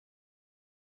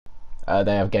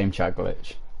They have game chat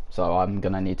glitch, so I'm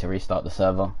gonna need to restart the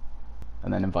server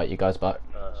and then invite you guys back.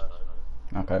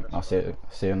 Okay, I'll see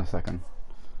you in a second.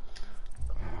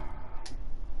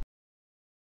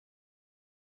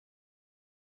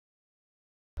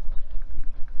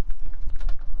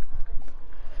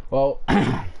 Well,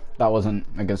 that wasn't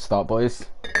a good start, boys.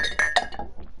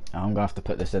 I'm gonna have to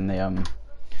put this in the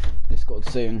Discord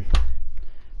soon.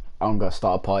 I'm gonna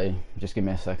start a party. Just give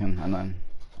me a second, and then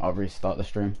I'll restart the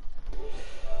stream.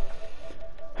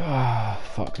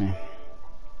 Fuck me.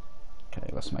 Okay,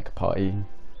 let's make a party.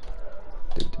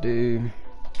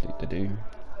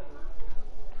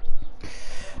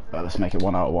 Right, let's make it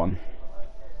 1 out of 1.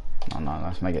 Oh no,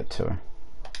 let's make it 2.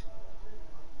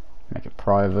 Make it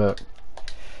private.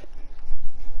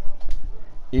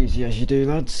 Easy as you do,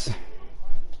 lads.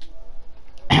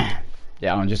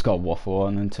 Yeah, I'm just gonna waffle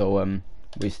on until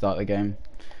we start the game.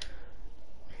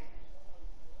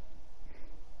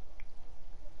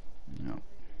 No.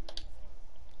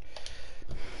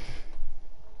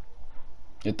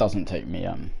 It doesn't take me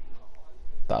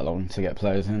that long to get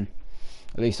players in.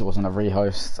 At least it wasn't a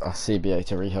rehost, a CBA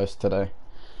to rehost today.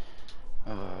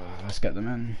 Let's get them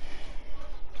in.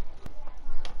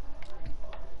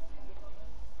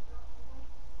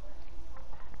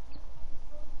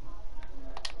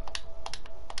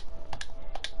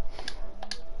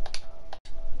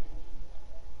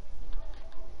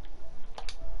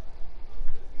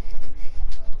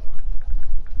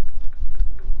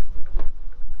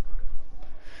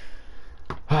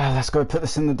 Let's go put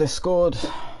this in the Discord.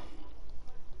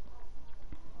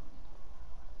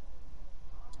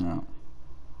 Yeah. I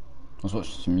was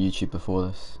watching some YouTube before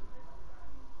this.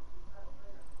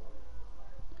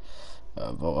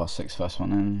 Vote our 6th first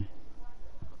one in.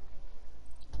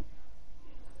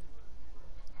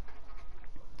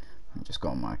 I just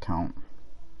got on my account.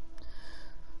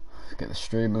 Get the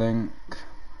stream link.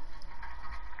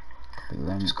 Copy the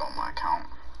link. Just got on my account.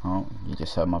 Oh, you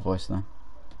just heard my voice there.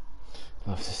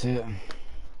 Love to see it.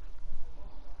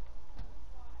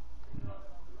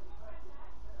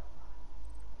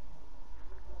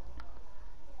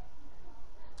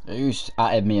 Who's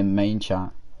added me in main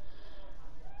chat?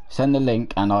 Send the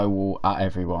link and I will at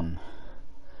everyone.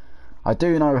 I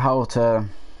do know how to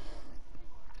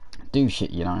do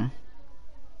shit, you know.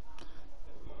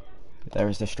 There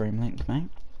is the stream link,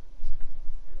 mate.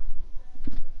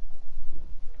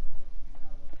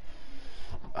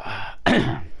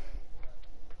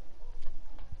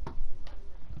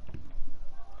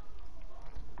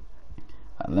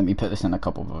 Let me put this in a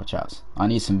couple of other chats. I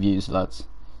need some views, lads.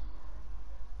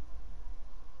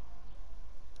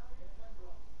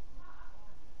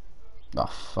 Oh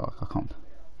fuck, I can't.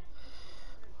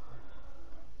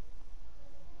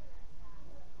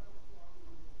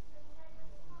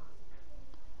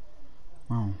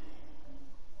 Oh.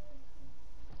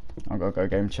 I've got to go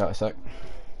game chat a sec.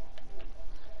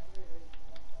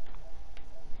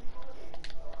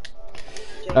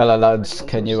 Hello lads,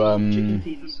 can you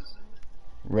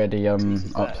ready up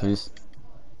please?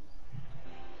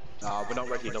 We're not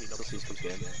ready enough until he's comes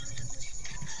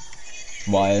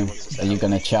in. Why? Are you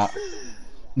gonna chat?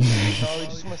 No, we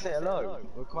just want to say hello.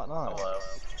 We're quite nice.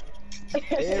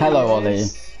 Hello. Hello Ollie.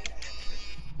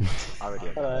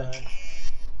 Hello.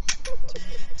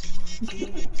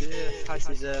 Hi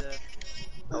Caesar.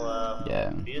 Hello.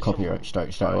 Yeah, copyright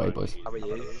straight away, boys. How are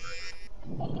you?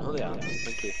 Oh yeah,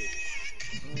 thank you.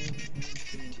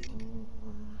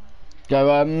 Go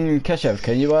Keshev,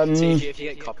 can you See if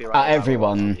you get copyright at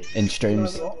everyone in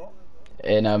streams?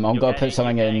 In I'm gonna put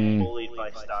something in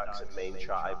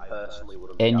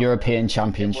European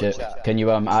Championship. Can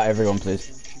you at everyone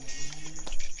please?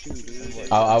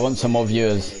 I want some more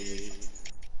viewers.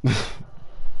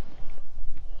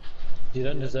 You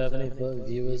don't deserve any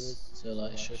viewers, so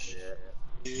like shush.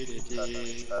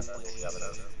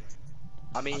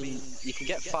 I mean, you can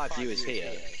get 5 viewers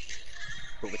here,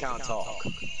 but we can't talk.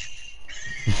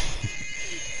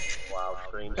 Wow,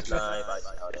 stream snipe,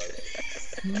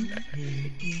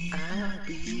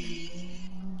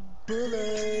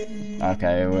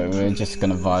 Okay, we're just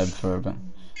gonna vibe for a bit.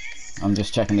 I'm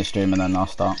just checking the stream and then I'll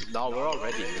start. No, we're all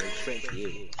ready. We're straight to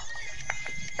you.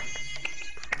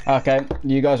 Okay,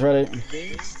 you guys ready?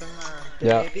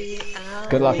 Yeah.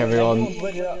 Good luck, everyone.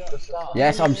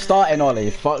 Yes, I'm starting,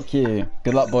 Ollie. Fuck you.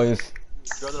 Good luck, boys.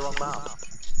 You're on the wrong map.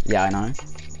 Yeah, I know.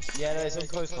 Yeah, no, it's on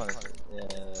close one. Yeah.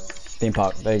 Theme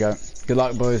park. There you go. Good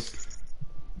luck, boys.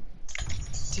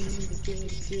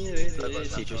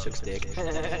 Teacher sucks dick.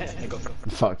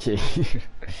 Fuck you.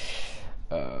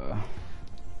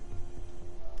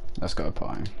 Let's go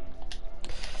party.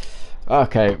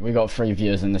 Okay, we got 3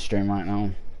 viewers in the stream right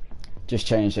now. Just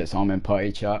changed it so I'm in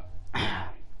party chat.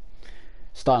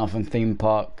 Starting off in theme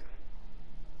park.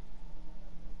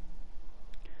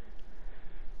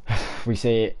 We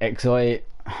see Xotyc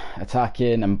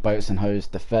attacking and boats and hoes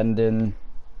defending.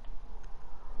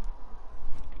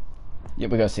 Yeah,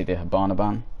 we're gonna see the Habana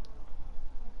ban.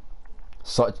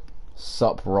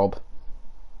 Sup Rob.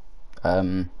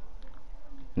 Not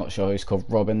sure who's called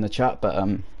Rob in the chat, but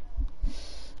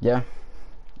yeah,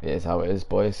 it is how it is,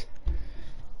 boys.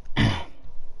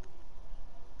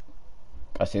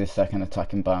 I see the second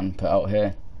attacking ban put out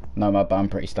here. Nomad ban,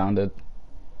 pretty standard.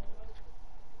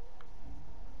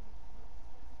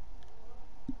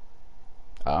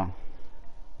 Oh.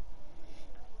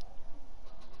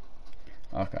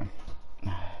 Okay.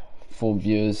 Full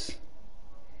viewers.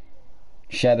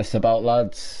 Share this about,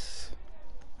 lads.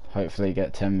 Hopefully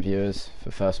get 10 viewers for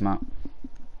first map.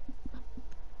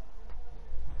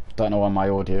 Don't know why my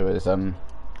audio is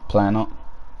playing up.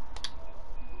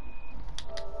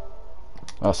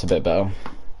 That's a bit better.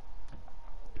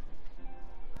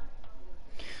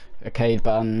 Arcade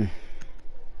ban.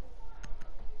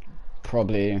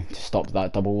 Probably to stop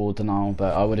that double wall denial,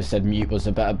 but I would have said mute was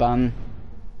a better ban.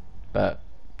 But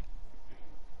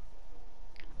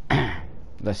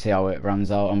let's see how it runs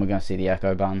out, and we're going to see the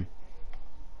echo ban.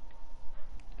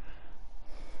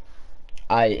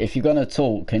 If you're going to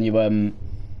talk, can you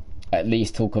at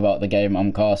least talk about the game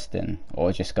I'm casting,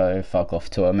 or just go fuck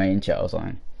off to a main chat or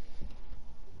something?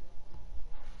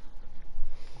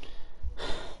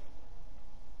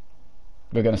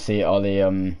 We're going to see Ollie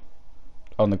on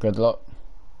the gridlock,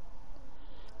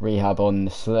 Rehab on the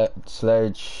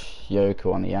sledge,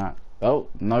 Yoko on the app. Oh,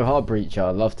 no hard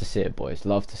breacher. Love to see it, boys.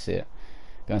 Love to see it.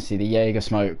 Gonna see the Jaeger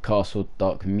smoke, Castle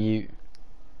Dock mute.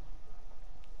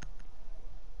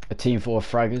 A team 4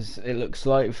 fraggers, it looks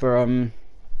like, for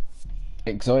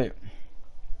Xotyc.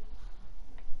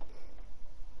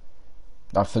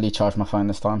 I've fully charged my phone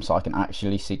this time so I can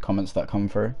actually see comments that come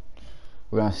through.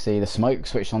 We're gonna see the smoke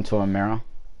switched onto a mirror.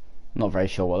 Not very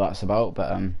sure what that's about,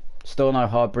 but still no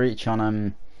hard breach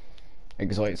on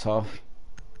Xotyc's half.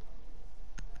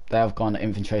 They have gone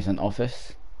infiltrating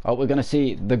office. Oh, we're gonna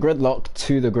see the gridlock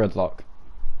to the gridlock.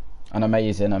 An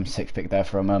amazing 6 pick there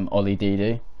from Ollie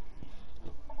DD.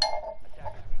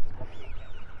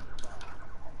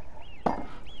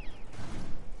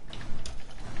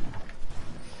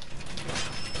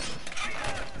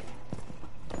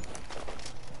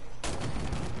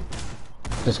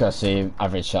 Just gotta see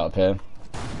average shot up here.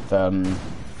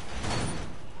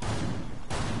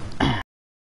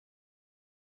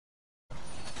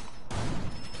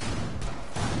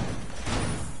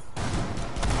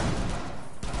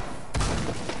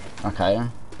 Okay.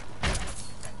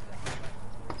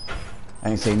 I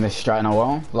ain't seen this strat in a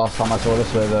while. Last time I saw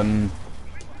this with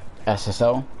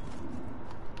SSL.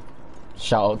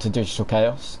 Shout out to Digital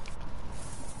Chaos.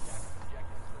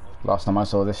 Last time I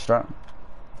saw this strat.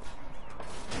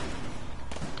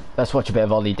 Let's watch a bit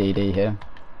of Ollie DD here.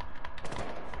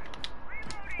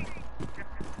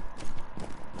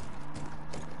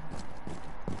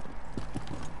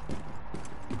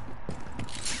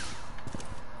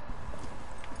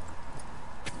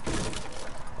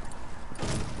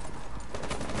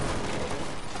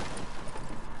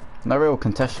 No real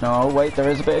contention. Oh wait, there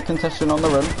is a bit of contention on the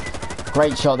run.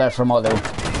 Great shot there from Ollie.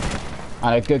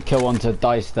 And a good kill onto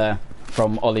Dice there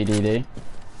from Ollie DD.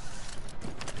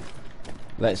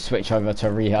 Let's switch over to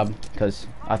Rehab, because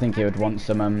I think he would want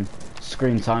some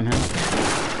screen time here.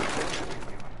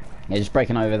 Yeah, just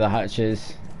breaking over the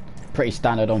hatches. Pretty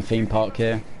standard on theme park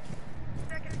here.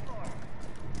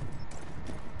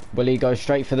 Will he go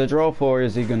straight for the drop, or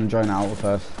is he going to drone out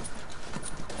first?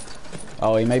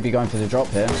 Oh, he may be going for the drop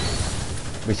here.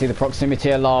 We see the proximity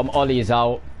alarm. Ollie is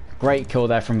out. Great kill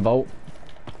there from Volt.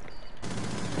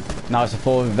 Now it's a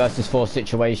 4 versus 4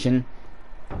 situation.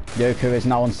 Yoku is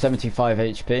now on 75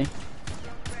 HP.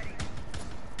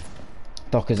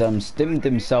 Doc has stimmed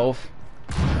himself.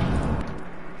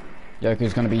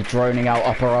 Yoku's going to be droning out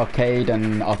upper arcade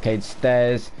and arcade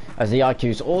stairs as the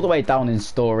IQ's all the way down in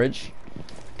storage.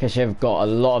 Keshev got a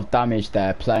lot of damage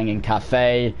there playing in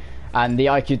cafe, and the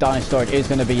IQ down in storage is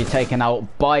going to be taken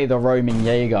out by the roaming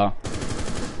Jaeger.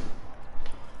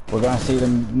 We're going to see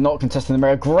them not contesting the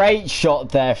mirror. Great shot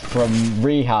there from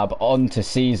Rehab onto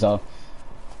Caesar.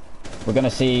 We're going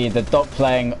to see the Doc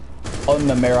playing on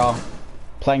the mirror,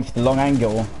 playing for the long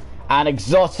angle, and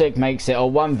Xotyc makes it a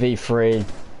 1v3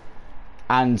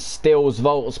 and steals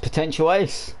Volt's potential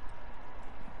ace.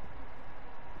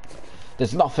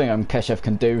 There's nothing Keshev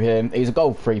can do here. He's a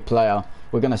gold 3 player.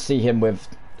 We're going to see him with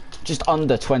just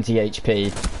under 20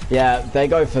 HP. Yeah,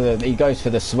 he goes for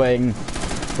the swing.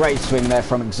 Great swing there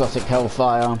from Xotyc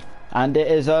Hellfire, and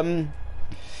it is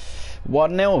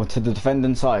 1-0 to the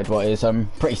defending side. What is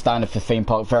pretty standard for theme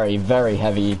park. Very, very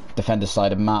heavy defender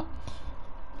sided map.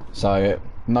 So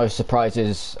no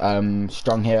surprises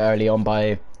strung here early on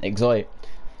by Xotyc.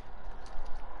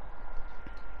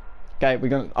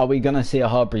 Okay, are we gonna see a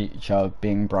hard breacher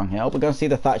being brung here? We're gonna see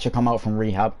the Thatcher come out from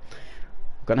rehab.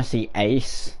 We're gonna see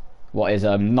Ace, what is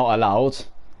not allowed.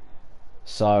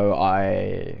 So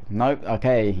nope.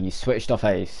 Okay, he switched off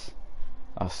Ace.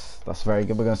 That's very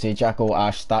good. We're gonna see Jackal,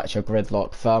 Ash, Thatcher,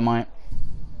 Gridlock, Thermite.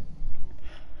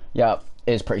 Yeah,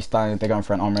 it is pretty standard. They're going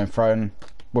for an armor and throne.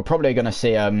 We're probably gonna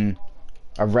see a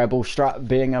rebel strat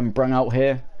being brung out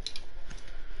here,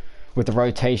 with the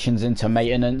rotations into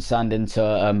maintenance and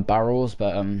into barrels,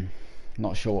 but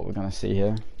not sure what we're gonna see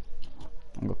here.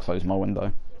 I'm gonna close my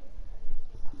window.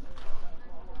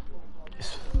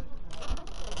 This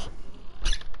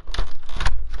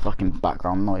fucking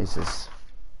background noise is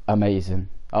amazing.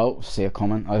 Oh, see a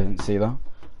comment. I didn't see that.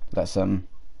 Let's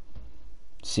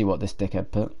see what this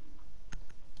dickhead put.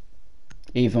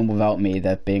 Even without me,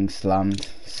 they're being slammed.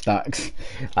 Stacks.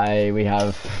 We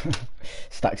have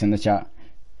Stacks in the chat.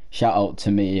 Shout out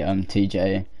to me,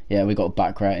 TJ. Yeah, we got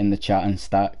Backrat in the chat and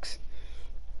Stacks.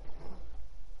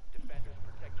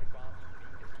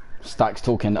 Stacks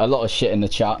talking a lot of shit in the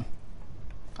chat,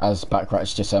 as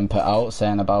Backrat's just put out,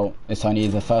 saying about it's only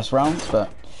the first round, but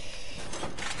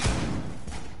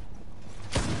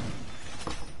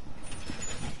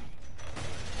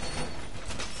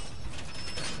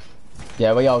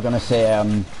yeah, we are gonna see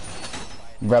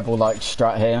rebel-like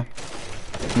strat here.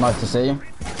 Nice to see.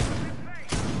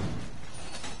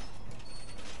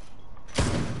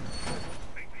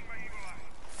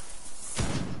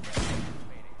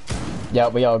 Yeah,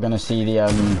 we are going to see the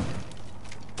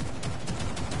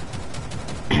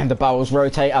the barrels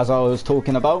rotate, as I was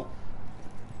talking about.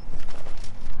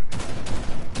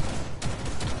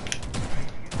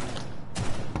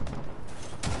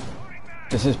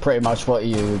 This is pretty much what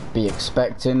you'd be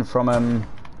expecting from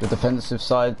the defensive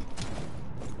side,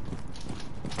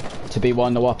 to be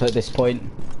 1-0 up at this point.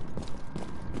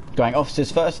 Going officers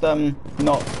first,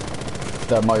 not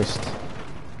the most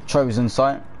chosen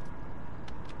site.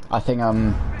 I think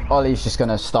Ollie's just going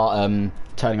to start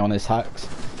turning on his hacks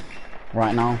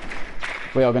right now.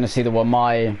 We are going to see the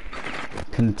Wamai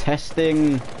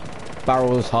contesting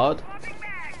barrels hard.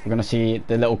 We're going to see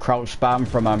the little crouch spam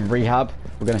from rehab.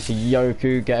 We're going to see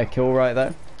Yoku get a kill right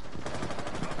there.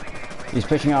 He's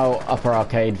pushing out upper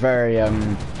arcade very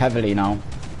heavily now.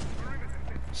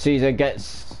 Caesar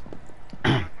gets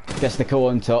the kill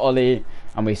onto Ollie,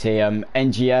 and we see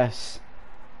NGS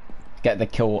get the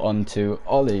kill onto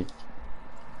Ollie.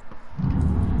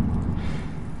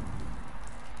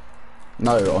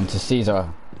 No, onto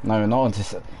Caesar. No, not onto...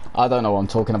 I don't know what I'm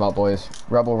talking about, boys.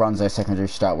 Rebel runs their secondary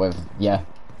strat with... Yeah,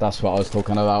 that's what I was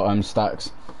talking about,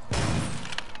 Stacks.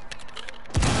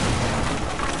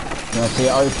 We're going to see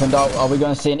it opened up. Are we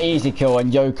going to see an easy kill?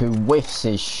 And Yoku whiffs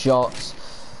his shots.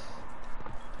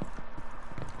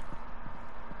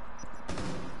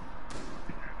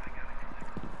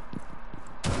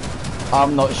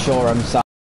 I'm not sure, Sam.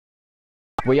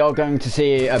 We are going to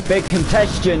see a big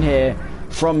contestation here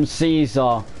from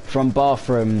Caesar from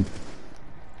Bathroom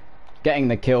getting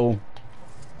the kill.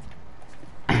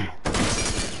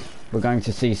 We're going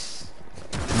to see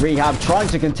Rehab trying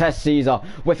to contest Caesar,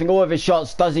 whiffing all of his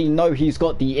shots. Does he know he's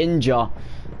got the injure?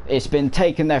 It's been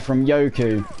taken there from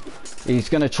Yoku. He's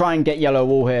going to try and get yellow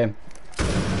wall here.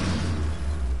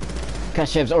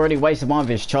 Kashev's already wasted one of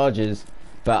his charges,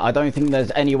 but I don't think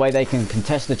there's any way they can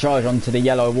contest the charge onto the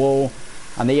yellow wall.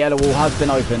 And the yellow wall has been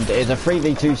opened. It is a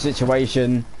 3v2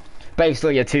 situation.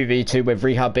 Basically a 2v2 with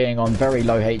Rehab being on very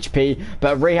low HP.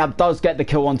 But Rehab does get the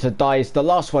kill onto Dice. The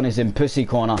last one is in Pussy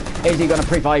Corner. Is he going to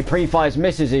pre-fire? He pre-fires,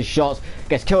 misses his shots.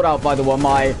 Gets killed out by the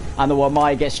Wamai. And the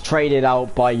Wamai gets traded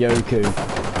out by Yoku.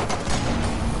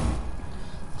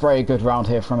 Very good round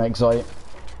here from Xotyc.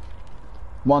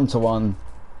 1-1.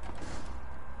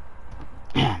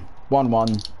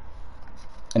 1-1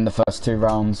 in the first two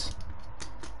rounds.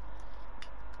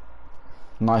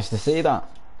 Nice to see that.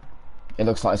 It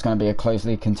looks like it's going to be a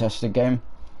closely contested game.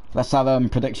 Let's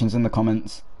have predictions in the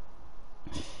comments.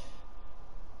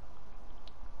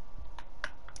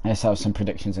 Let's have some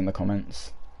predictions in the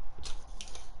comments.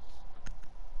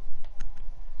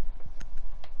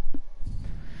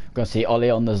 Got to see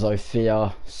Ollie on the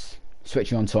Zofia,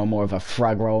 switching on to a more of a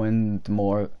frag role, and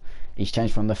he's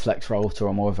changed from the flex role to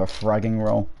a more of a fragging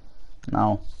role.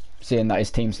 Now, seeing that his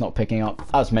team's not picking up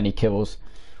as many kills,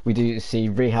 we do see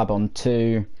Rehab on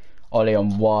 2, Ollie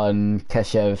on 1,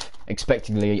 Keshev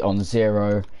expectedly on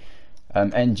 0,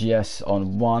 NGS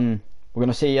on 1. We're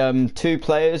gonna see 2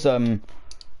 players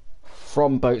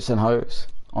from Boats and Hopes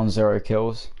on 0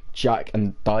 kills, Jack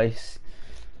and Dice.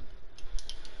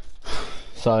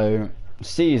 So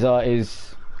Caesar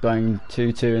is going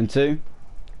 2-2-2,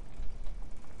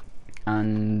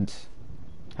 and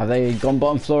have they gone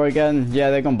bottom floor again? Yeah,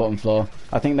 they've gone bottom floor.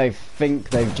 I think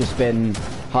they've just been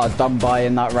hard done by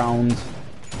in that round,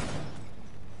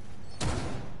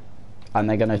 and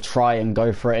they're gonna try and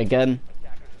go for it again.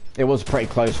 It was a pretty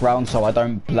close round, so I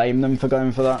don't blame them for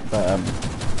going for that, but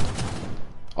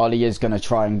Ollie is gonna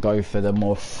try and go for the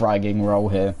more fragging role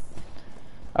here,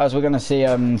 as we're gonna see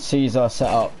Caesar set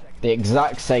up the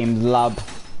exact same lab,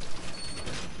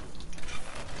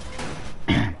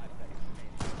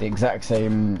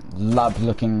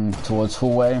 looking towards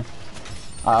hallway.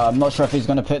 I'm not sure if he's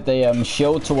going to put the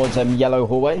shield towards yellow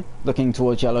hallway, looking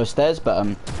towards yellow stairs, but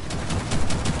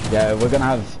yeah, we're going to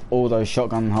have all those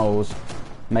shotgun holes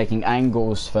making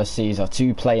angles for Caesar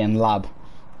to play in lab.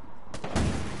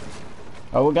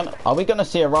 Are we gonna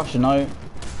see a rush? No,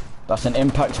 that's an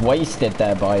impact wasted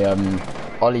there by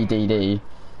Ollie DD.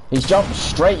 He's jumped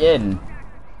straight in.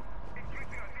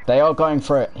 They are going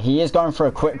for it. He is going for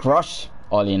a quick rush,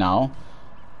 Ollie now.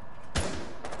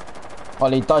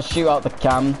 Ollie does shoot out the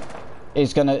cam.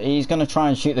 He's gonna try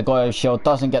and shoot the Goyo shield.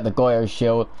 Doesn't get the Goyo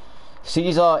shield.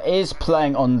 Caesar is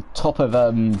playing on top of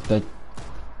the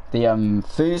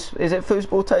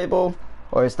foosball table,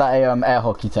 or is that a air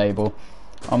hockey table?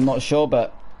 I'm not sure,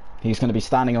 but he's going to be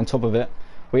standing on top of it.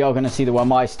 We are going to see the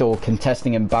Wamai still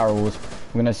contesting in barrels.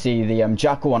 We're going to see the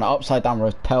Jackal on an upside down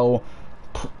rappel.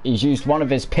 He's used one of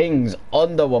his pings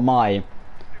on the Wamai,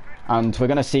 and we're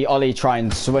going to see Ollie try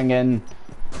and swing in.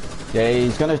 Yeah,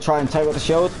 he's going to try and take out the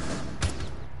shield.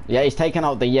 Yeah, he's taking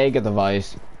out the Jaeger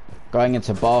device, going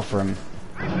into bathroom.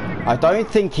 I don't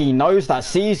think he knows that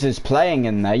Caesar's playing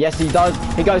in there. Yes, he does.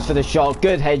 He goes for the shot.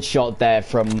 Good headshot there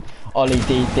from Ollie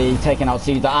DD, taking out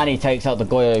Caesar, and he takes out the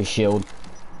Goyo shield.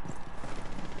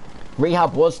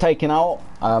 Rehab was taken out.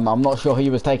 I'm not sure who he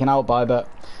was taken out by, but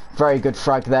very good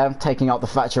frag there, taking out the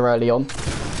Thatcher early on.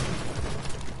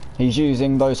 He's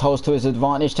using those holes to his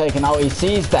advantage, taking out. He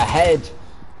sees the head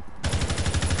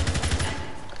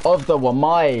of the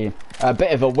Wamai. A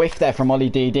bit of a whiff there from Ollie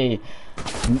DD.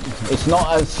 It's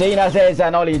not as seen as it is,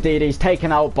 and Ollie DD's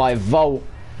taken out by Volt,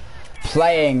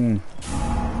 playing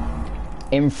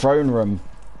in throne room.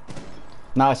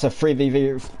 Now it's a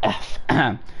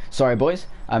 3v3. Sorry, boys.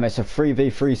 It's a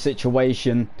 3v3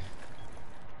 situation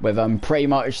with pretty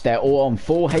much they're all on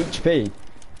full HP.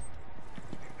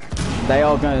 They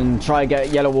are going to try and get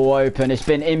yellow wall open. It's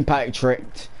been impact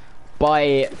tricked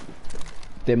by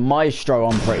the Maestro,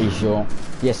 I'm pretty sure.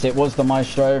 Yes, it was the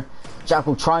Maestro.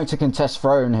 Jackal trying to contest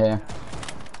throne here.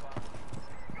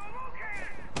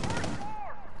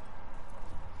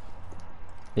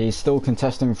 He's still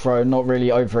contesting throne, not really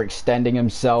overextending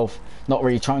himself, not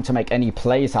really trying to make any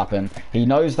plays happen. He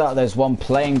knows that there's one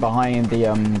playing behind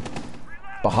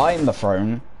the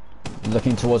throne,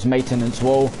 looking towards maintenance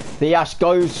wall. The Ash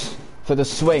goes for the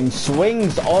swing,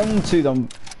 swings onto the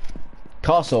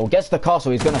castle, gets the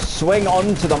castle. He's going to swing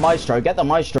onto the Maestro, get the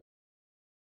Maestro.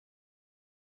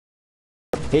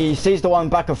 He sees the one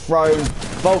back of throne.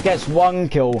 Volt gets 1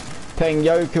 kill, putting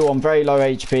Yoku on very low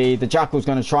HP. The Jackal's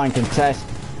going to try and contest,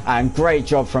 and great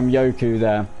job from Yoku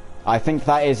there. I think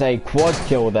that is a quad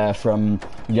kill there from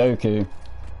Yoku,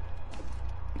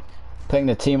 putting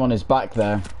the team on his back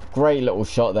there. Great little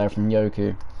shot there from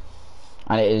Yoku,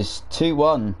 and it is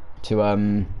 2-1 to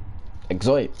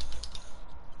Xotyc.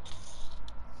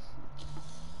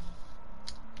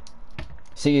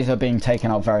 Caesar being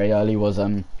taken out very early was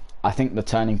I think the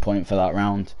turning point for that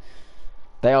round.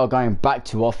 They are going back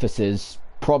to offices,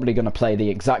 probably going to play the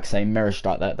exact same mirror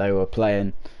strike that they were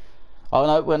playing. Oh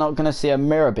no, we're not going to see a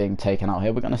mirror being taken out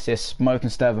here. We're going to see a smoke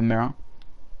instead of a mirror.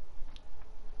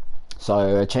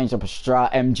 So a change up a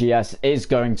strat. MGS is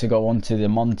going to go on to the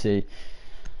Monty,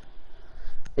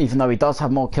 even though he does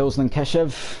have more kills than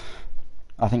Keshev.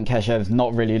 I think Keshev's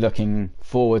not really looking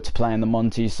forward to playing the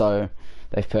Monty, so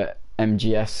they've put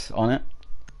MGS on it.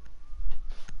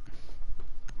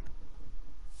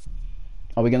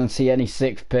 Are we going to see any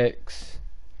 6 picks?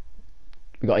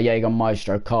 We got a Jaeger,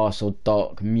 Maestro, Castle,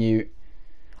 Doc, Mute.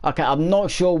 Okay, I'm not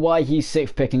sure why he's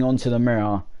 6 picking onto the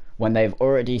mirror when they've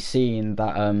already seen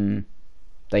that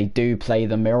they do play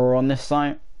the mirror on this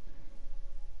site.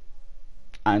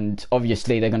 And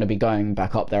obviously they're going to be going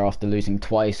back up there after losing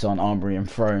twice on Armory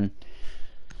and Throne.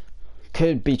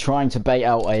 Could be trying to bait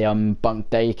out a bunk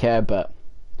daycare, but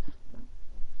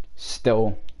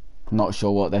still not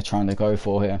sure what they're trying to go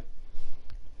for here.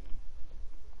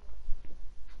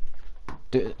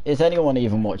 Is anyone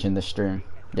even watching the stream?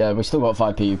 Yeah, we still got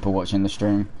 5 people watching the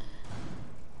stream.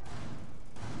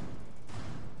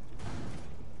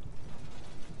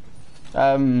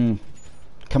 Can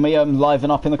we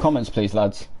liven up in the comments, please,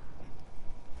 lads?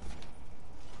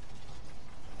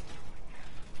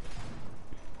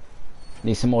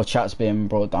 Need some more chats being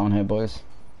brought down here, boys.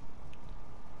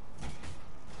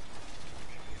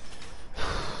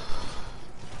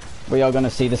 We are going to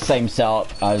see the same setup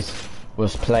as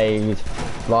was played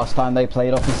last time they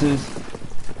played officers.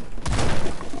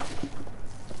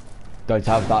 Going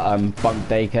to have that bunk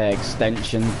daycare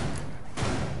extension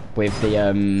with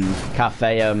the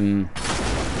cafe,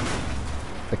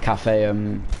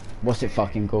 what's it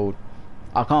fucking called?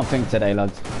 I can't think today,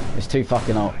 lads. It's too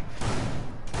fucking hot.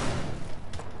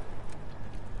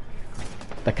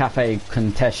 The cafe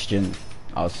congestion,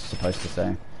 I was supposed to say.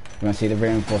 We're going to see the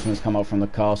reinforcements come up from the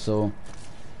castle.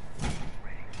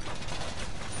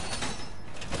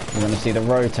 We're going to see the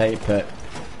rotate pit.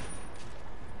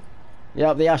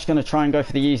 Yeah, the Ash going to try and go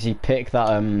for the easy pick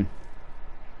that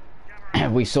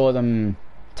we saw them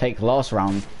take last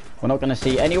round. We're not going to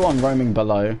see anyone roaming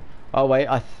below. Oh wait,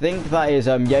 I think that is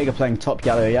Jaeger playing top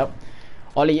yellow. Yep.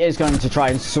 Ollie is going to try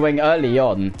and swing early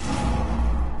on.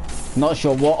 Not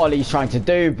sure what Ollie's trying to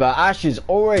do, but Ash is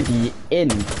already in.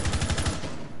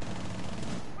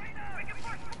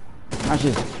 Ash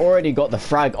has already got the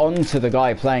frag onto the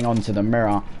guy playing onto the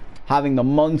mirror, having the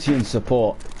Monty in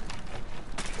support.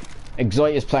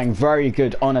 Xotyc is playing very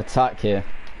good on attack here.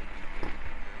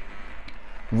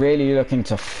 Really looking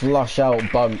to flush out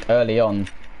Bunk early on.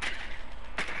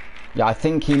 Yeah, I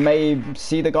think he may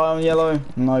see the guy on yellow.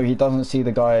 No, he doesn't see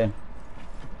the guy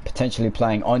potentially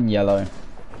playing on yellow.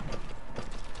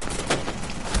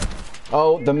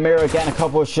 Oh, the mirror getting a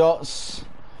couple of shots.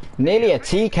 Nearly a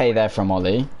TK there from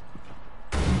Ollie.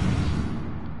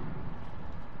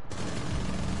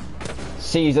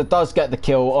 Caesar does get the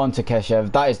kill onto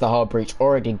Keshev. That is the hard breach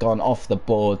already gone off the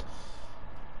board.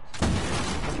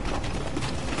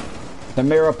 The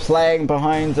mirror playing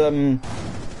behind the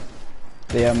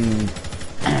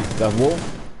wall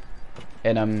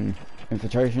in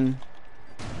infiltration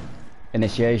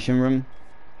initiation room,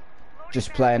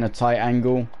 just playing a tight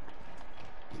angle,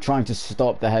 trying to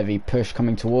stop the heavy push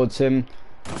coming towards him.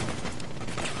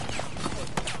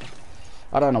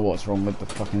 I don't know what's wrong with the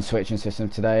fucking switching system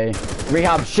today.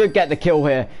 Rehab should get the kill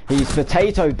here. He's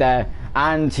potatoed there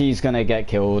and he's gonna get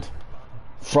killed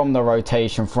from the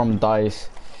rotation from Dice.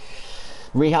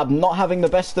 Rehab not having the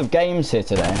best of games here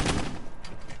today.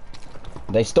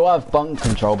 They still have bunk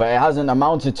control, but it hasn't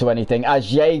amounted to anything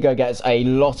as Jaeger gets a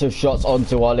lot of shots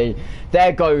onto Ollie.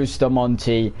 There goes the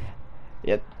Monty.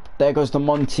 Yeah, there goes the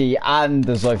Monty and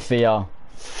the Zofia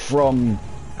from,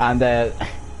 and they're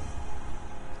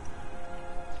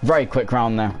very quick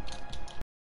round there.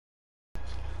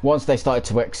 Once they started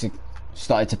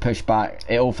to push back,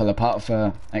 it all fell apart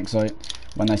for Xotyc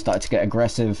when they started to get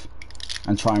aggressive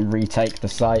and try and retake the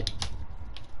site.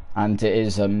 And it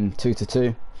is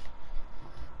 2-2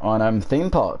 on theme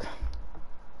park.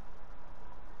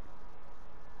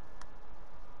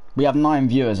 We have 9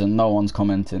 viewers and no one's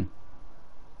commenting.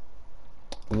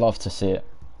 Love to see it.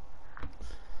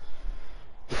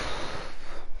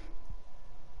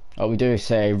 Oh, we do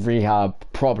say Rehab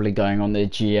probably going on the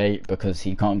G8 because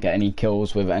he can't get any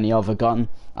kills with any other gun,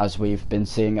 as we've been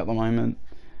seeing at the moment.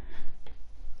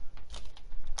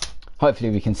 Hopefully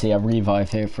we can see a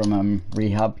revive here from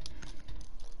Rehab.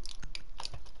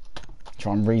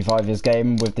 Try and revive his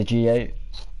game with the G8.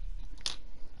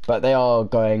 But they are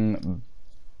going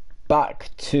back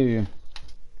to...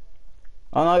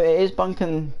 Oh no, it is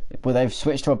Bunkin... Well, they've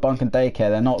switched to a Bunkin daycare.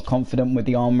 They're not confident with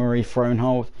the armory throne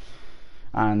hold.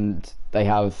 And they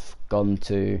have gone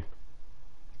to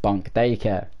bunk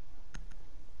daycare.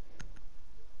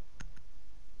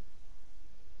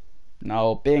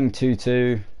 Now, being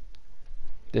 2-2,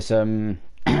 this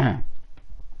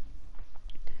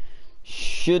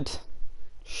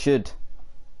should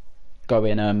go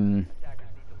in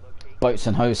boats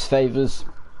and hosts favours,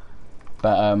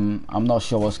 but I'm not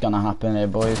sure what's gonna happen here,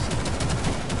 boys.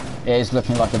 It is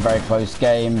looking like a very close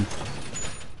game.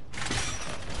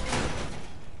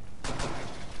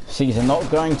 Caesar not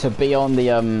going to be on the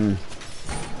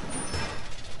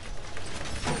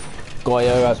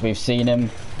Goyo as we've seen him.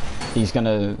 He's going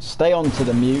to stay on to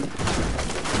the mute.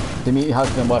 The mute has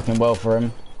been working well for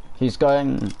him. He's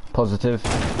going positive.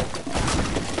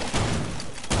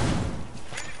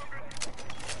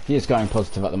 He is going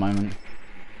positive at the moment.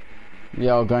 We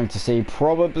are going to see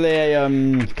probably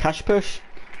a cash push.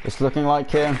 It's looking like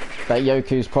here that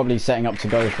Yoku's probably setting up to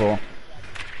go for.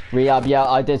 Rehab, yeah,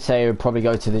 I did say he would probably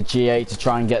go to the G8 to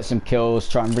try and get some kills,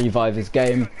 try and revive his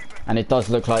game, and it does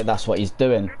look like that's what he's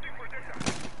doing.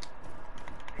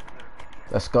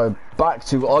 Let's go back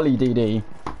to Ollie DD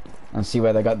and see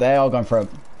where they go. They are going for a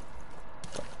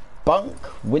bunk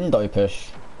window push.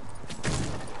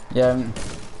 Yeah,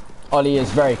 Ollie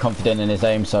is very confident in his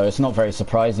aim, so it's not very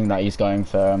surprising that he's going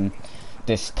for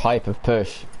this type of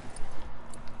push.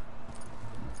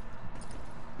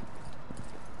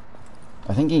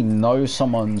 I think he knows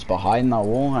someone's behind that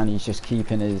wall and he's just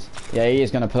keeping his... Yeah, he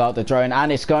is going to pull out the drone and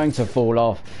it's going to fall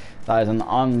off. That is an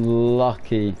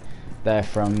unlucky there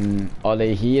from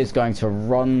Ollie. He is going to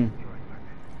run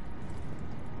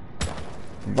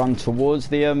towards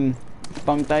the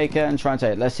bunk daycare and try and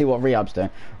take it. Let's see what Rehab's doing.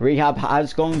 Rehab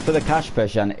has gone for the cash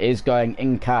push and is going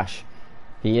in cash.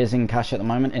 He is in cash at the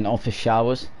moment in office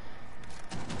showers.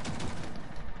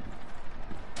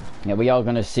 Yeah, we are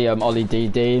going to see Ollie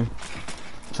DD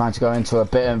trying to go into a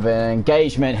bit of an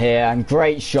engagement here, and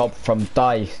great shot from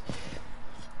Dice,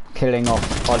 killing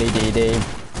off Ollie DD.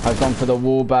 Has gone for the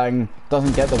wall bang,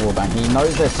 doesn't get the wall bang. He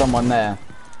knows there's someone there.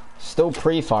 Still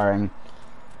pre-firing.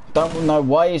 Don't know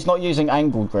why he's not using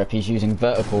angle grip, he's using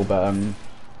vertical, but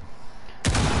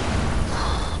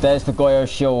there's the Goyo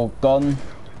shield gone.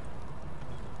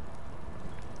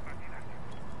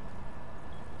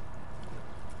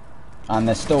 And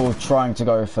they're still trying to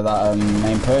go for that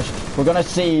main push. We're going to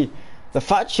see the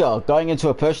Thatcher going into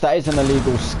a push. That is an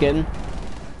illegal skin,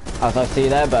 as I see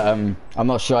there, but I'm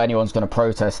not sure anyone's going to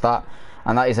protest that.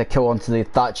 And that is a kill onto the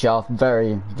Thatcher.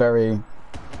 Very, very,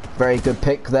 very good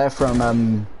pick there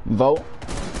from Volt.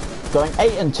 Going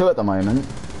 8-2 at the moment.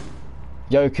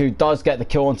 Yoku does get the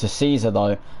kill onto Caesar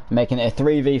though, making it a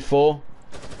 3v4.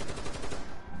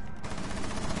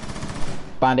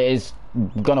 Bandit is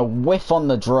gonna whiff on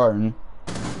the drone.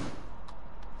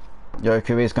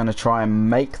 Yoku is gonna try and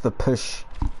make the push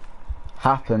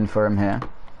happen for him here.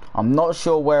 I'm not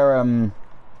sure where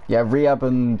yeah, Rehab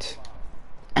and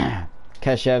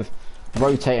Keshev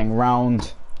rotating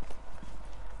round,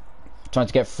 trying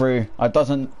to get through. I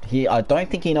don't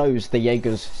think he knows the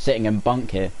Jaeger's sitting in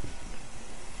bunk here.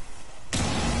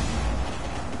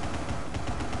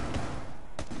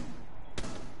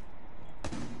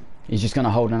 He's just going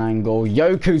to hold an angle.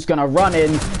 Yoku's going to run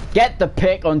in, get the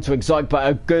pick onto Xotyc, but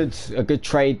a good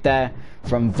trade there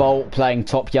from Volt playing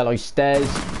top yellow stairs.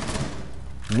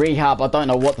 Rehab, I don't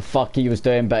know what the fuck he was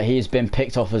doing, but he's been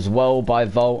picked off as well by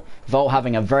Volt. Volt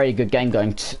having a very good game,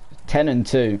 going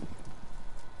 10-2.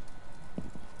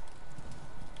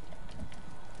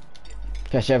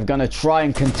 Keshev going to try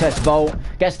and contest Volt.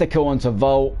 Gets the kill onto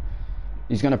Volt.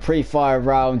 He's going to pre-fire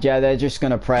round. Yeah, they're just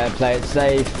going to play it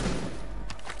safe.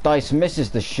 Dice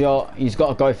misses the shot. He's got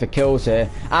to go for kills here.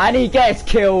 And he gets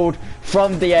killed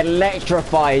from the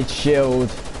electrified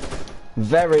shield.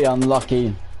 Very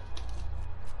unlucky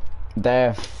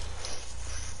there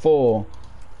for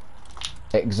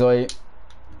Xotyc.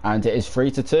 And it is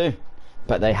 3-2.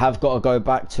 But they have got to go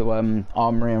back to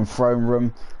Armory and Throne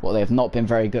Room, what they have not been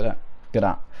very good at.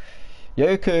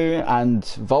 Yoku and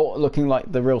Volt looking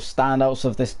like the real standouts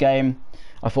of this game.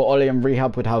 I thought Ollie and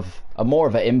Rehab would have a more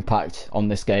of an impact on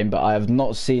this game, but I have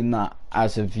not seen that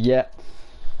as of yet.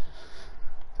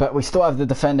 But we still have the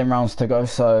defending rounds to go,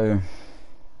 so...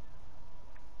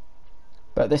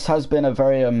 But this has been a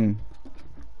very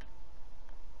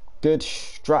good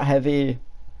strat heavy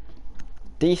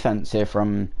defense here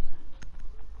from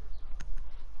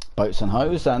Boats and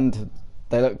Hose, and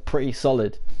they look pretty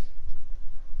solid,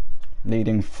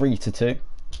 leading 3-2.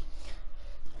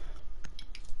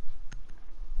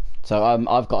 So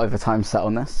I've got overtime set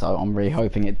on this, so I'm really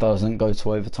hoping it doesn't go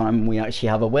to overtime and we actually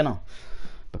have a winner,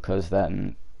 because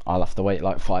then I'll have to wait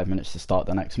like 5 minutes to start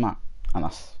the next map, and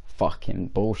that's fucking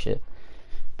bullshit.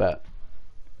 But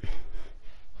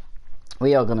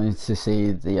we are going to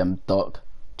see the dock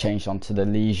changed onto the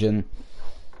Legion.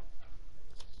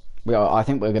 I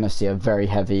think we're going to see a very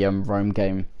heavy roam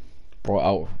game brought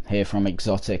out here from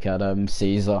Xotyc at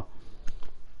Caesar.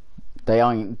 They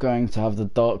aren't going to have the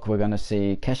dock. We're going to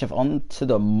see Keshev onto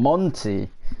the Monty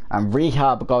and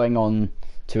Rehab going on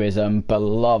to his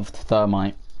beloved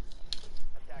Thermite.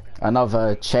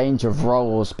 Another change of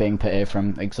roles being put here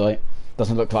from Xotyc.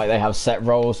 Doesn't look like they have set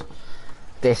roles.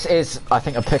 This is, I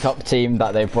think, a pickup team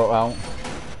that they brought out,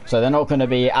 so they're not going to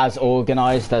be as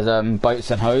organised as Boats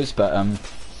and Hose, but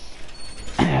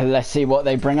let's see what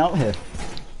they bring out here.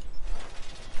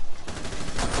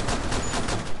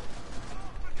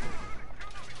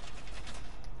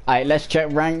 Alright, let's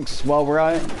check ranks while we're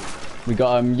at it. We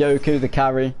got Yoku the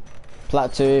carry,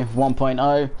 Plat 2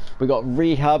 1.0. We got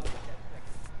Rehab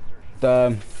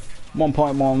the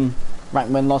 1.1, Rank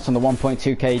win loss on the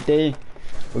 1.2 KD.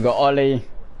 We got Ollie,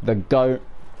 the GOAT,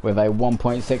 with a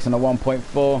 1.6 and a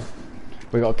 1.4.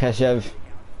 We got Keshev,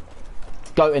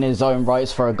 GOAT in his own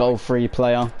rights for a goal-free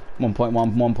player, 1.1,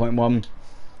 1.1.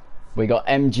 We got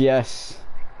MGS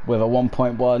with a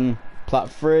 1.1 plat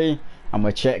 3, and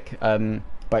we'll check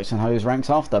Boats and Hose ranks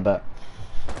after, but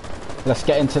let's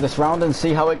get into this round and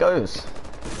see how it goes.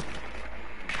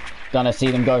 Gonna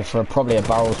see them go for probably a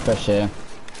barrels push here.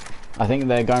 I think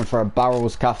they're going for a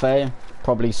barrels cafe,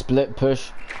 probably split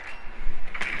push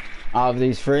out of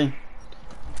these three.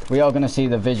 We are gonna see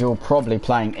the visual probably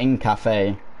playing in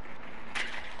cafe.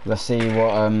 Let's see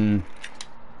what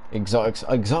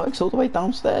Xotyc's all the way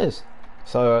downstairs.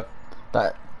 So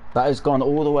that has gone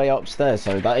all the way upstairs.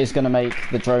 So that is gonna make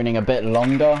the droning a bit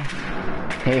longer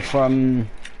here from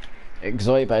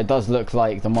Xotyc, but it does look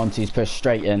like the Monty's pushed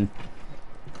straight in.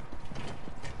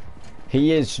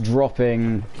 He is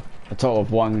dropping a total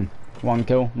of one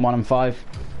kill, 1 and 5.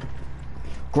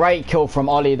 Great kill from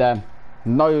Ollie there.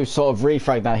 No sort of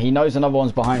refrag there. He knows another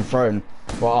one's behind throne.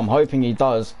 Well, I'm hoping he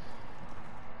does.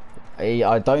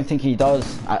 I don't think he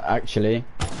does, actually.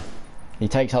 He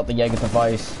takes out the Jaeger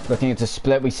device, looking to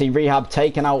split. We see Rehab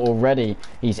taken out already.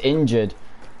 He's injured.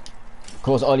 Of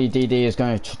course, Ollie DD is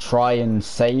going to try and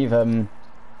save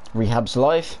Rehab's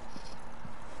life.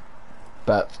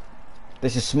 But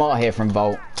this is smart here from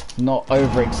Volt. Not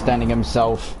overextending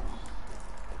himself.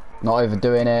 Not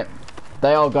overdoing it.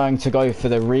 They are going to go for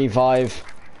the revive.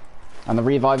 And the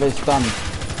revive is done.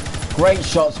 Great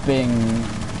shots being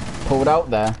pulled out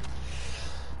there.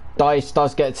 Dice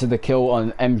does get to the kill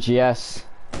on MGS.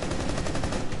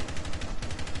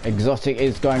 Xotyc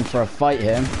is going for a fight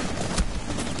here.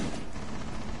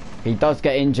 He does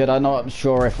get injured. I'm not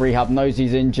sure if Rehab knows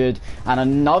he's injured. And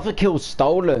another kill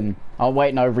stolen. Oh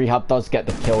wait, no, Rehab does get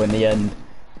the kill in the end.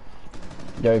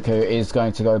 Yoku is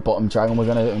going to go bottom dragon. We're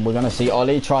gonna see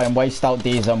Ollie try and waste out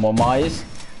these Wamais.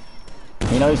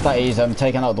 He knows that he's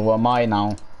taken out the Wamai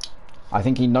now. I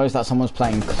think he knows that someone's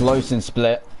playing close and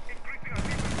split.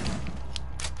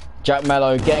 Jack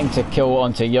Mello getting to kill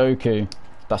onto Yoku.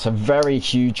 That's a very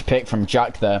huge pick from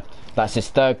Jack there. That's his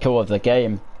 3rd kill of the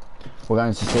game. We're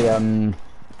going to see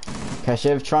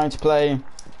Keshev trying to play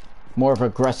more of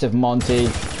aggressive Monty.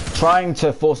 Trying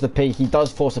to force the peek. He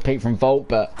does force a peek from Volt,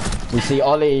 but we see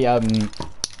Ollie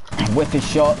with his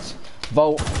shots.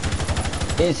 Volt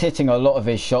is hitting a lot of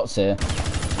his shots here.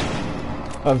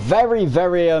 A very,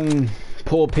 very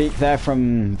poor peek there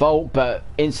from Volt, but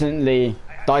instantly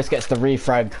Dice gets the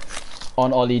refrag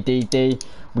on Ollie DD.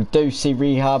 We do see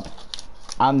Rehab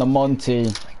and the Monty.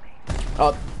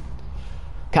 Okay,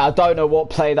 I don't know what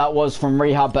play that was from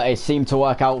Rehab, but it seemed to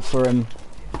work out for him.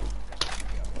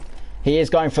 He is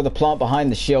going for the plant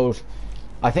behind the shield.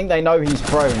 I think they know he's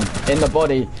prone in the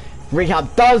body.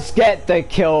 Rehab does get the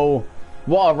kill.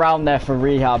 What a round there for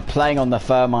Rehab, playing on the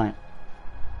thermite.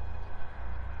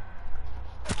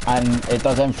 And it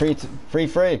does end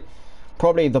 3-3.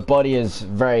 Probably the body has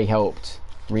very helped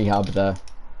Rehab there.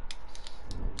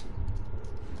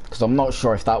 Because I'm not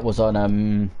sure if that was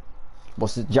on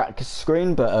what's it, Jack's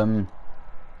screen, but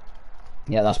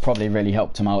yeah, that's probably really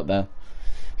helped him out there.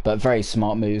 But very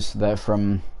smart moves there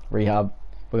from Rehab.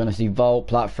 We're going to see Volt,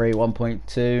 Plat 3,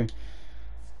 1.2.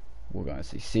 We're going to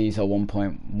see Caesar,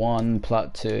 1.1,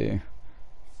 Plat 2.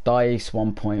 Dice,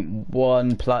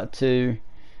 1.1, Plat 2.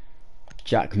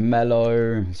 Jack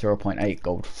Mello, 0.8,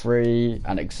 Gold 3.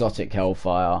 And Xotyc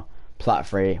Hellfire, Plat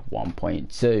 3,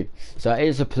 1.2. So it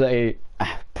is a pretty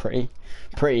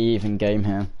even game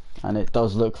here. And it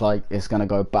does look like it's going to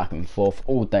go back and forth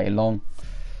all day long.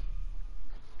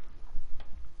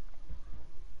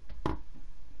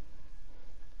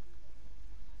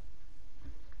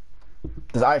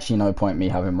 There's actually no point me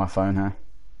having my phone here.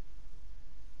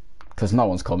 Because no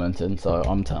one's commenting, so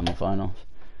I'm turning my phone off.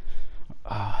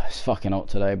 Oh, it's fucking hot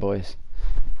today, boys.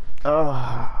 Oh,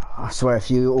 I swear if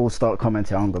you all start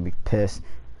commenting, I'm going to be pissed.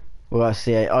 We're going to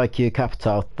see a IQ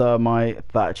Capital, Thermite,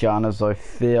 Thatchana,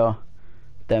 Zofia.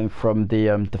 Then from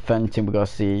the defense team, we're going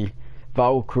to see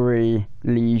Valkyrie,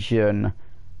 Legion,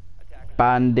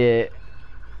 Bandit,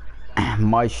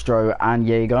 Maestro, and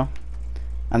Jaeger.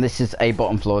 And this is a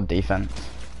bottom floor defense.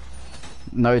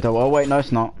 No double. Oh wait, no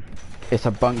it's not. It's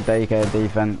a bunk daycare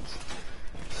defense.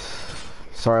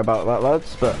 Sorry about that,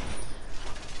 lads, but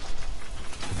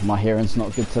my hearing's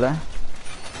not good today.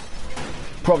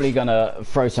 Probably gonna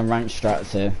throw some rank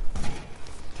strats here.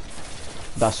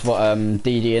 That's what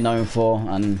DD are known for,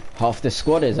 and half this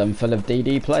squad is full of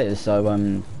DD players. So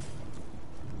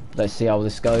let's see how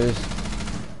this goes.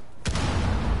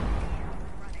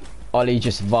 Ollie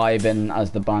just vibing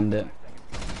as the bandit.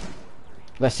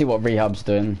 Let's see what Rehab's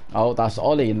doing. Oh, that's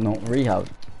Ollie, not Rehab.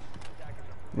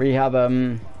 Rehab,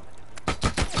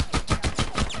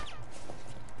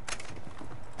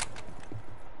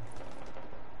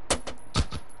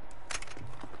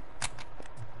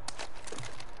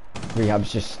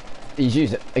 Rehab's just... He's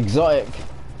used it. Xotyc.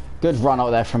 Good run out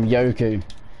there from Yoku.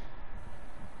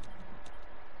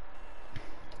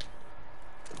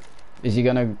 Is he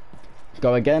gonna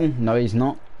go again? No, he's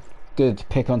not. Good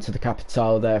pick onto the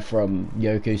Capital there from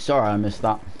Yoku. Sorry I missed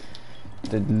that.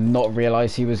 Did not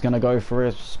realise he was gonna go for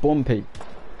a spawn peek.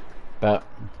 But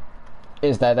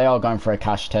is there? They are going for a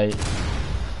cash take.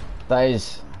 That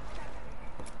is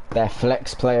their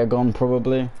flex player gone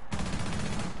probably.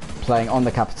 Playing on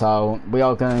the Capital. We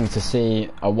are going to see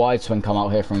a wide swing come out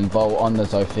here from Volt on the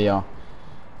Zofia.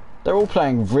 They're all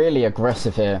playing really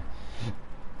aggressive here.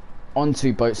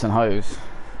 Onto Boats and Hose.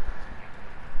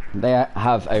 They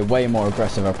have a way more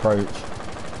aggressive approach.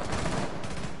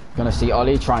 Gonna see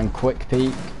Ollie try and quick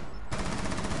peek.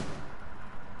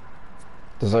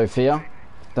 The Zofia.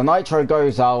 The Nitro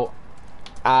goes out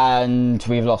and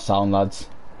we've lost sound, lads.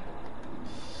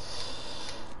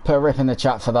 Put a rip in the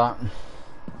chat for that.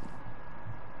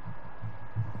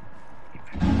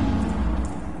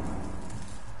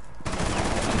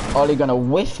 Ollie gonna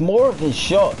whiff more of his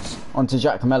shots onto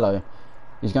Jack Mello.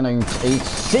 He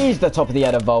sees the top of the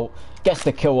head of Volt, gets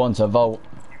the kill onto Volt.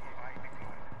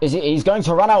 He's going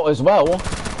to run out as well.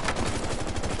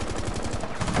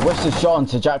 Whiffs his shot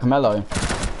onto Jack Mello.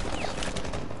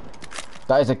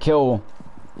 That is a kill.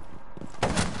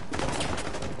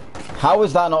 How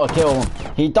is that not a kill?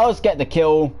 He does get the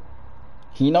kill.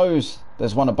 He knows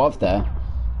there's one above there.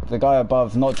 The guy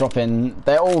above not dropping.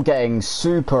 They're all getting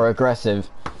super aggressive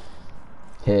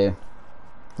here.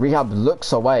 Rehab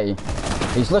looks away.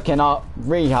 He's looking up.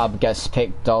 Rehab gets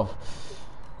picked off.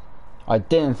 I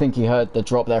didn't think he heard the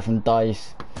drop there from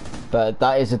Dice. But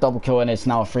that is a double kill and it's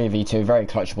now a 3v2. Very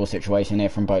clutchable situation here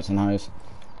from Boats and Hose.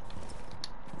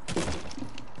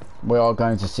 We are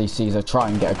going to see Caesar try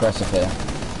and get aggressive here.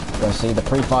 We're going to see the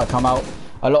pre-fire come out.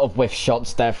 A lot of whiff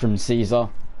shots there from Caesar.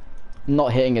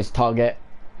 Not hitting his target.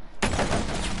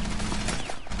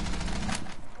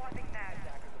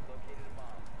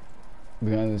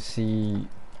 We're going to see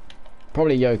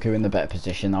probably Yoku in the better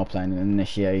position now, playing an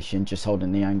initiation, just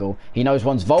holding the angle. He knows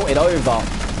one's vaulted over.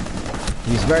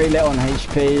 He's very little on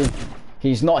HP.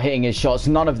 He's not hitting his shots.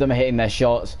 None of them are hitting their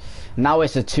shots. Now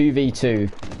it's a 2v2.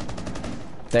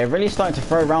 They're really starting to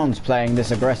throw rounds playing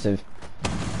this aggressive.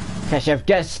 Keshev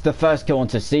gets the first kill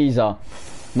onto Caesar.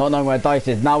 Not knowing where Dice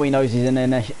is. Now he knows he's in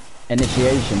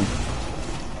initiation.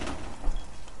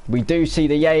 We do see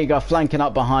the Jaeger flanking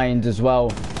up behind as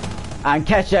well. And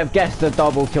Keshev gets the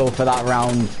double kill for that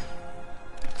round.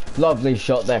 Lovely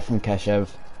shot there from Keshev.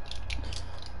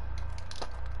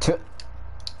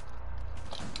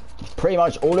 Pretty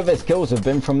much all of his kills have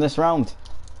been from this round.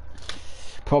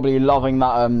 Probably loving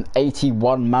that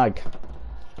 81 mag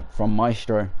from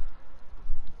Maestro.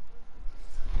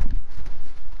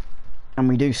 And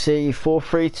we do see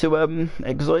 4-3 to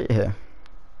Xotyc here.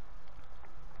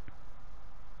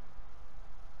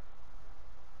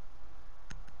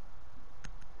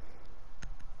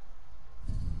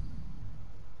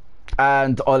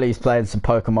 And Ollie's playing some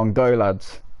Pokemon Go,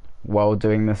 lads, while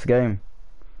doing this game.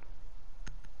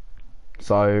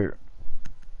 So,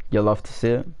 you'll love to see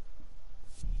it.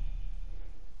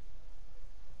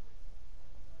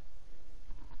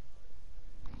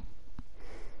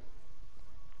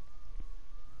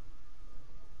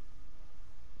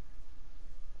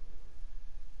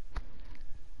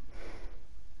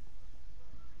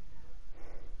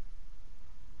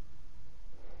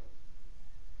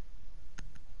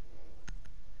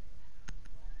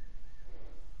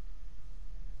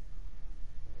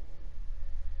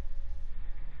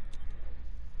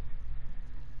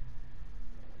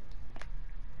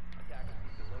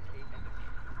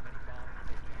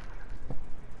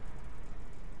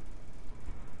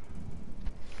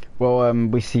 Well,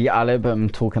 we see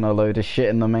Alib talking a load of shit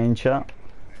in the main chat.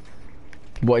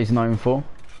 What he's known for.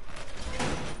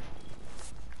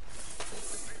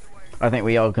 I think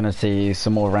we are going to see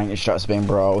some more ranked strats being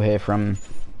brought out here from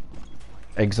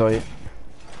Xotyc.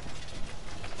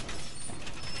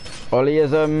 Ollie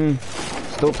is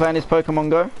still playing his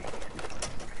Pokemon Go.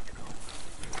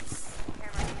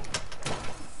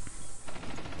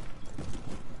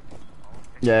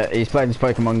 Yeah, he's playing his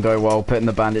Pokemon Go while putting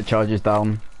the bandit charges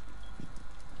down.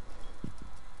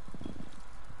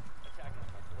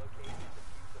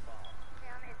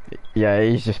 Yeah,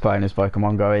 he's just playing his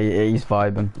Pokemon Go. He's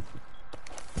vibing.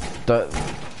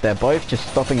 They're both just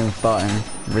stopping and starting.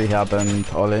 Rehab and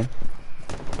Ollie.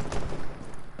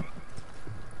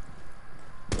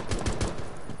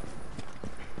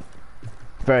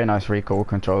 Very nice recoil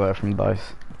control there from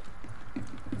Dice.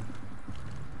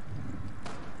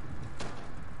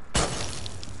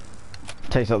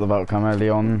 Takes out the Valcam early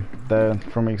on there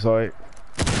from Xotyc.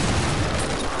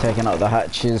 Taking out the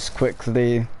hatches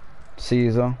quickly,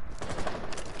 Caesar.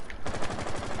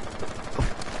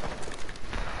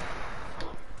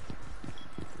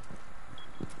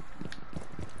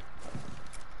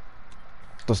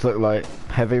 Does look like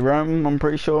heavy roam, I'm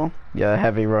pretty sure. Yeah,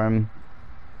 heavy roam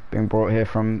being brought here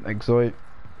from Xotyc.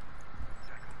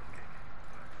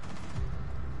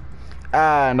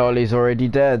 And Ollie's already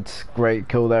dead. Great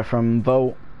kill there from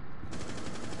Volt.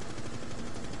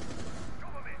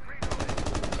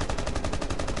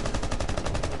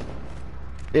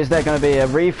 Is there going to be a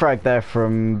refrag there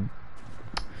from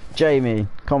Jamie?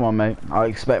 Come on, mate. I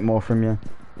expect more from you.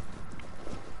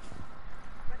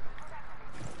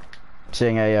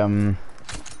 Seeing a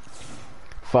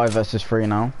 5 versus 3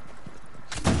 now.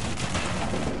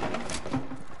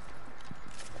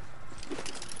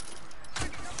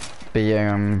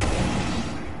 Being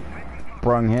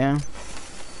brung here.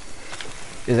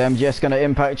 Is MGS going to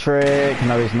impact trick?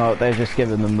 No, he's not. They're just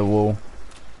giving them the wall.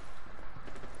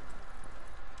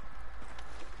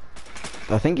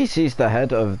 I think he sees the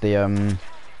head of the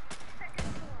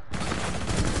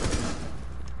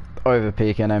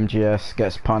overpeak and MGS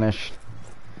gets punished.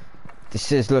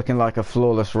 This is looking like a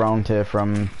flawless round here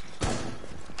from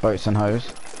Boats and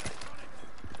Hose.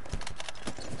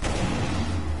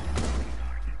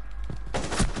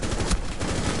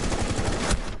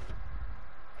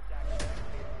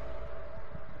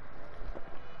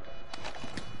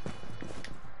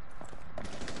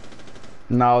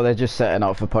 No, they're just setting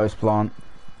up for post plant.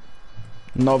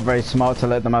 Not very smart to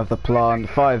let them have the plant.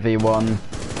 5v1.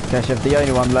 Keshev the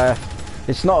only one left.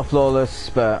 It's not flawless,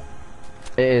 but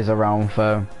it is a round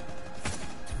for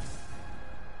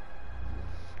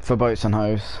Boats and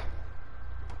Hose.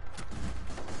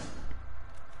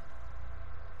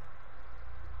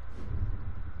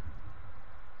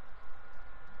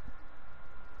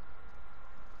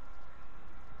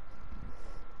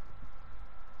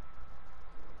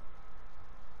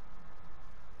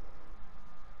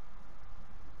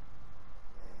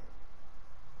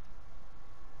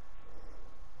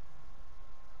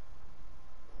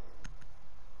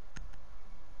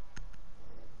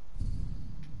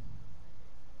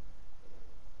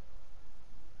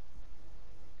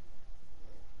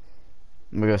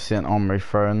 We're gonna see an Omri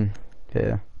thrown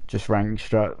here, just ranked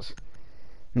strats.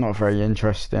 Not very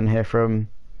interesting here from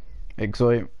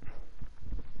Xotyc,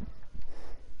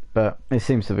 but it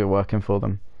seems to be working for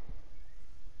them.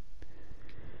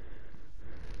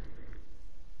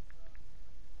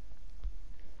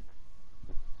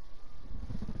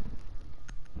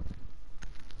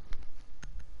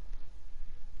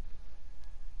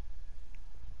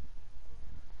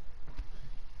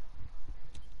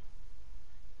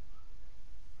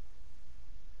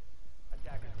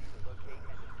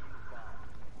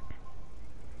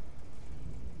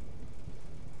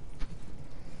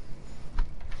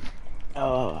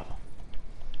 Oh.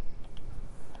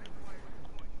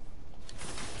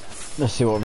 Let's see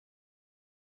what.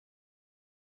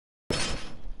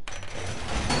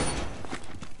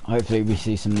 Hopefully we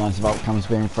see some nice outcomes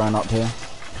being thrown up here.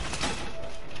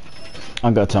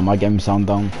 I'm gonna turn my game sound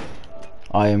down.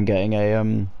 I am getting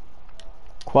a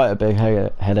quite a big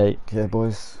headache here,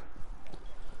 boys.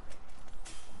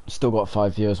 Still got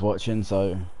 5 viewers watching,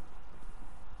 so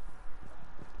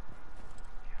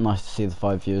nice to see the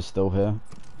 5 viewers still here.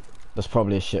 That's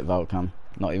probably a shit Valcam,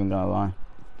 not even gonna lie.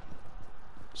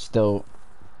 Still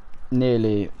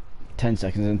nearly 10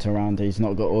 seconds into a round, he's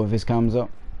not got all of his cams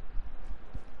up.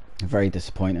 Very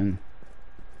disappointing.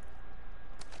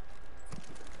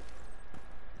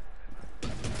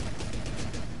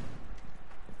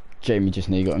 Jamie just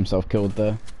nearly got himself killed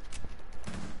there.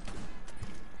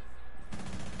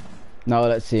 Now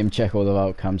let's see him check all the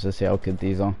outcomes to see how good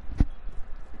these are.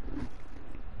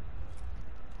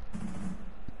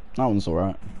 That one's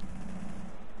alright.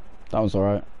 That one's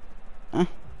alright.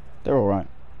 They're alright.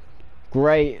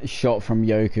 Great shot from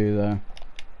Yoku there.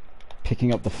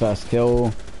 Picking up the first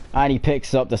kill. And he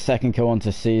picks up the second kill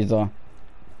onto Caesar.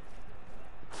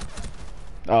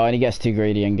 Oh, and he gets too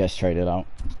greedy and gets traded out.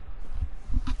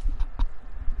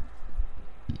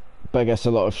 But gets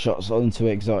a lot of shots onto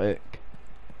Xotyc.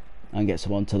 And gets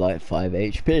him onto like 5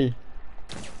 HP.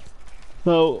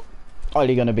 So,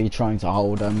 only going to be trying to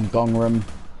hold Gong Room.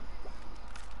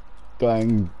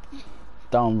 Going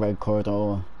down Red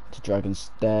Corridor to Dragon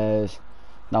Stairs.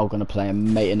 Now we're going to play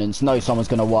in maintenance. No, someone's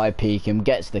going to wide peek him.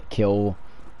 Gets the kill.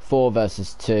 4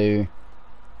 versus 2.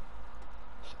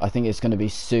 I think it's going to be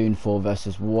soon 4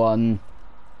 versus 1.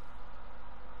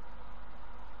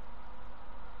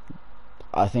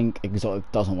 I think Xotyc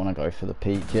doesn't want to go for the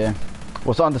peak here.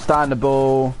 What's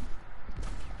understandable.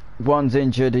 One's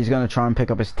injured, he's going to try and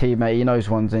pick up his teammate. He knows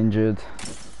one's injured.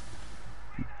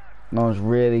 No one's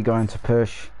really going to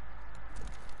push.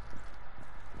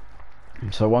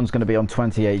 So one's going to be on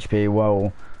 20 HP.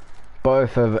 Well,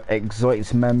 both of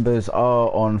Xotyc's members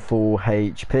are on full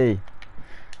HP.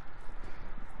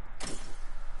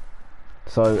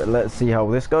 So let's see how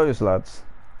this goes, lads.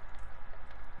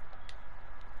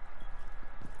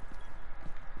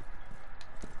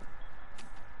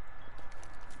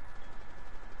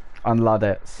 And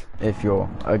ladettes, if you're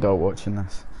a girl watching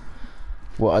this.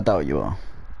 Well, I doubt you are.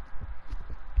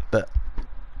 But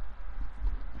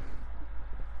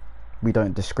we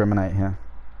don't discriminate here.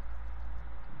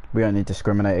 We only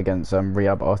discriminate against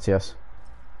Rehab RTS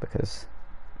because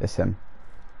it's him.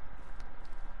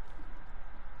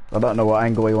 I don't know what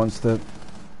angle he wants to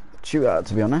shoot at,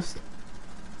 to be honest.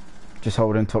 Just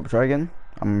holding top dragon.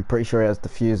 I'm pretty sure he has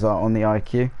diffuser on the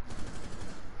IQ.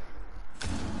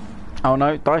 Oh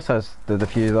no, Dice has the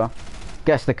diffuser.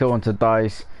 Gets the kill onto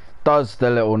Dice. Does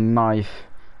the little knife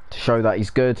to show that he's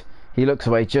good. He looks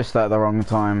away just at the wrong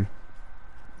time.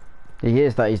 He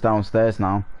hears that he's downstairs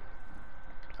now.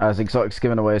 As Xotyc's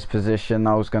giving away his position,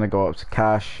 I was going to go up to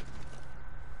Cash.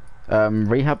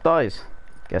 Rehab dies.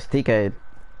 Gets TK'd.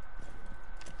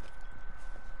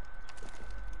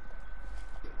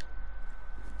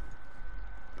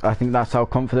 I think that's how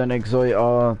confident Xotyc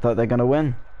are that they're going to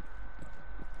win.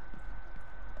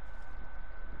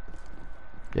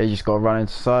 Yeah, you just got to run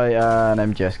into sight and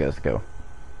MGS gets the kill.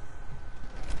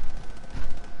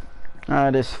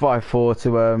 And it's 5-4 to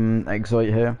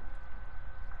Xotyc here.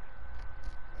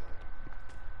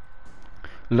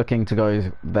 Looking to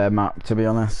go their map, to be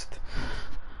honest.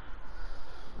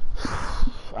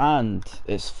 And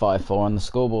it's 5-4 on the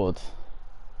scoreboard.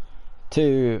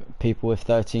 2 people with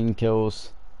 13 kills.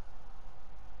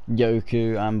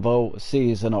 Yoku and Volt.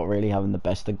 C's are not really having the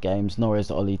best of games, nor is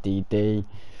Ollie DD.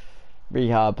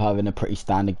 Rehab having a pretty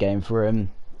standard game for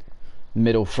him.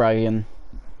 Middle fragging.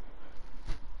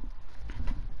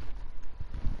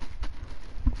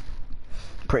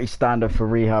 Pretty standard for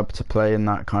Rehab to play in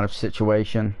that kind of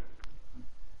situation.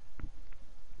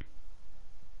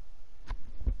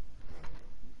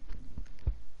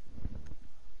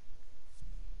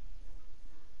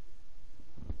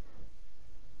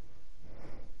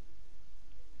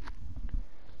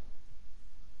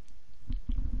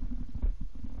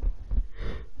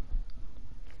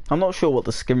 I'm not sure what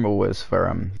the skin rule is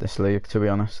for this league, to be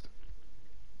honest.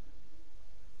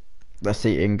 Let's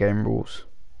see in-game rules.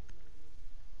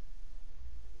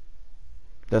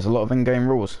 There's a lot of in-game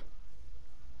rules.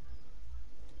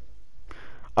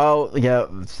 Oh yeah,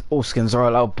 all skins are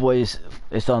allowed, boys.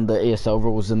 It's under ESL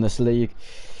rules in this league.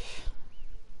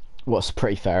 What's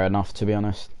pretty fair enough, to be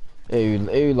honest.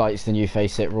 Who likes the new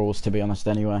face it rules, to be honest,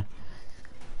 anyway?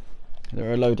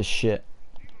 They're a load of shit.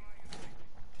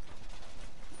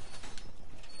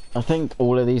 I think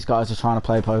all of these guys are trying to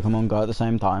play Pokemon Go at the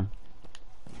same time.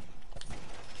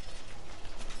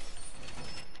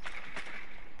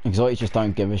 Xotyc just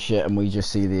don't give a shit, and we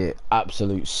just see the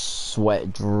absolute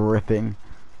sweat dripping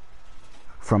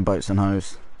from boats and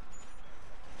hose.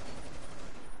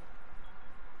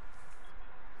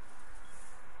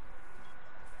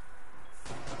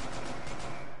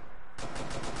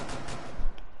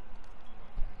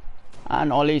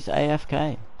 And Ollie's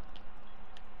AFK.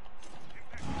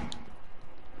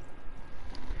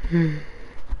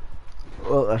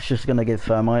 Well, that's just gonna give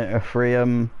Thermite a free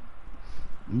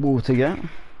wall to get.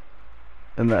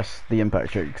 Unless the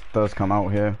impact trick does come out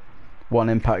here. 1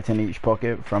 impact in each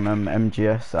pocket from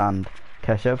MGS and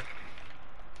Keshev.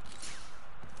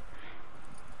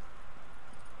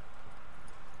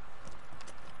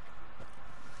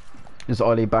 Is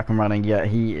Ollie back and running? Yeah,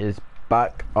 he is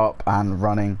back up and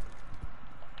running.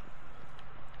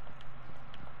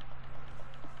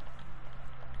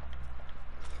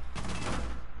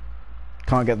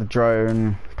 Can't get the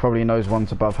drone. Probably knows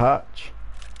one's above hatch.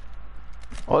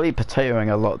 Ollie potatoing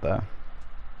a lot there.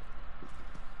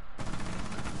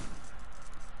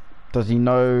 Does he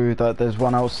know that there's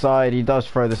one outside? He does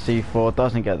throw the C4,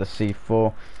 doesn't get the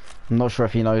C4. I'm not sure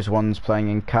if he knows one's playing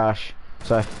in cash.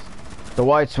 So if the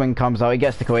wide swing comes out, he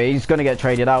gets the kill. He's going to get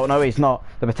traded out. No, he's not.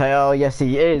 The potato, oh, yes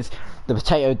he is. The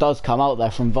potato does come out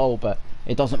there from Vol, but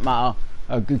it doesn't matter.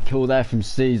 A good kill there from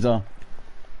Caesar.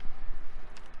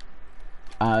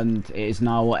 And it is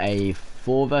now a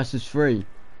 4 versus 3.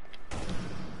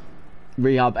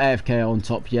 Rehab AFK on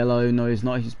top yellow. No, he's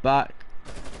not. He's back.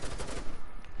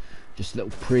 Just a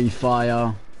little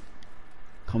pre-fire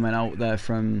comment out there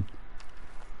from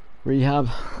Rehab.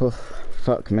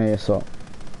 Fuck me, it's hot.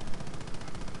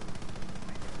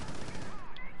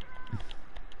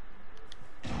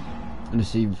 Gonna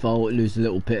see Volt lose a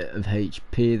little bit of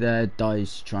HP there.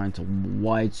 Dice trying to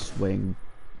wide swing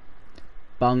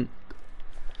bunk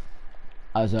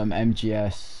as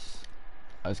MGS,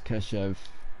 as Keshev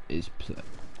is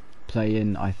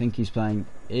playing. I think he's playing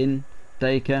in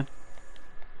daycare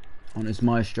on his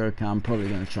Maestro cam. Probably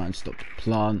gonna try and stop the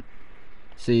plant.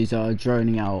 Caesar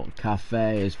droning out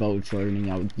Cafe as Volt droning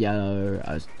out Yellow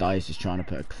as Dice is trying to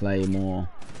put a Claymore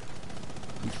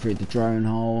through the drone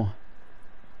hole.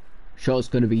 Shot's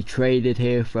going to be traded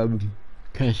here from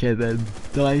Keshev and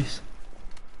Dice.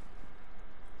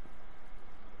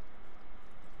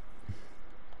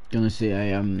 Gonna see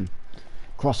a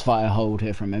crossfire hold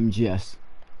here from MGS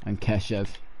and Keshev.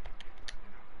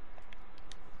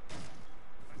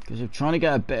 Keshev trying to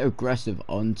get a bit aggressive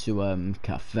onto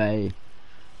Cafe.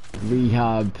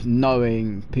 Rehab,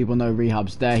 knowing people know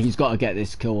Rehab's there, he's got to get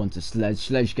this kill onto Sledge.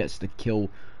 Sledge gets the kill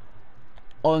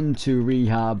onto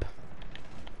Rehab.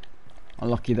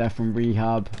 Unlucky there from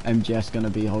Rehab. MGS going to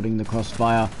be holding the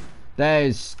crossfire.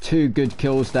 There's 2 good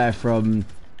kills there from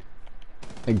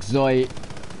Xotyc.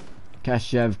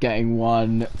 Keshev getting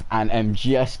 1 and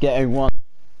MGS getting 1.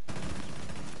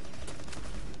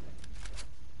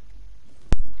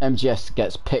 MGS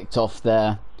gets picked off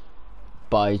there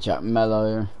by Jack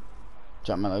Mello.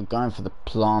 Jack Mello going for the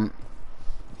plant.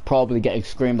 Probably getting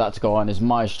screamed at to go on his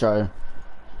Maestro.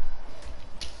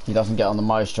 He doesn't get on the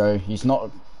Maestro. He's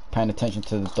not paying attention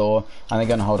to the door, and they're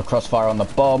going to hold a crossfire on the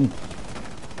bomb.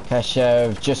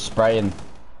 Keshev just spraying.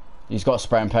 He's got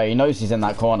spray and pray. He knows he's in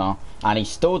that corner, and he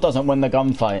still doesn't win the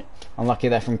gunfight. Unlucky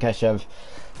there from Keshev.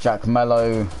 Jack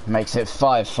Mello makes it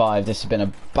 5-5. This has been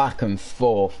a back and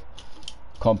forth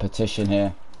competition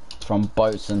here from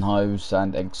Boats and Hose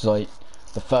and Xotyc.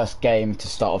 The first game to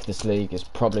start off this league is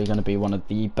probably going to be one of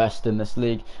the best in this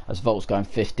league, as Volt's going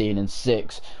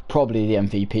 15-6. Probably the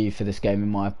MVP for this game in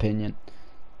my opinion.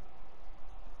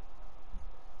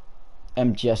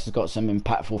 MGS has got some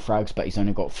impactful frags, but he's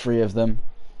only got 3 of them.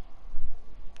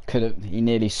 He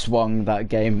nearly swung that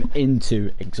game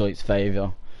into Xotyc's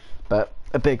favour, but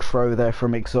a big throw there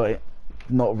from Xotyc,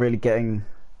 not really getting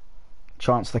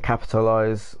chance to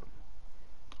capitalise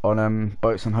on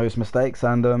Boats and Hose mistakes,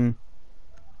 and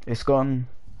it's gone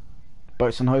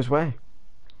Boats and Hose way.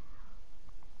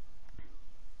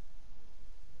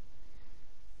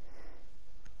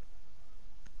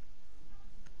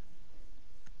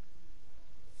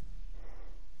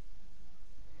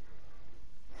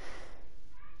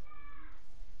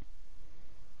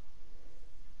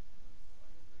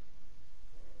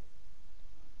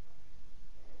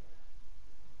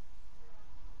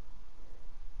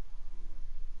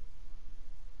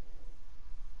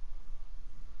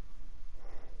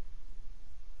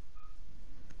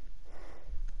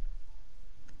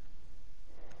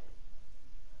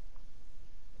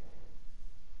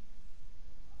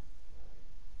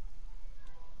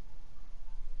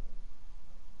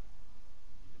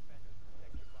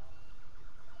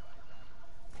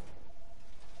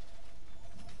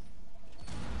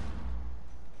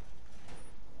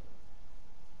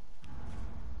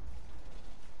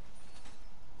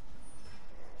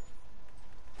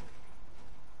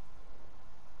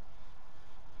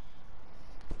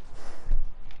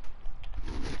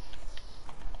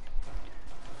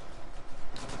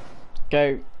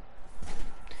 Go.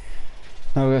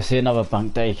 Now we're going to see another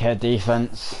bunk daycare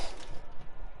defense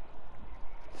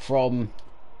from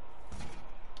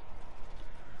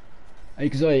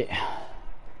Xotyc.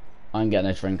 I'm getting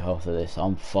a drink after this.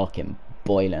 I'm fucking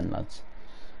boiling, lads.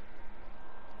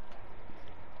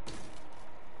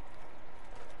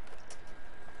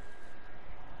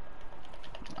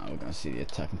 Now we're going to see the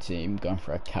attacking team going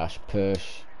for a cash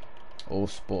push. All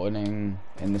spawning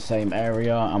in the same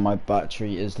area, and my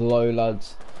battery is low,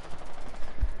 lads.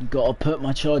 Gotta put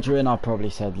my charger in. I probably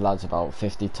said lads about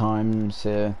 50 times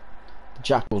here. The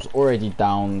Jackal's already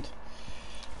downed.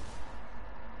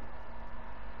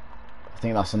 I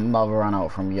think that's another run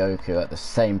out from Yoku at the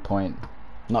same point.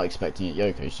 Not expecting it.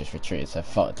 Yoku's just retreated, said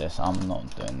fuck this, I'm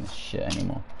not doing this shit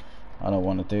anymore. I don't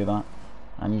want to do that.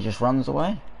 And he just runs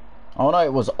away. Oh no,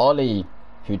 it was Ollie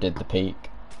who did the peek,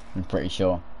 I'm pretty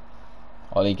sure.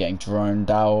 Ollie getting droned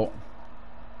out.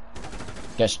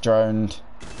 Gets droned.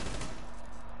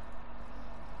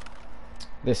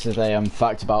 This is a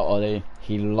fact about Ollie.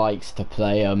 He likes to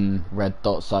play red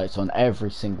dot sights on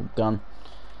every single gun.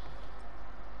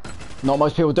 Not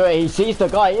most people do it. He sees the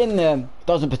guy in there,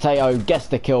 does a potato, gets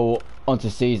the kill onto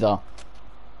Caesar.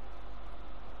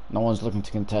 No one's looking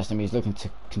to contest him. He's looking to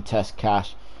contest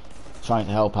Cash, trying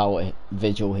to help out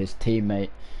Vigil, his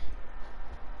teammate.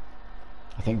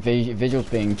 I think Vigil's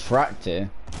being tracked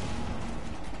here.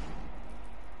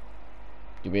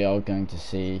 we are going to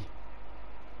see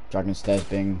Dragon Stairs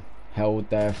being held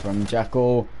there from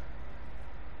Jackal.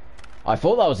 I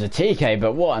thought that was a TK,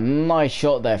 but what a nice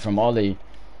shot there from Ollie.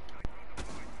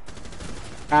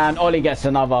 And Ollie gets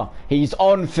another. He's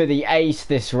on for the ace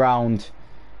this round.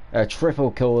 A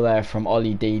triple kill there from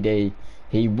Ollie DD.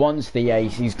 He wants the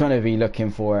ace. He's going to be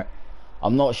looking for it.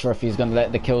 I'm not sure if he's going to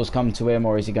let the kills come to him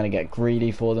or is he going to get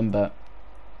greedy for them, but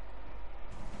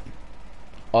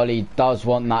Ollie does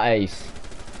want that ace.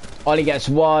 Ollie gets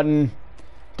one.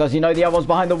 Does he know the other one's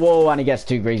behind the wall? And he gets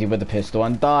too greedy with the pistol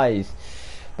and dies.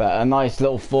 But a nice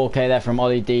little 4k there from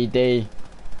Ollie DD.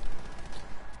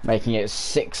 Making it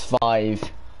 6-5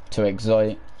 to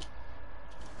Xotyc.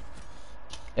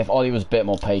 If Ollie was a bit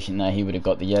more patient there, he would have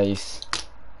got the ace.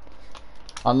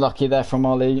 Unlucky there from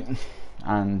Ollie.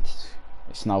 And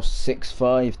it's now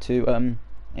 6-5 to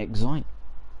Xotyc.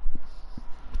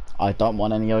 I don't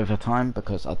want any overtime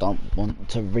because I don't want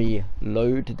to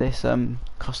reload this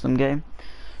custom game.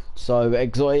 So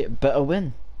Xotyc better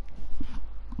win.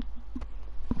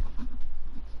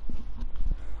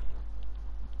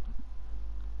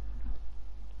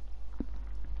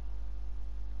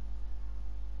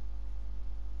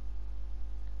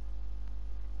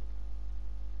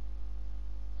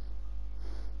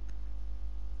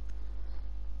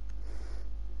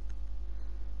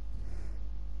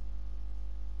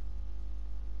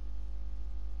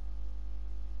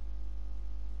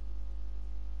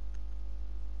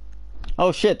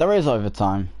 Oh shit, there is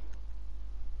overtime.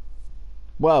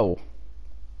 Well,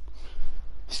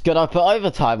 it's good I put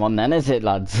overtime on then, is it,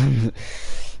 lads?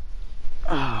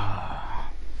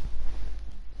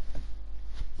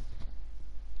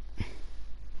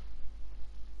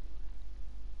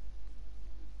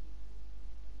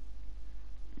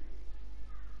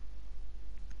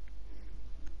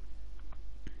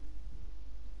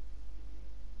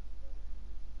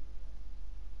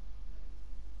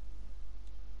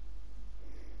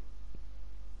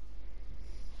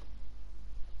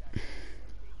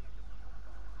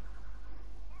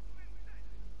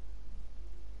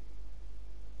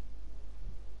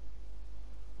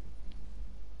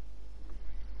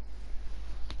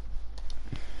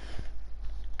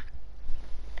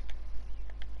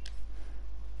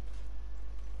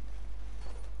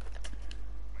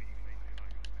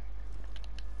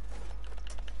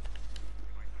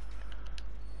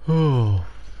 Oh,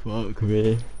 fuck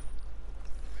me.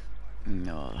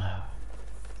 No.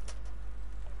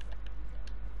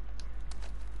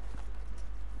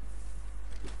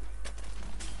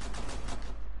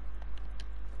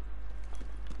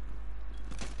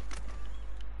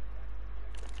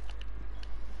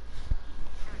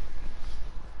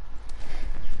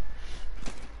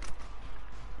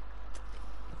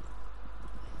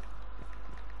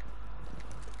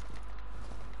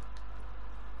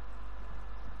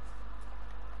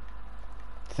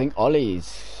 I think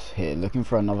Ollie's here looking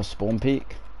for another spawn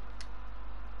peak.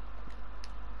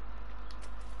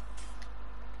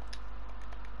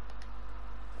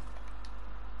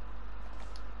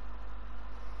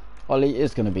 Ollie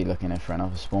is going to be looking for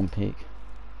another spawn peak.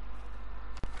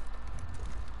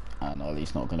 And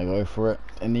Ollie's not going to go for it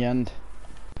in the end.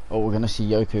 Oh, we're going to see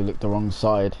Yoku look the wrong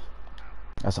side.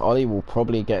 As Ollie will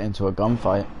probably get into a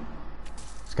gunfight.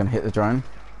 He's going to hit the drone.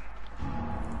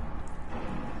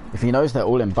 If he knows they're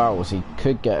all in barrels, he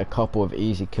could get a couple of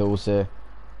easy kills here.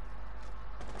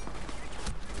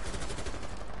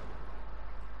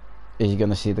 Is he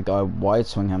going to see the guy wide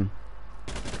swing him?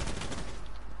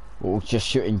 Or just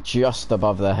shooting just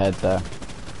above their head there.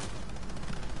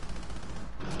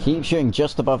 Keep shooting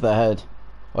just above their head.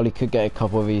 Ollie could get a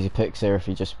couple of easy picks here if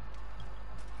he just...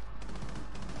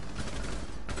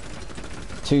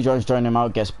 Two drones drone him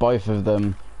out, gets both of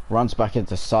them. Runs back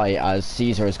into sight as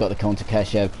Caesar has got the kill to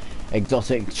Keshev.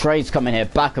 Xotyc trades coming here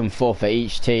back and forth for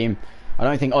each team. I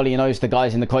don't think Ollie knows the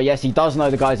guys in the corner. Yes, he does know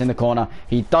the guys in the corner.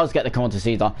 He does get the kill to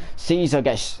Caesar.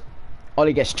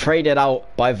 Ollie gets traded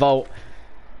out by Volt.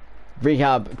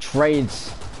 Rehab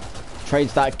trades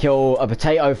that kill. A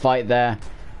potato fight there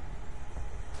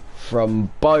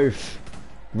from both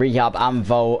Rehab and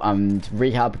Volt, and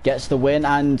Rehab gets the win,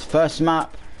 and first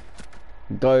map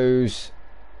goes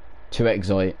to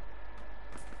Xotyc.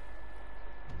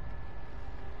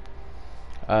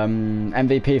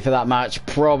 MVP for that match,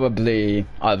 probably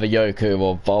either Yoku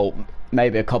or Volt.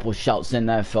 Maybe a couple shouts in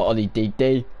there for Ollie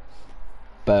DD.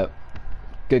 But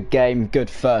good game, good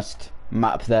first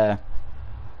map there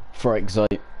for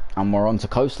Xotyc. And we're on to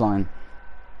Coastline.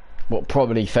 What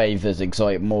probably favours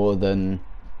Xotyc more than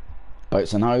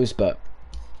Boats and Hoes, but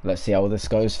let's see how this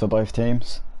goes for both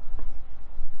teams.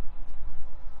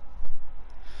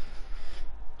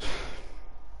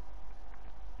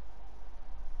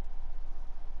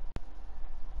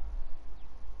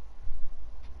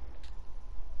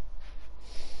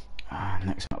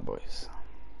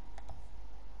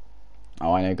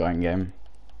 Oh, I need to go in game.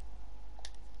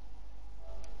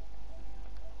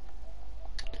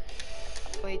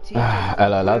 Wait,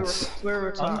 Hello, lads. We're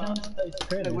attacked.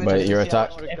 Wait, you're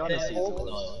attacked?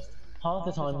 Half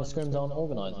the time the scrims aren't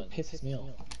organised, it pisses me off.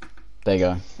 There you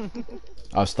go.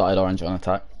 I've started orange on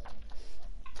attack.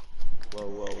 Whoa,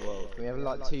 whoa, whoa. Can we have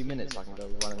like 2 minutes so I can go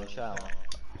run in the shower?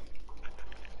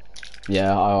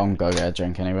 Yeah, I'll go get a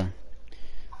drink anyway.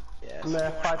 Yeah. I'm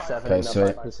 5'7", Okay,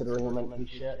 sweet. considering we're meant to be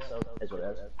shit, so it's what it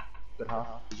is. Good half.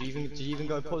 Did you even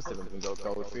go positive and go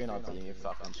gold 3 and our team? You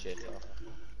fucking shit.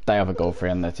 They have a goal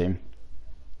free in their team.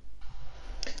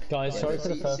 Guys, sorry for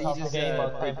the first half of the game,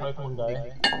 but I played Pokemon Go.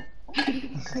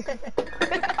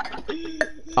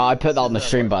 Oh, I put that on the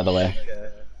stream, by the way.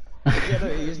 Yeah, no,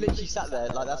 he was literally sat there,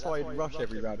 like that's why he'd rush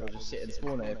every round or just sit and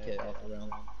spawn AFK after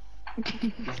round.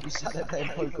 He sat there playing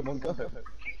Pokemon Go.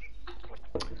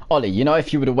 Ollie, you know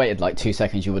if you would have waited like 2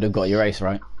 seconds, you would have got your ace,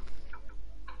 right?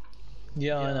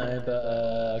 Yeah, I know, but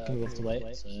I can have to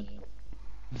wait, so...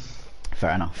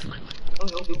 Fair enough.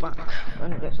 I'll be back.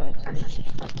 I'm gonna get something.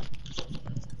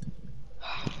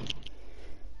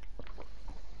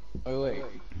 Oh wait.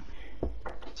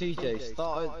 TJ,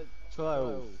 start at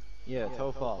 12. Yeah,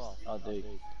 12 fast. I'll do.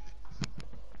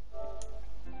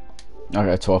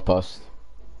 Okay, 12 past.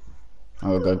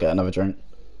 I'll go get another drink.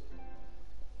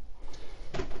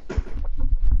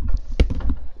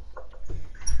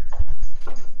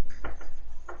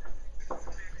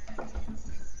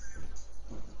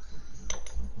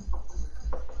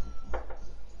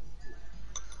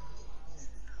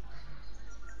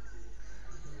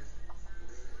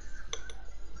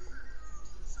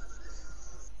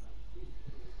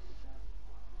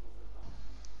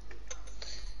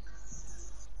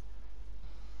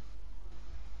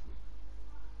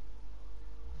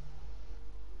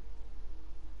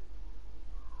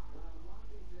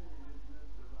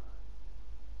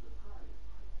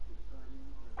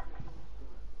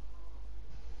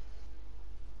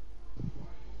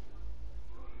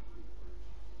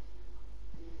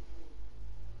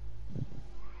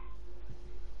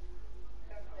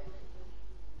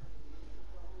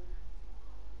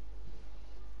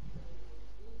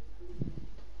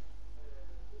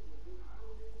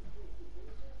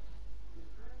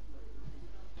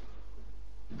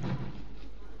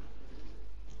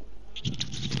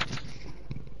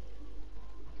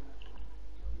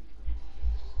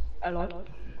 Hello.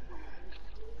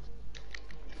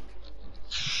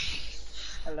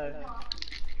 Hello.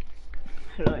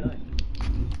 Hello.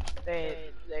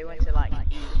 They went to like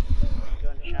eat, go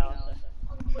in the shower.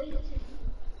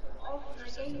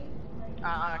 So.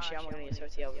 Actually, I'm gonna get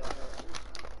Xotyc.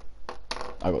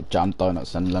 I got jam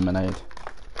donuts and lemonade.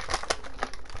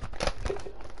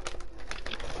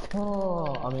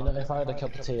 Oh, I mean, if I had a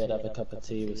cup of tea, I'd have a cup of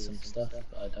tea with some stuff,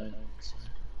 but I don't. So.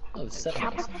 Oh, it's 7.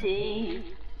 Cup of tea.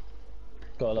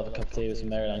 Gotta love a cup of tea with some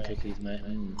Maryland cookies, mate.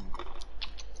 Mm.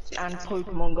 And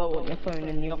Pokemon Go on your phone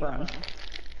in the other hand.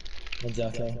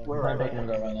 Exactly. We're playing Pokemon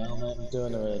Go right now, mate. I'm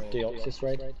doing a Deoxys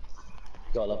raid.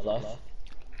 Gotta love life.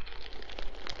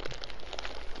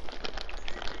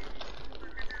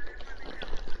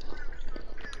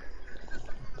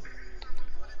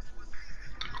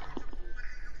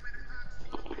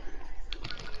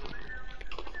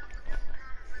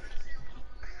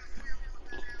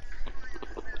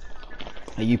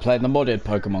 Are you playing the modded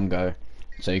Pokemon Go?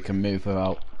 So you can move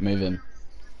without moving?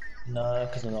 No,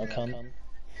 because I'm not a cunt.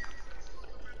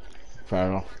 Fair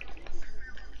enough.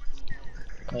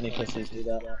 Only pussies do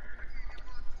that.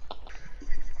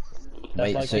 That's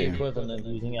Wait, like so the equivalent of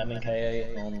using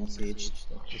MK8 on Siege.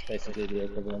 It's basically the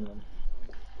equivalent.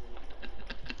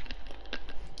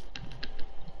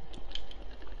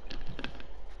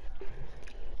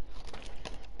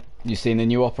 you seen the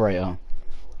new operator?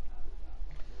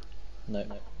 No.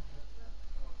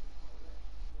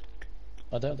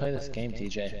 I don't play this game,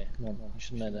 TJ. Come on, you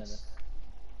should know this.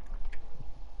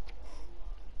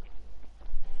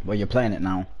 Well, you're playing it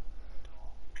now.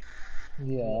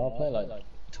 Yeah, I'll play like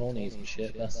tourneys and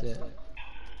shit, that's it.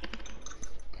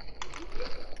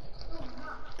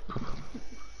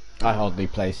 I hardly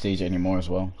play Siege anymore as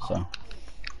well, so.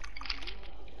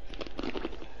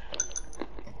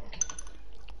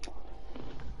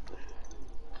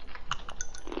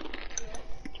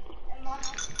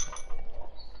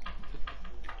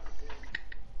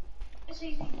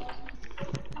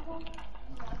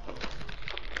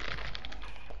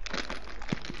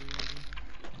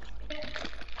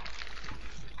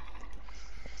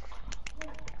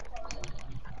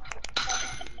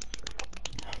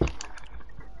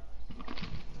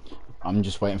 I'm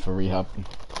just waiting for rehab.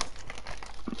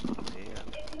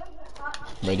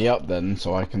 Ready up then,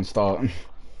 so I can start.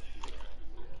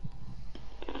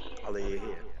 Ollie, you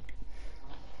here?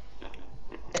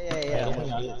 Yeah.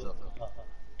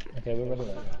 Okay, we're ready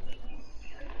then.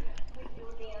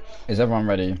 Is everyone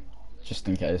ready? Just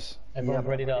in case. Everyone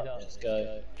ready up? Let's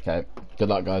go. Okay. Good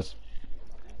luck, guys.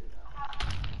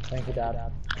 Thank you, Dad.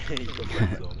 He's got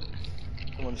friends on.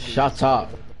 Come on, see Shut up,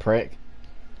 prick.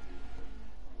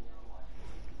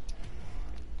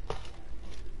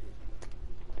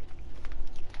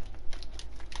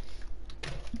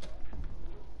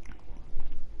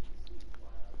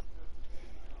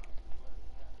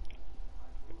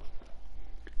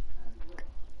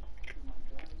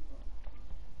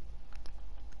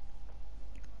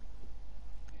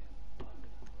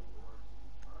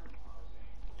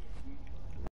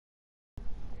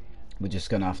 We're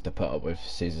just gonna have to put up with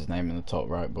Caesar's name in the top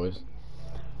right, boys.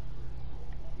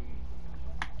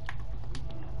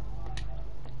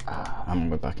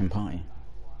 And we're back in party.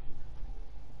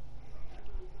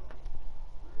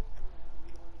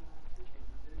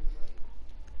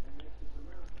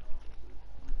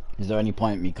 Is there any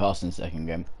point in me casting second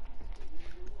game?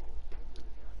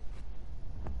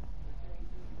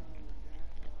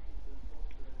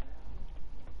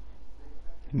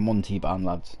 Monty band,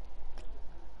 lads.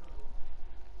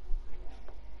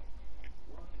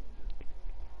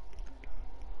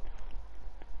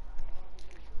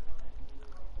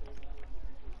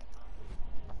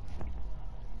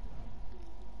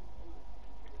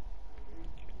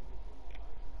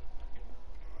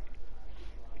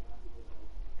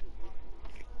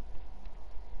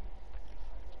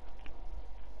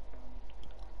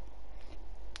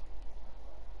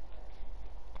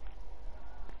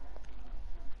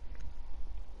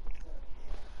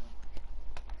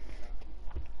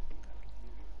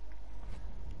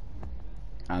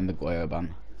 And the Goyo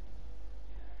ban.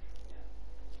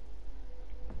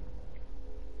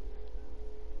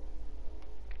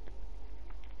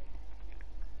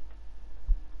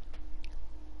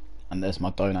 And there's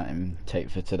my donut intake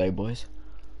for today, boys.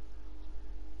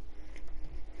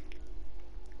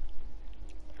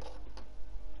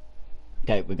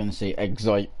 Okay, we're gonna see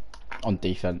Xotyc on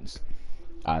defense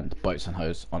and Boats and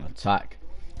Hose on attack.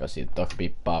 Go see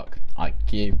Duckby, Buck,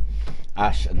 IQ,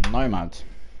 Ash, and Nomad.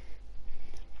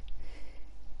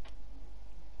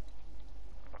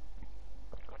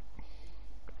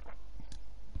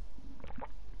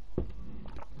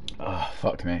 Oh,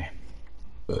 fuck me.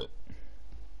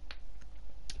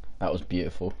 That was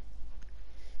beautiful.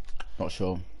 Not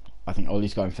sure. I think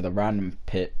Ollie's going for the random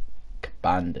pick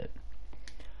bandit.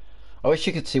 I wish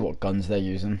you could see what guns they're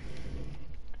using.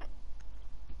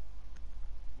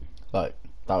 Like,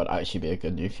 that would actually be a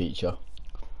good new feature.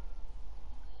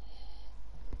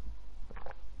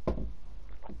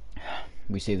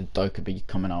 We see the Dokubi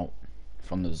coming out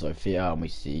from the Zofia, and we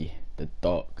see the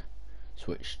Doc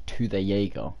switch to the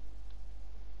Jaeger.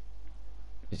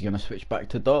 Is he going to switch back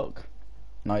to Doc?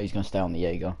 No, he's going to stay on the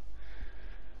Jaeger.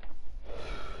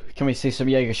 Can we see some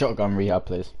Jaeger shotgun rehab,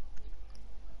 please?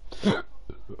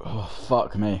 Oh,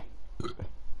 fuck me.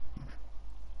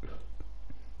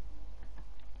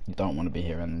 You don't want to be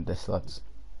hearing this, lads.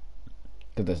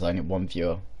 Because there's only one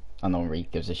viewer, and no one really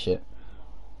gives a shit.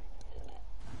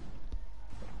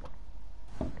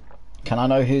 Can I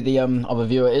know who the other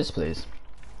viewer is, please?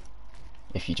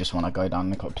 If you just want to go down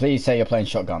the please say you're playing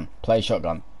shotgun. Play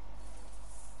shotgun.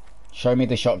 Show me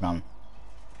the shotgun.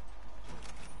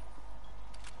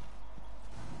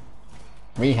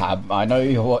 Rehab, I know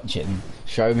you're watching.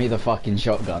 Show me the fucking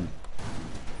shotgun.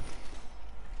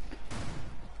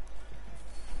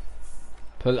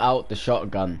 Pull out the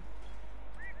shotgun.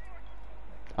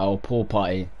 Oh, pool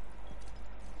party.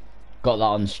 Got that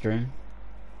on stream.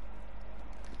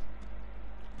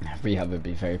 Rehab would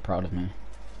be very proud of me.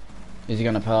 Is he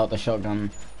gonna pull out the shotgun?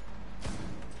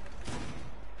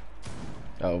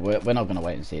 Oh, we're not gonna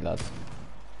wait and see, lads.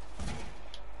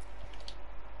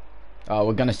 Oh,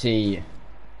 we're gonna see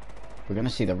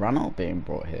the run-out being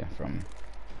brought here from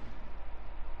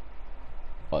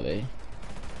Ollie.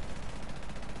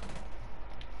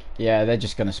 Yeah, they're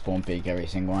just gonna spawn big every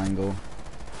single angle.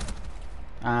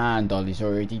 And Ollie's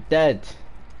already dead.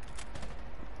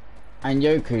 And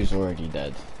Yoku's already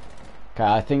dead. Okay,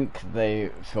 I think they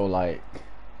feel like,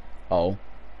 oh,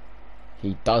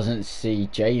 he doesn't see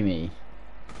Jamie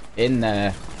in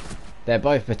there. They're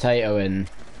both potatoing.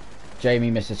 Jamie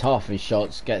misses half his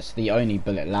shots, gets the only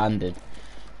bullet landed.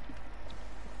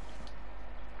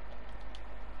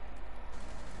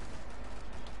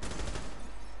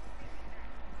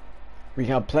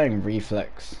 We are playing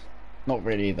reflex. Not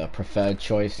really the preferred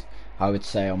choice, I would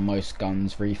say, on most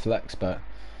guns, reflex, but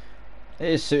it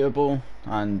is suitable,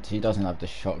 and he doesn't have the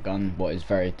shotgun, what is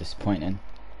very disappointing.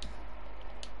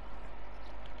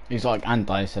 Xotyc and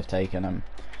Dice have taken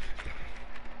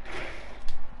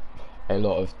a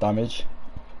lot of damage.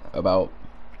 About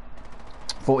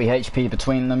 40 HP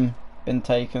between them been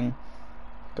taken.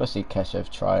 Go see Keshev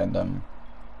try and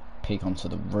peek onto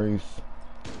the roof.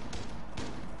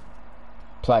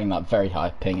 Playing that very high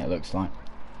ping, it looks like.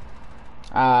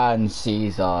 And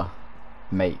Caesar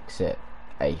makes it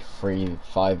a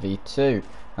 5v2.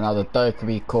 Another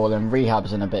Dokkaebi call, and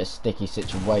Rehab's in a bit of sticky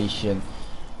situation.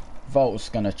 Volt's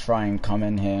gonna try and come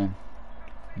in here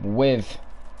with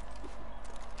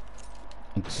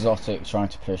Xotyc trying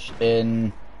to push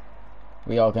in.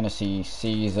 We are gonna see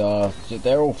Caesar.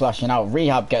 They're all flashing out.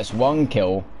 Rehab gets 1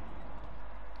 kill.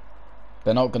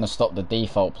 They're not gonna stop the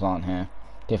default plant here.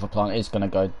 Default plant is gonna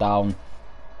go down,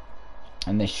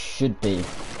 and this should be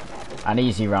an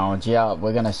easy round. Yeah,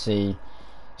 we're gonna see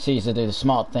Caesar do the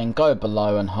smart thing, go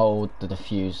below and hold the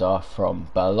diffuser from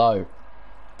below.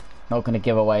 Not going to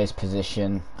give away his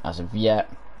position as of yet.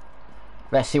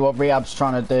 Let's see what Rehab's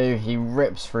trying to do. He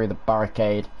rips through the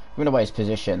barricade, giving away his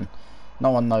position. No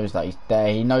one knows that he's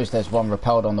there. He knows there's one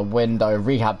repelled on the window.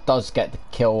 Rehab does get the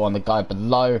kill on the guy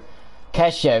below.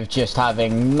 Keshev just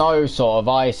having no sort of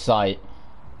eyesight.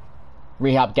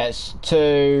 Rehab gets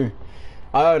 2.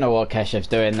 I don't know what Keshev's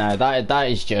doing there. That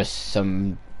is just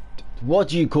some... What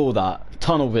do you call that?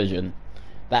 Tunnel vision.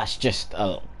 That's just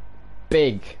a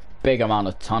big amount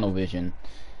of tunnel vision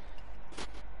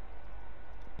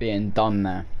being done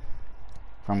there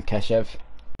from Keshev.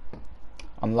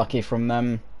 Unlucky from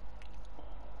them.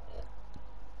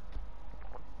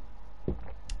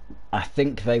 I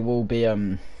think they will be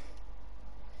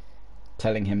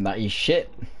telling him that he's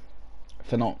shit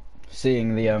for not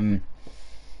seeing the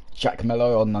Jack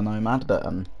Mello on the Nomad, but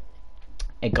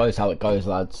it goes how it goes,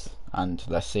 lads. And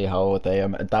let's see how they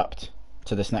adapt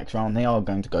to this next round. They are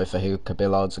going to go for hookah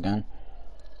billards again,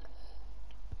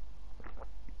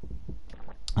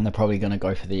 and they're probably going to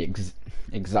go for the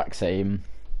exact same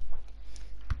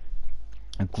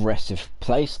aggressive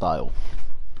play style.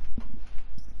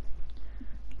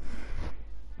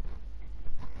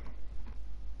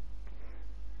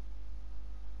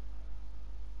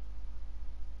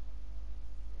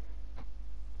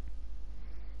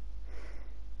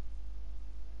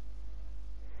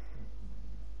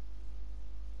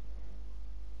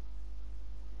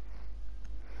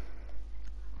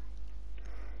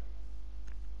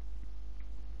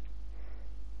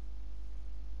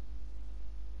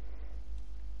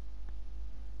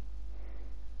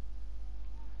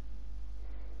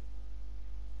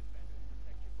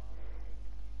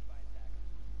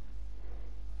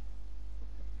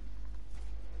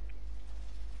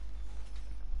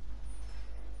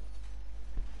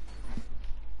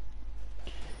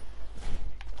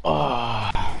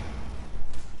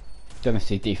 Gonna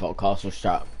see default castle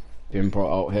strat being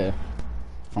brought out here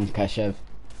from Keshev.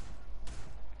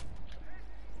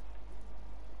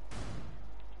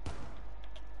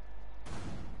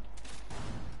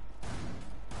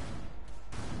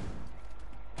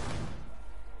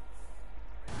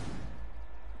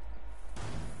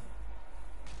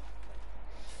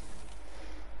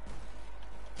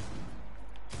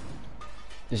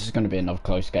 This is going to be another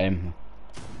close game.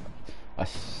 I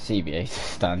CBA to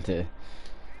stand here.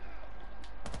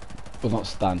 Well, not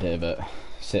stand here, but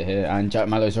sit here. And Jack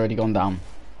Mellow's already gone down.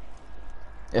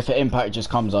 If an impact just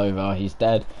comes over, he's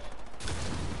dead.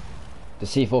 The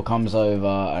C4 comes over,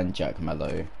 and Jack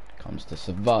Mellow comes to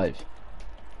survive.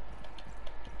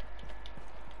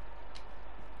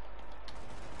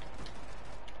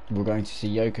 We're going to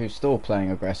see Yoku still playing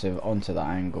aggressive onto that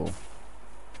angle.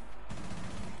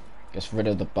 Gets rid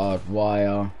of the barbed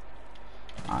wire,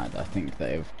 and I think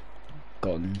they've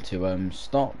gotten to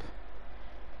stop.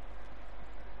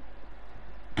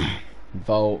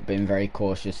 Volt being very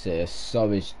cautious here,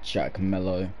 so is Jack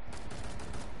Mello.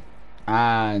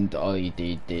 And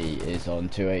ODD is on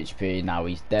 2 HP, now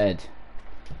he's dead.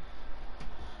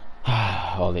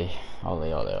 Ollie.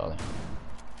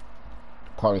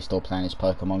 Probably still playing his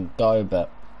Pokemon Go, but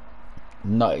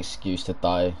no excuse to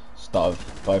die. Start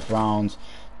of both rounds.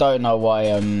 Don't know why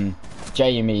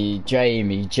Jamie.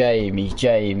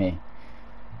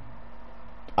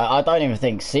 I don't even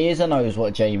think Caesar knows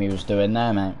what Jamie was doing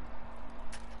there, mate.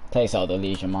 Takes out the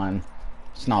Legion Mine.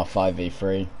 It's now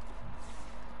 5v3.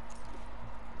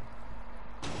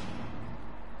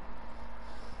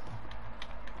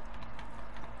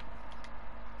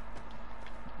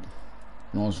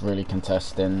 No one's really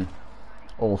contesting.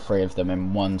 All 3 of them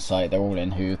in one site. They're all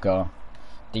in hookah.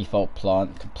 Default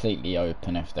plant completely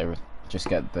open if they would just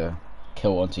get the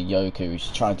kill onto Yoku, who's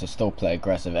trying to still play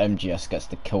aggressive. MGS gets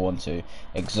the kill onto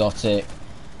Xotyc.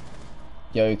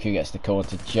 Yoku gets the kill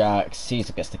onto Jack.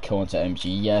 Caesar gets the kill onto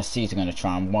MGS. Caesar going to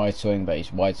try and wide swing, but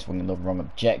he's wide swinging the wrong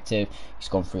objective. He's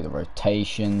gone through the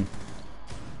rotation.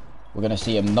 We're going to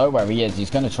see him know where he is. He's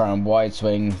going to try and wide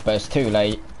swing, but it's too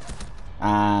late.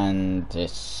 And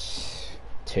it's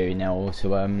 2-0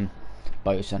 to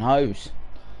Boats and Hose.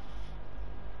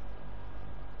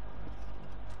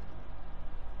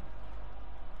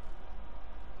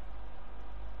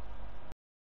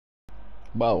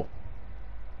 Well,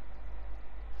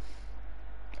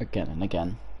 again and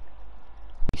again,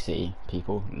 we see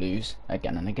people lose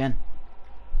again and again.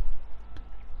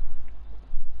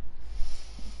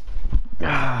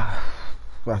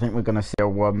 I think we're going to see a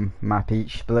 1 map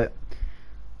each split.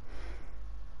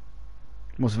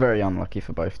 Was very unlucky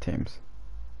for both teams.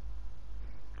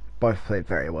 Both played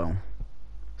very well.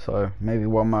 So maybe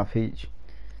 1 map each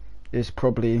is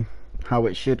probably how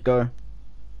it should go.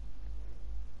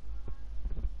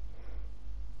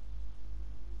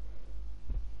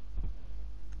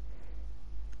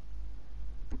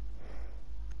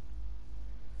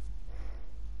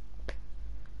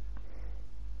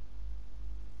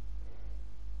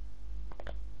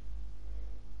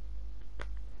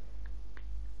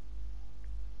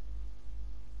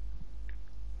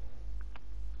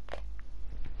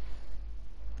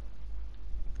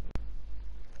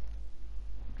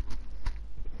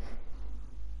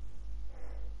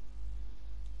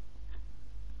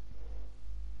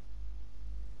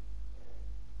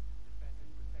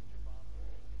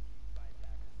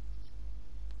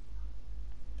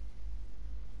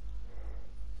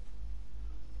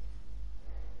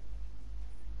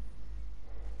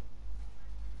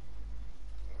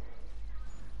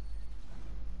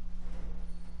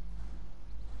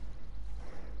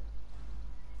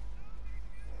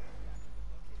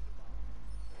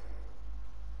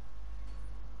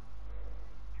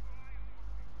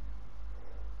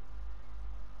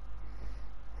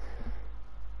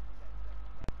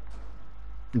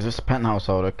 Just penthouse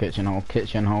hold or kitchen hold?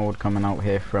 Kitchen hold coming out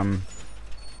here from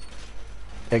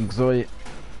Xotyc,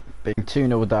 being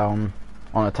 2-0 down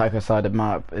on attacker side of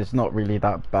map is not really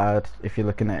that bad if you're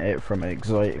looking at it from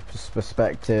Xotyc's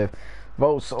perspective.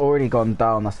 Volt's already gone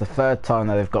down. That's the 3rd time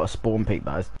that they've got a spawn peak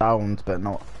that has downed but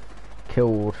not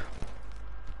killed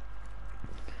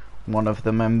one of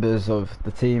the members of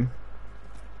the team.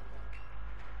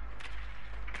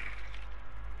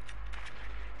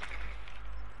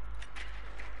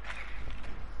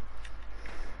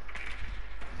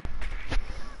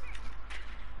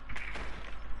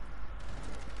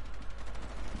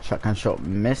 Shotgun shot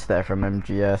missed there from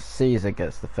MGS. Caesar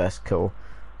gets the first kill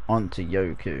onto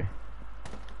Yoku. I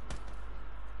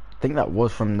think that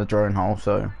was from the drone hole,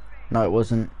 so no, it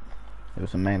wasn't. It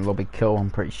was a main lobby kill, I'm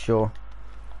pretty sure.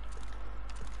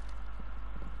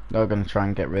 They're going to try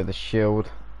and get rid of the shield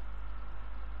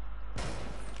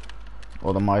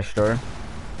or the maestro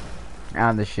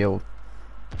and the shield.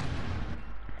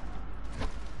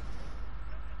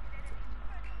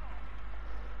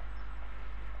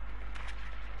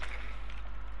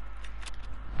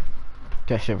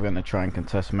 Keshev going to try and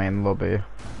contest main lobby.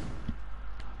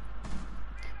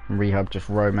 Rehab just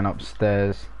roaming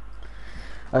upstairs.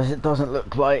 As it doesn't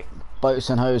look like Boats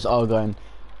and Hose are going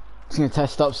to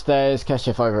contest upstairs.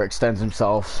 Keshev overextends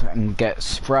himself and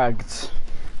gets spragged.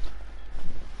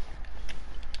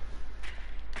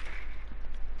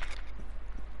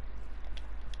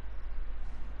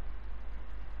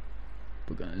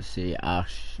 We're going to see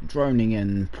Ash droning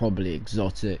in, probably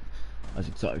Xotyc, as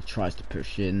Xotyc tries to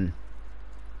push in.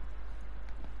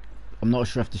 I'm not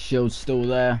sure if the shield's still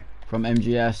there from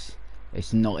MGS.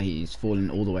 It's not. He's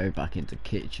fallen all the way back into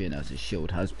kitchen as his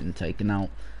shield has been taken out.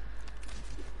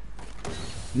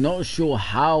 Not sure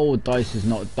how Dice has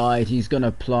not died. He's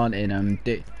gonna plant in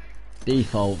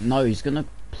default. No, he's gonna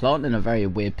plant in a very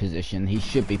weird position. He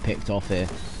should be picked off here.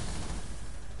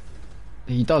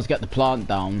 He does get the plant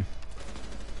down,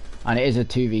 and it is a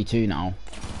 2v2 now.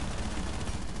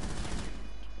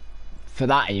 For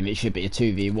that aim, it should be a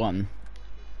 2v1.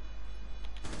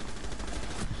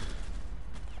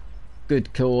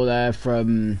 Good call there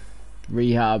from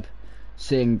Rehab,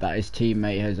 seeing that his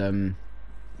teammate has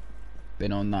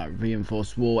been on that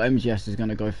reinforced wall. MGS is going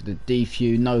to go for the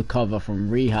defuse. No cover from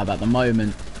Rehab at the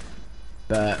moment,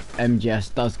 but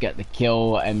MGS does get the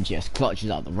kill. MGS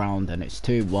clutches out the round and it's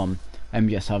 2-1.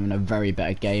 MGS having a very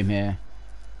better game here.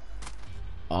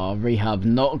 Rehab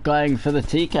not going for the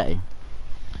TK.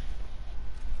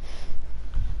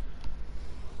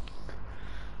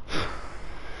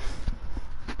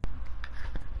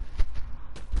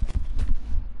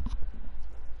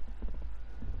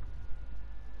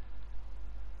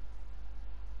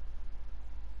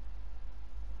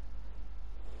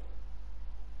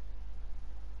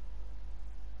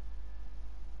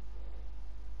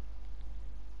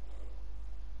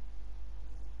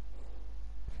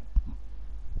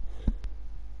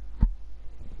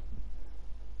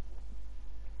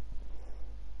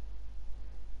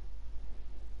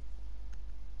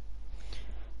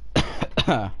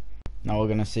 Now we're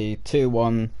going to see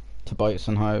 2-1 to Boats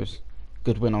and Hose.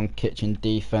 Good win on kitchen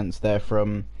defense there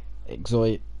from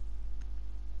Xotyc.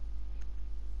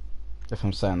 If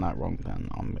I'm saying that wrong, then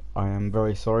I am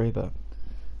very sorry, but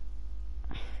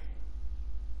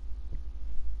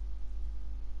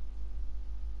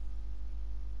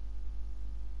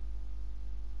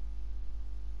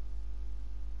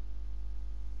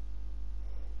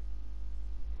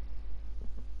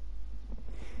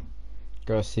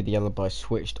go see the yellow boy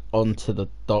switched onto the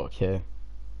dock here.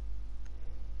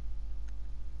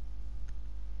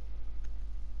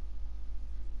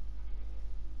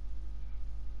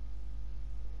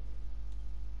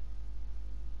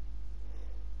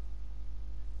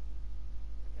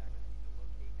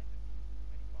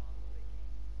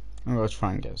 I'm gonna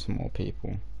try and get some more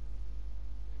people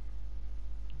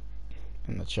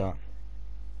in the chat.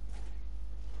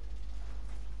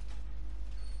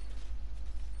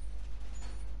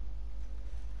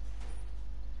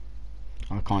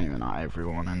 I can't even add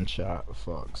everyone in chat,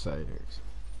 for fuck's sakes.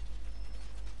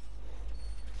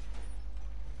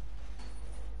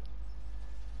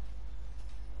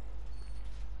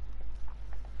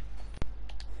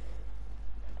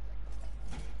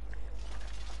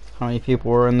 How many people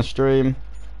were in the stream?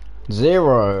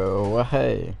 0. Well,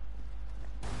 hey.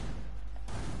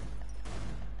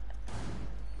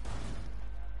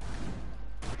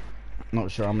 Not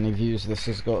sure how many views this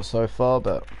has got so far,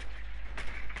 but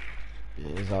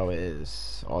it is how it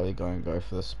is. Are they going to go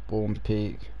for the spawn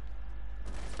peak?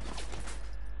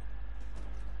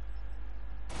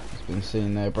 It's been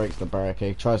seen there, breaks the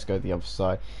barricade, tries to go the other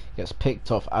side, gets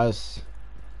picked off as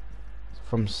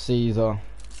from Caesar.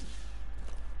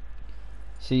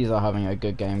 Caesar having a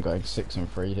good game, going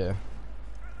 6-3 here.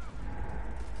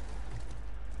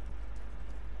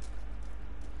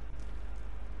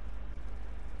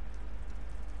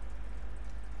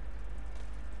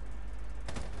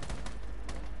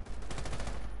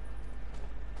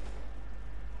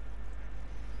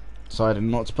 Decided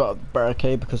not to put up the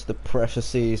barricade because the pressure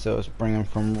Caesar was bringing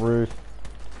from roof.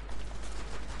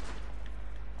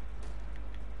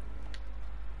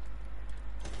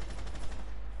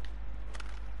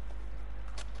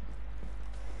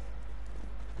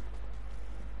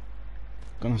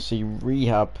 Gonna see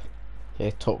Rehab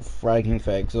here top fragging for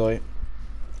Xotyc.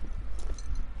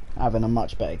 Having a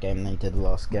much better game than he did the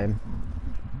last game.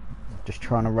 Just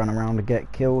trying to run around and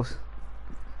get kills.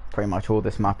 Pretty much all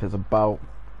this map is about.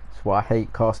 That's why I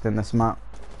hate casting this map.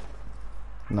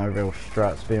 No real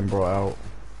strats being brought out.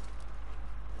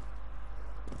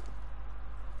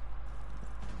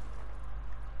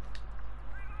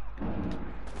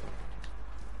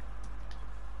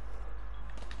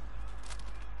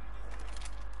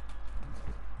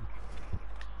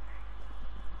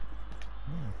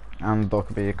 And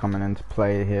Dockerby coming into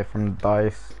play here from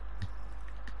Dice.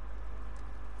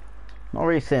 Not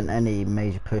really seeing any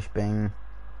major push being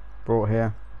brought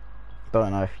here.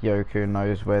 Don't know if Yoku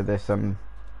knows where this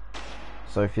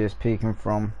Sophie is peeking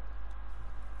from.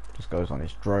 Just goes on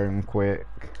his drone quick.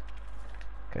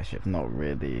 Guess you're not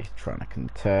really trying to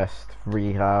contest.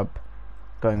 Rehab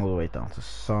going all the way down to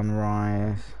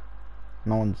Sunrise.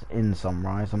 No one's in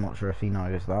Sunrise. I'm not sure if he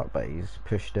knows that, but he's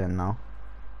pushed in now.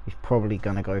 He's probably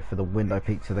going to go for the window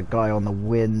peek to the guy on the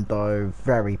window.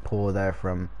 Very poor there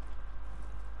from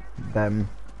them.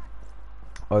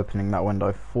 Opening that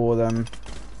window for them.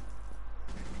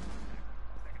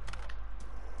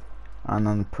 And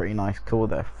then pretty nice call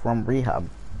there from Rehab.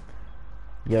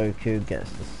 Yoku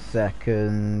gets the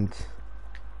second.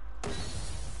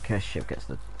 Keship gets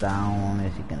the down.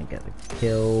 Is he going to get the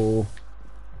kill?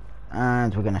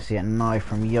 And we're going to see a knife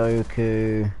from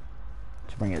Yoku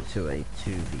to bring it to a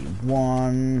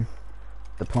 2v1.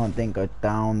 The plant didn't go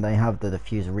down. They have the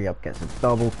diffuser. Rehab gets a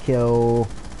double kill.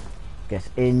 Gets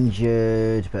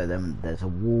injured, but then there's a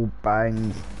wall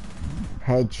bang.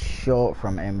 Headshot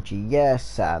from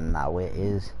MGS, and now it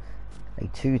is a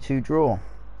 2-2 draw.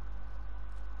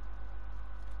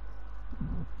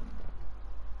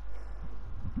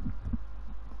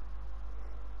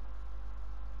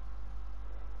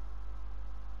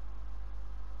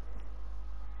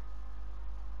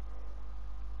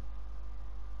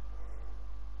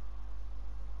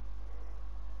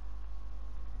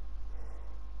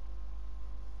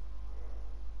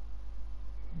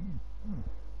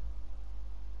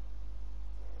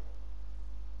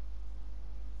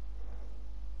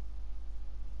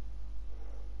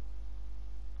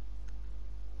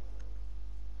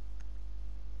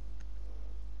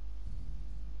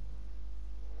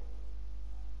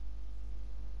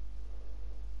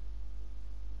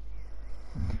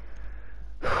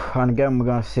 And again, we're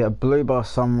going to see a blue bar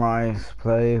sunrise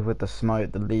play with the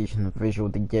smoke, the legion, the visual,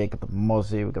 the yig, the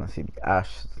mozzie. We're going to see the ash,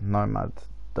 nomad,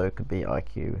 Dokkaebi,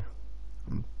 IQ,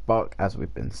 and buck, as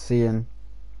we've been seeing.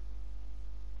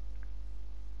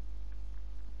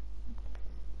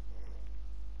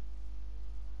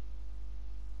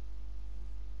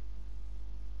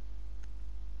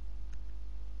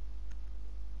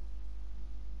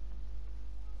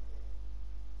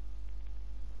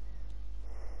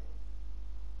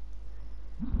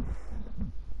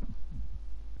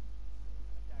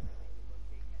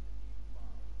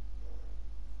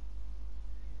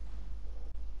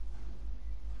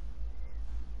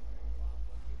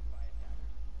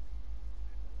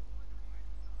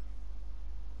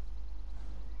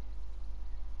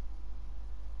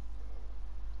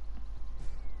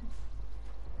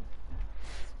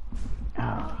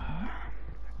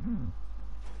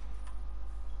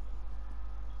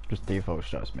 Just default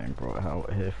shots being brought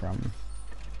out here from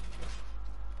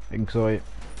Xotyc.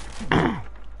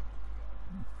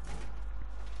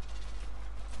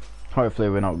 Hopefully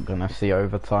we're not gonna see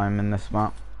overtime in this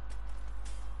map.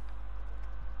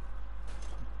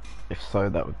 If so,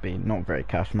 that would be not very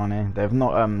cash money. They've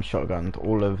not shotgunned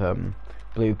all of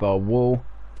blue bar wall,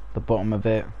 the bottom of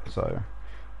it, so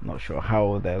I'm not sure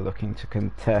how they're looking to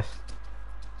contest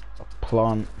a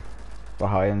plant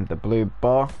behind the blue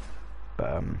bar.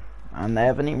 But and they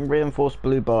haven't even reinforced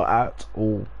blue bar at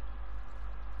all.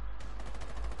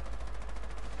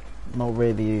 Not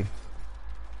really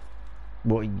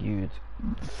what you'd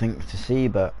think to see,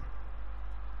 but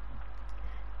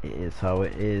it is how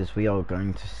it is. We are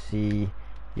going to see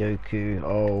Yoku.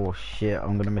 Oh shit,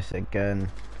 I'm gonna miss it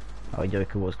again. Oh,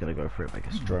 Yoku was gonna go for it, but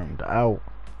gets droned out.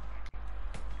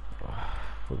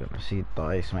 We're gonna see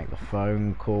Dice make the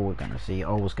phone call. We're gonna see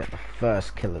Ols get the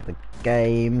first kill of the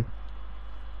game.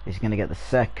 He's gonna get the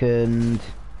second.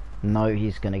 No,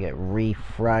 he's gonna get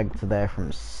refragged there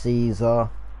from Caesar.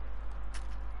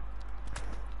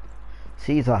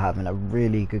 Caesar having a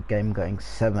really good game, going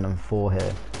 7-4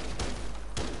 here.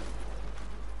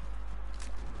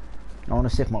 I want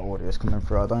to see if my audio is coming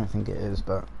through. I don't think it is,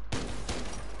 but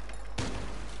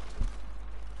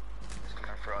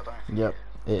yep,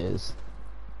 it is.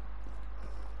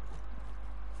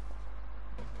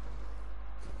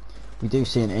 We do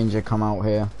see an injured come out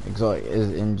here. Xotyc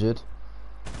is injured.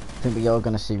 I think we are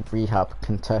going to see Rehab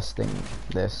contesting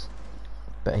this,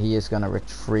 but he is going to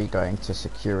retreat, going to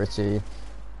security,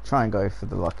 try and go for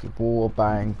the lucky wall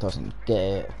bang, doesn't get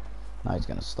it. Now he's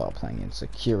going to start playing in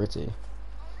security.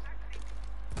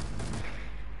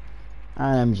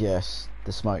 And yes,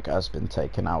 the smoke has been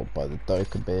taken out by the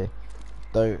Dokkaebi,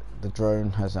 though the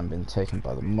drone hasn't been taken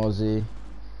by the mozzie.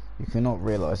 If you're not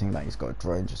realising that he's got a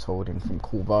drone just holding from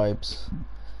Cool Vibes.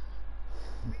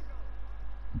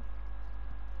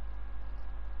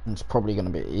 It's probably going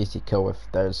to be an easy kill if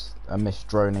there's a missed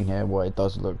droning here, what it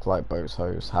does look like both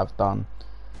hoes have done.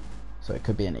 So it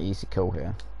could be an easy kill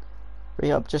here.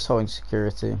 Rehab just holding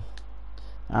security.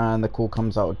 And the call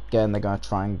comes out again. They're going to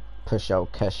try and push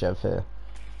out Keshev here.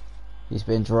 He's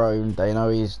been droned. They know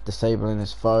he's disabling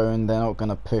his phone. They're not going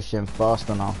to push him fast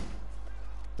enough.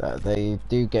 They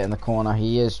do get in the corner.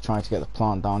 He is trying to get the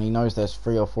plant down. He knows there's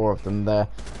 3 or 4 of them there.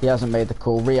 He hasn't made the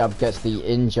call. Rehab gets the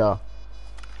injure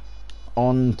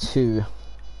onto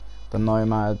the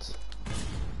Nomad.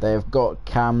 They've got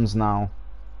cams now,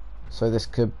 so this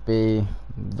could be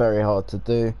very hard to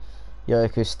do.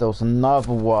 Yoku steals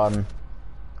another one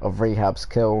of Rehab's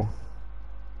kill.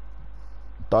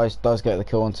 Dice does get the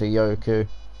kill onto Yoku.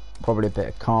 Probably a bit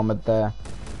of karma there.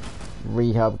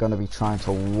 Rehab going to be trying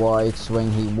to wide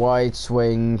swing. He wide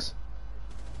swings,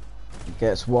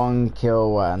 gets 1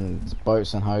 kill, and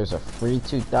Boats and Hose are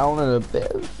 3-2 down, and a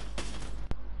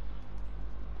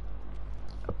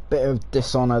bit of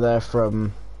dishonor there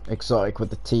from Xotyc with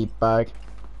the tea bag.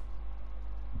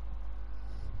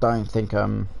 Don't think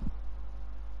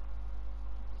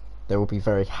they will be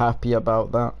very happy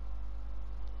about that.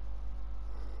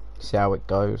 See how it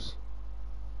goes.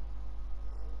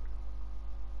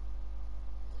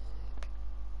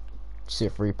 See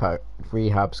if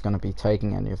Rehab's going to be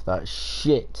taking any of that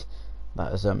shit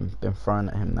that has been thrown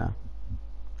at him there.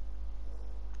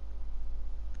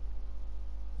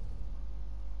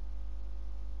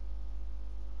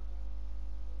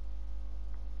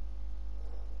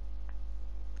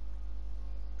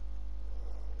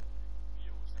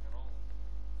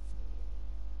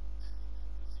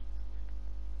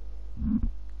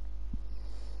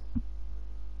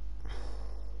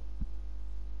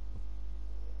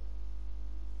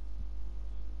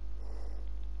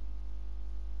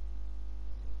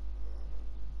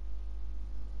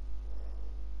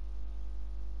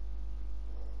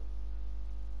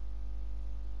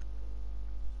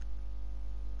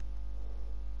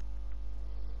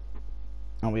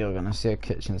 And we are going to see a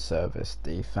kitchen service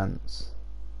defense.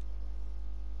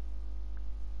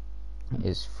 It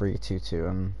is 3-2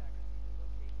 to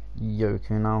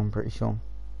Yoku now, I'm pretty sure.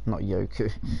 Not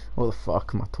Yoku. What the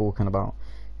fuck am I talking about?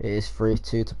 It is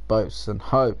 3-2 to Boats and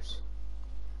Hopes.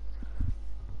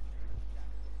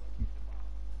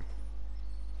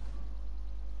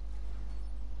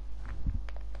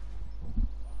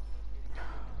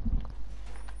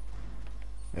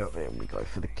 Yep, here we go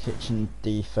for the kitchen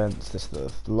defense. This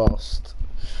is the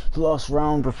last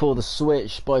round before the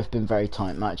switch. Both been very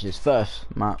tight matches.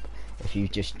 First map, if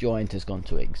you've just joined, has gone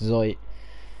to Xotyc.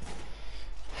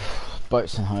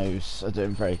 Boats and Hose are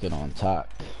doing very good on attack,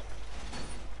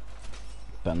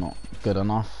 but not good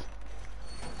enough,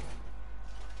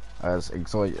 as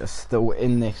Xotyc is still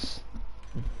in this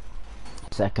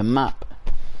second map.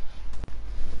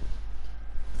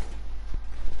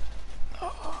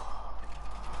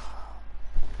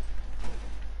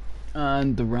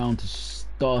 And the round has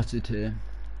started here.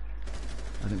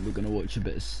 I think we're going to watch a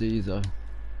bit of Caesar.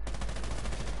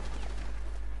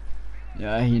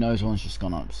 Yeah, he knows one's just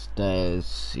gone upstairs.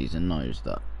 Caesar knows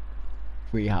that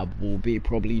Rehab will be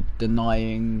probably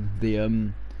denying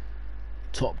the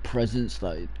top presence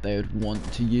that they would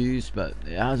want to use, but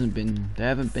they haven't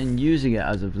been using it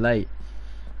as of late.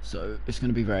 So it's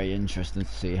going to be very interesting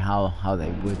to see how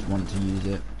they would want to use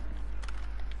it.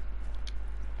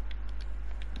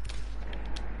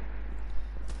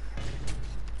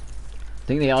 I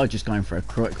think they are just going for a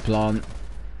quick plant.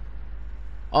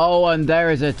 Oh, and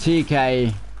there is a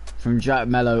TK from Jack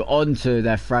Mello onto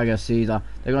their fragger Caesar.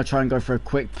 They're going to try and go for a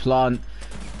quick plant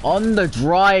on the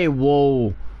dry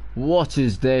wall. What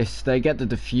is this? They get the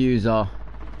diffuser.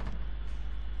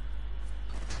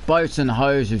 Boats and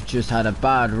Hose have just had a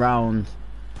bad round.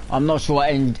 I'm not sure what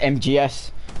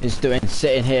MGS is doing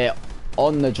sitting here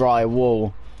on the dry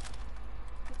wall.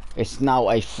 It's now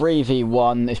a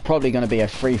 3v1. It's probably going to be a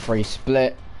 3-3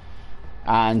 split.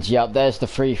 And yep, there's the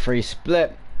 3-3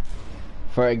 split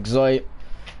for Xotyc.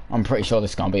 I'm pretty sure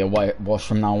this is going to be a whitewash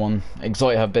from now on.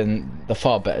 Xotyc have been the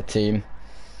far better team.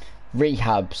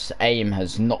 Rehab's aim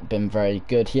has not been very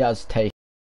good. He has taken...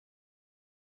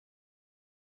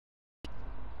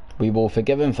 We will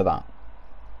forgive him for that.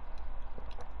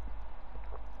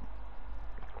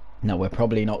 No, we're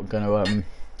probably not going to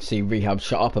see Rehab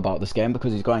shut up about this game,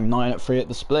 because he's going 9-3 at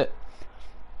the split.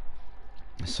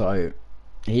 So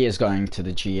he is going to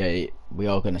the G8. We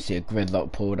are going to see a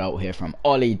gridlock pulled out here from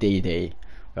Ollie DD.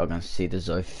 We are going to see the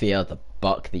Zofia, the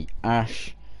Buck, the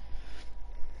Ash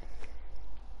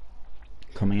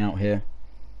coming out here.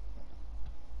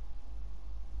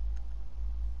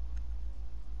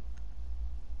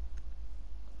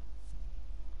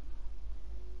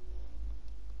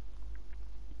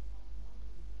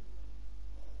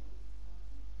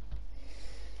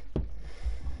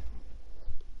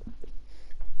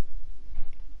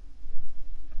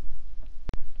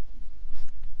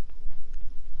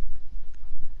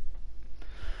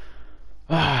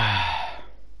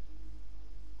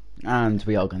 And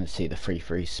we are going to see the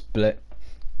 3-3 split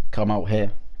come out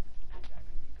here.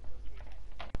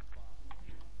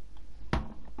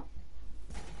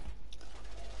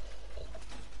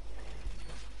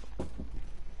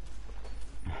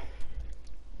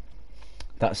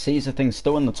 That Caesar thing's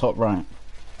still in the top right.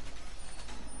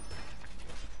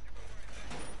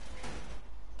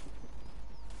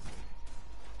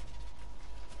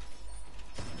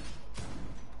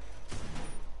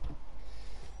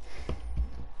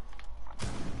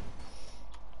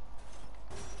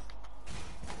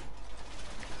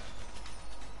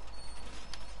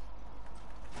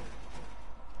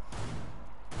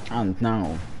 And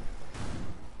now,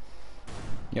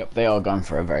 yep, they are going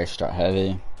for a very strat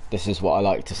heavy. This is what I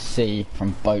like to see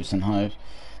from Boats and Hose.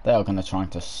 They are going to try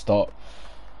to stop.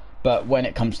 But when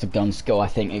it comes to gun skill, I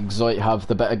think Xotyc have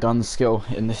the better gun skill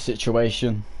in this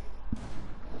situation,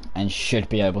 and should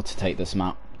be able to take this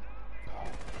map.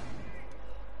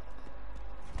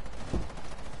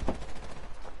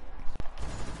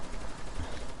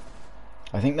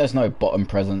 I think there's no bottom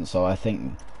presence, so I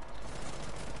think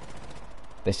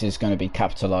this is going to be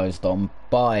capitalised on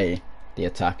by the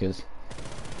attackers.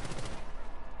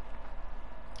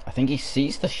 I think he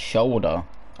sees the shoulder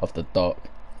of the dock.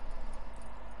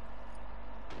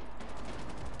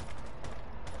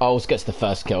 Ols gets the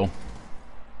first kill.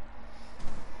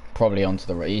 Probably onto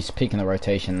the... He's peeking the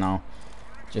rotation now.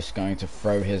 Just going to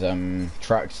throw his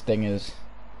track stingers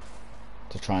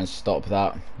to try and stop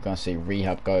that. We're going to see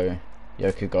Rehab go,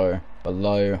 Yoku go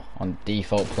below on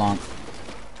default plant.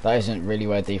 That isn't really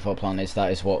where default plant is.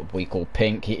 That is what we call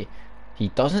pink. He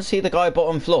doesn't see the guy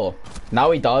bottom floor.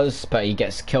 Now he does, but he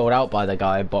gets killed out by the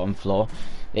guy bottom floor.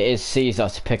 It is Caesar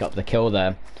to pick up the kill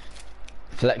there,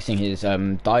 flexing his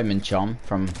diamond charm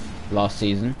from last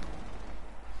season.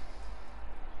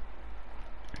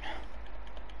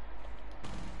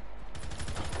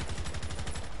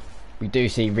 We do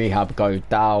see Rehab go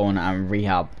down, and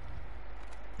Rehab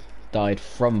died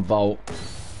from Vault.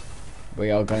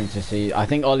 We are going to see, I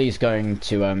think Ollie's going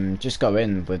to just go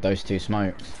in with those two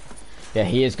smokes. Yeah,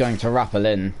 he is going to rappel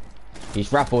in. He's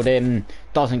rappelled in,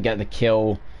 doesn't get the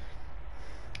kill.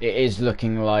 It is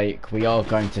looking like we are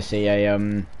going to see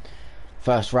a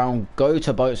first round go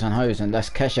to Boats and Hose, unless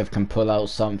Keshev can pull out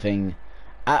something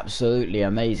absolutely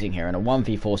amazing here in a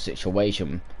 1v4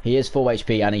 situation. He is full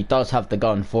HP and he does have the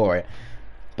gun for it,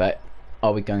 but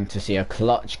are we going to see a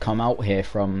clutch come out here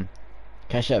from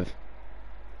Keshev?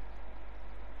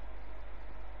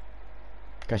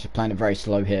 Keshev playing it very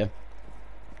slow here,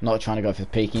 not trying to go for the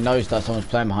peek. He knows that someone's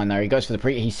playing behind there. He goes for the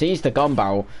pre. He sees the gun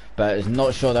barrel, but is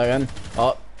not sure they're in.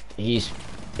 Oh, he's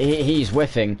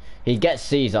whiffing. He gets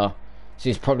Caesar, so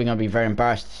he's probably going to be very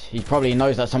embarrassed. He probably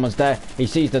knows that someone's there. He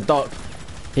sees the dock.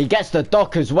 He gets the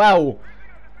dock as well.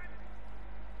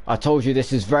 I told you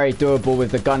this is very doable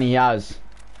with the gun he has.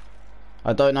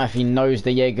 I don't know if he knows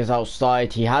the Jaeger's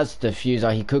outside. He has the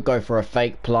diffuser. He could go for a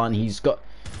fake plant. He's got...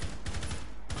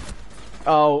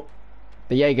 Oh,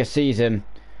 the Jaeger sees him.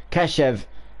 Keshev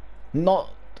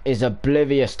is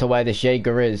oblivious to where this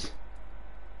Jaeger is.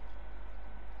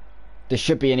 This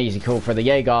should be an easy call for the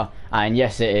Jaeger, and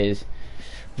yes it is.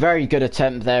 Very good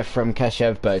attempt there from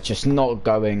Keshev, but just not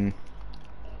going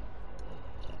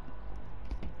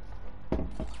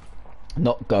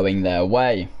their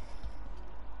way.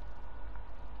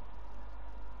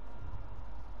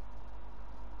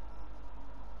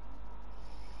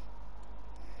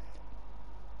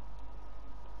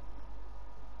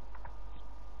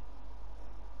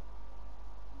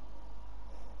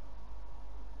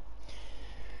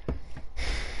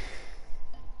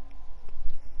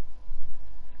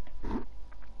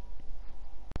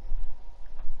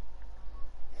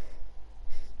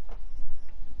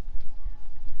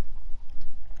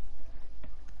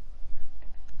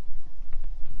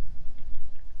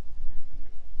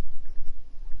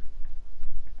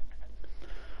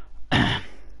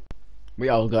 We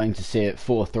are going to see it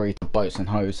 4-3 to Boats and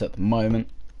Hose at the moment.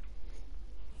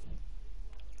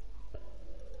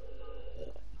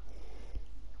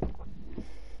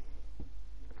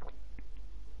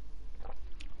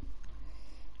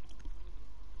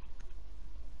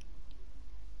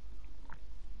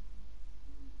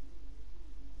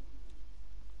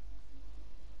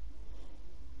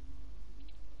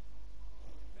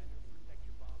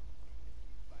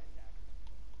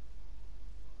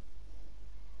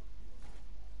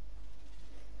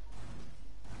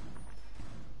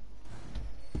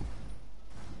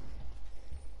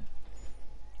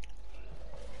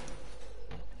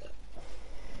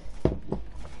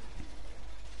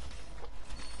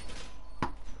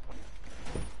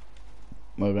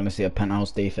 We're going to see a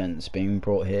penthouse defense being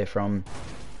brought here from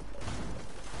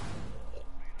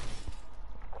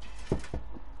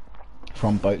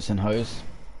Boats and Hose.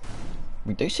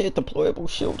 We do see a deployable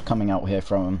shield coming out here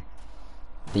from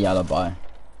the Alibi.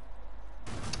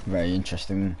 Very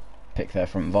interesting pick there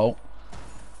from Vault.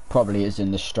 Probably is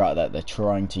in the strat that they're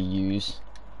trying to use.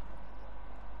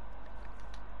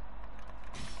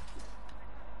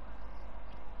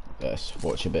 Let's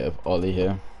watch a bit of Ollie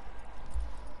here.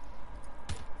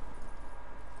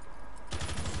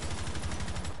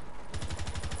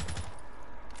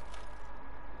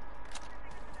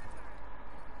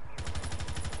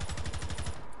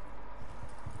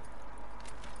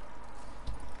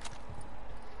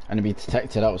 And to be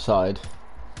detected outside.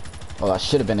 Oh, that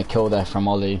should have been a kill there from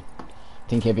Ollie. I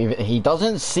think he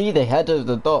doesn't see the head of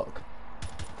the dock.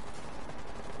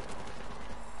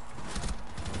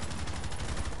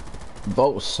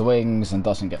 Bolt swings and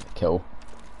doesn't get the kill.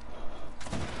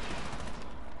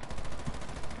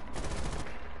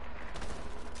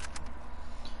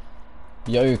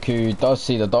 Yoku does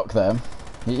see the dock there.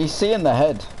 He's seeing the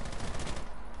head.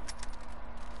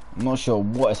 I'm not sure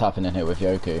what is happening here with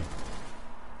Yoku.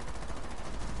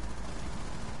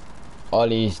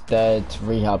 Ollie's dead.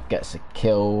 Rehab gets a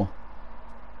kill.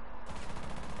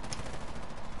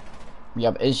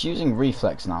 Rehab is using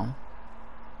reflex now.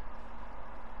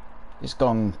 He's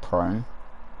gone prone.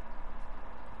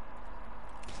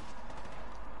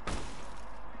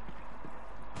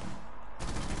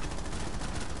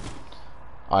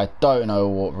 I don't know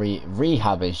what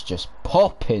Rehab is just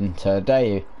popping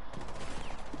today.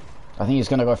 I think he's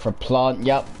going to go for a plant.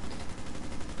 Yep.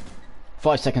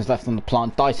 5 seconds left on the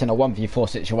plant. Dice in a 1v4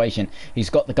 situation.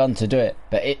 He's got the gun to do it,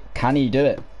 but can he do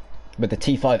it? With the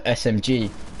T5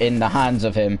 SMG in the hands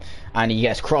of him, and he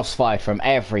gets crossfired from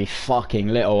every fucking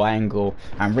little angle,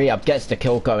 and Rehab gets the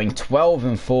kill, going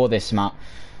 12-4 this map,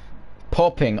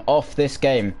 popping off this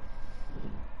game.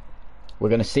 We're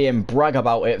going to see him brag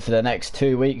about it for the next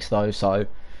 2 weeks though, so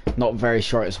not very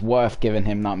sure it's worth giving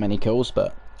him that many kills,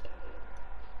 but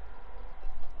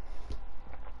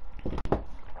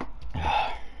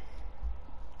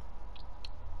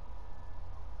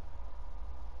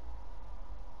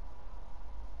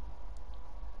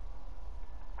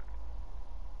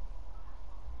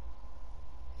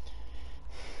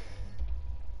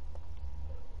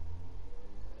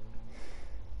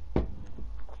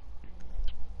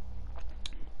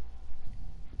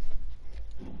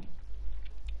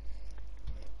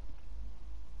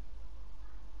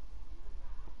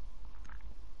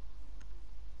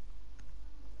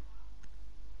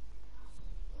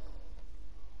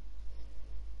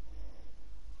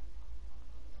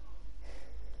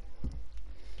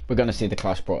we're going to see the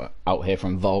clash brought out here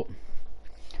from Volt.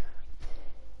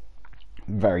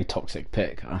 Very toxic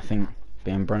pick, I think,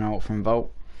 being brought out from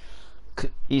Volt.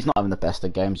 He's not having the best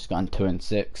of games. He's gone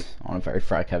 2-6 on a very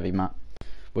frag heavy map.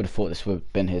 Would have thought this would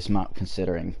have been his map,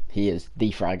 considering he is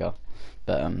the fragger.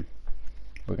 But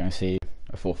we're going to see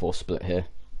a 4-4 split here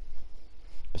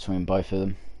between both of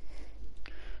them.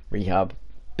 Rehab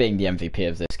being the MVP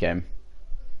of this game.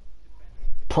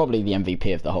 Probably the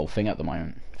MVP of the whole thing at the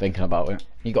moment, thinking about it.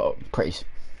 He got a pretty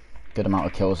good amount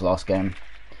of kills last game,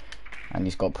 and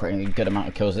he's got a pretty good amount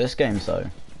of kills this game, so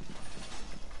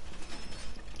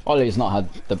Ollie's not had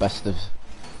the best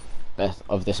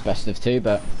of this best of two,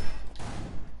 but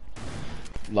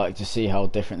like to see how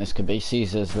different this could be.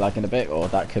 Caesar's lagging a bit, or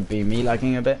that could be me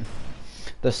lagging a bit.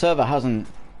 The server hasn't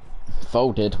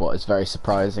folded, what is very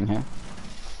surprising here.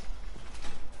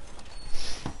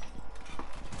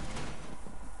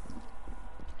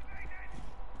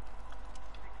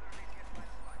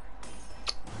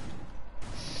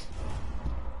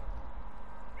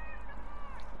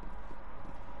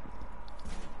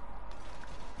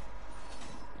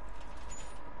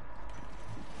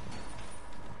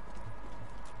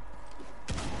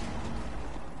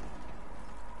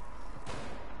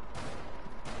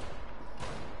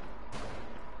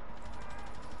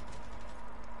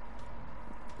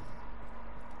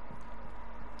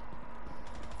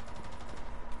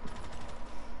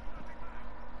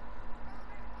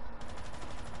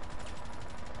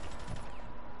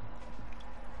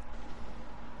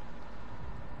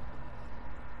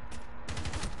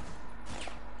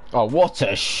 Oh, what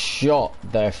a shot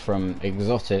there from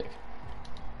Xotyc.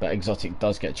 But Xotyc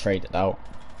does get traded out.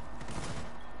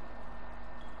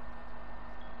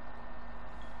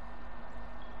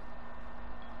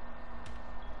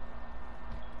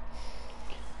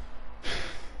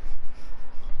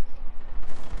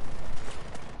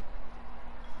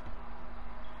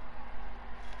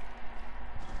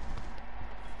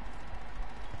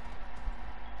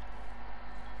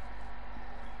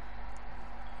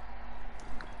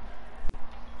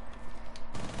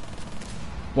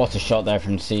 What a shot there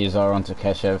from Caesar onto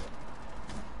Keshev.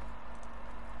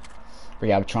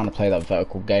 Rehab trying to play that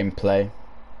vertical gameplay.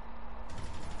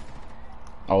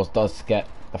 Does get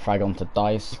the frag onto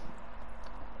Dice.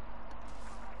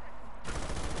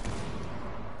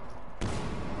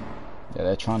 Yeah,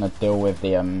 they're trying to deal with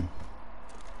the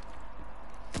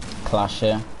clash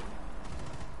here.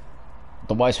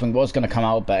 The wide swing was going to come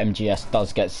out, but MGS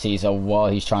does get Caesar while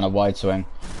he's trying to wide swing.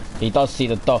 He does see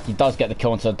the dock, he does get the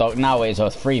kill onto the dock. Now it is a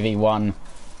 3v1.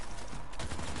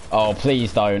 Oh,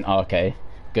 please don't. Okay,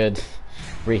 good.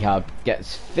 Rehab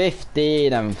gets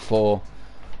 15-4.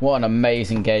 What an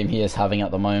amazing game he is having at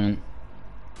the moment.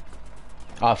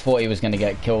 I thought he was going to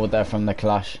get killed there from the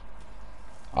clash.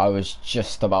 I was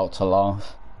just about to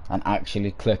laugh and actually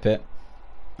clip it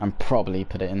and probably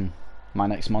put it in my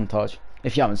next montage.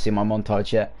 If you haven't seen my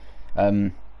montage yet,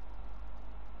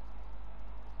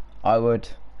 I would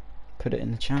put it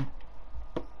in the chat.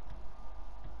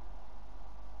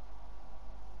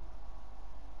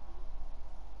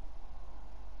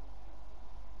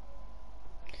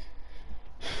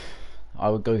 I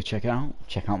would go check out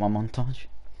my montage.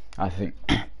 I think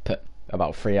put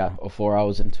about 3 or 4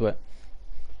 hours into it.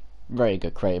 Very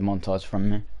good creative montage from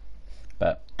me.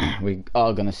 But we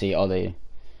are gonna see Ollie.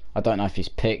 I don't know if he's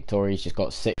picked or he's just got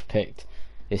 6th picked.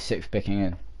 His 6th picking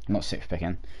in, not 6th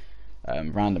picking.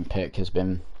 Random pick has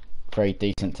been very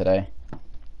decent today.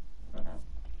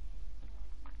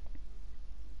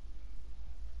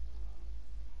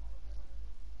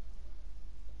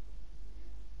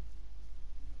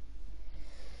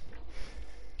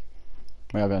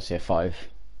 We are going to see a 5-4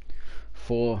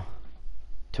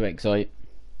 to Xotyc.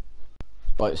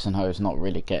 Boats and Hoes not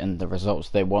really getting the results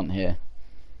they want here.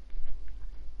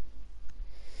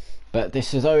 But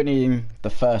this is only the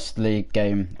first league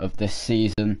game of this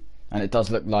season, and it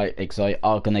does look like Xotyc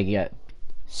are going to get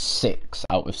 6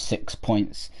 out of 6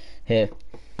 points here.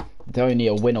 They're only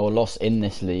a win or loss in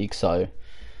this league, so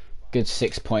good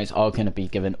 6 points are going to be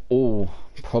given all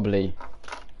probably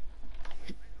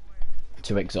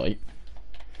to Xotyc.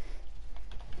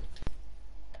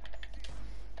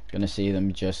 Gonna see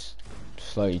them just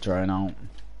slowly drone out.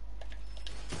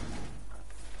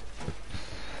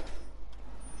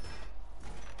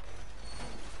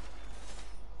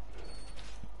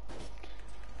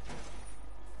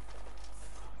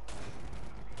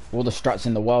 All the strats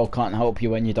in the world can't help you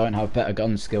when you don't have better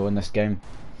gun skill in this game.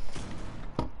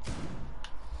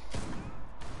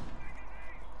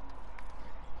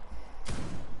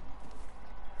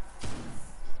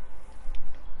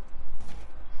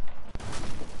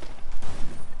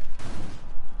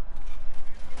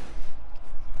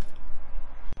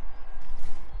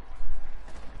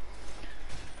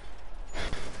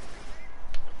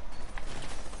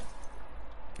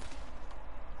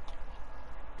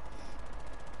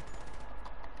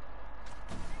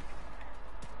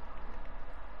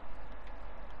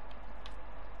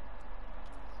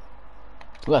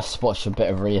 Let's watch a bit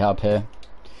of Rehab here.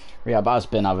 Rehab has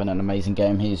been having an amazing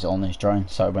game. He's on his drone,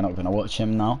 so we're not going to watch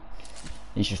him now.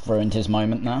 He's just ruined his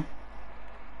moment now.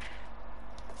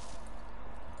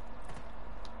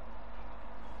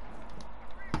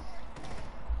 I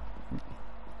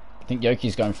think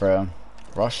Yoki's going for a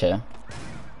rush here.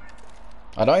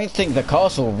 I don't think the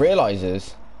castle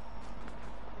realises.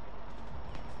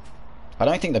 I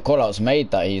don't think the callout's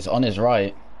made that he's on his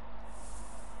right.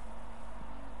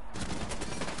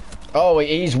 Oh,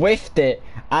 he's whiffed it,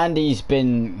 and he's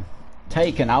been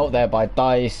taken out there by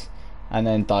Dice, and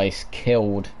then Dice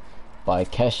killed by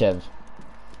Keshev.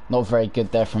 Not very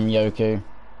good there from Yoku.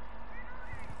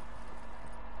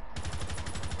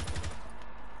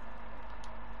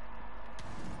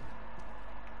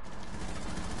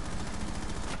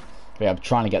 Yeah, I'm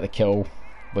trying to get the kill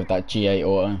with that G8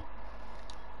 auto.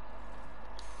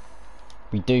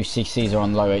 We do see Caesar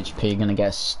on low HP, gonna get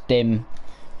a stim.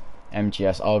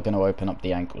 MGS are going to open up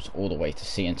the ankles all the way to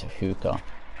C into Hookah.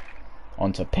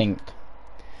 Onto Pink.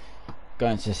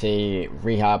 Going to see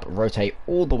Rehab rotate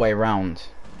all the way around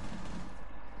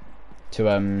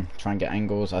to try and get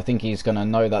angles. I think he's going to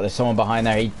know that there's someone behind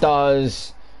there. He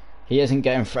does. He isn't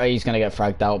getting he's going to get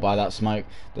fragged out by that smoke.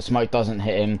 The smoke doesn't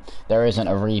hit him. There isn't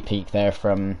a repeat there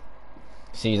from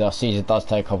Caesar. Caesar does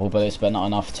take a couple bullets, but not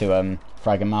enough to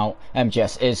frag him out.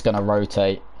 MGS is going to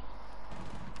rotate.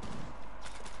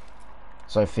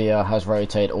 Sophia has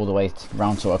rotated all the way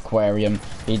round to Aquarium.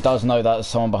 He does know that there's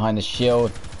someone behind the shield.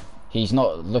 He's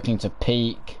not looking to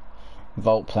peek.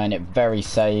 Volt playing it very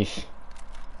safe.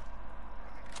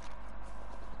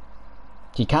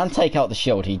 He can take out the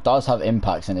shield. He does have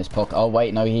impacts in his pocket. Oh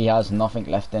wait, no, he has nothing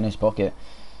left in his pocket.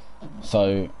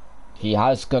 So he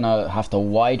has gonna have to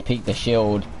wide peek the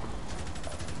shield.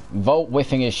 Volt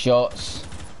whiffing his shots.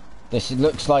 This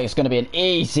looks like it's gonna be an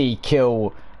easy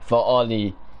kill for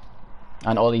Ollie.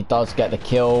 And Ollie does get the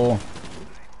kill.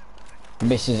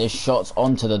 Misses his shots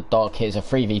onto the dock. It's a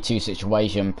 3v2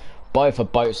 situation. Both are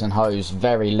Boats and Hoes.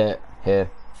 Very lit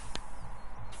here.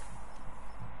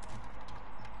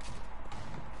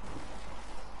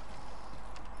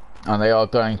 And they are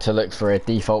going to look for a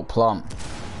default plant.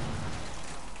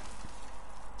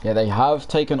 Yeah, they have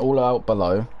taken all out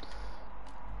below.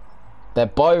 They're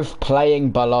both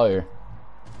playing below.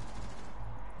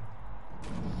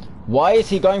 Why is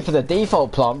he going for the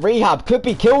default plant? Rehab could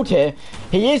be killed here.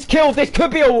 He is killed. This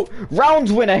could be a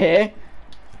round winner here.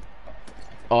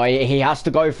 Oh, he has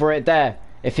to go for it there.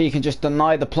 If he can just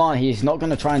deny the plant, he's not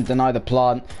going to try and deny the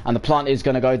plant. And the plant is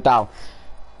going to go down.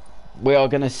 We are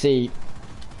going to see.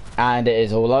 And it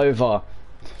is all over.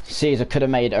 Caesar could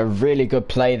have made a really good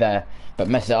play there, but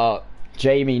mess it up.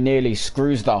 Jamie nearly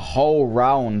screws the whole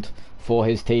round for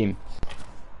his team.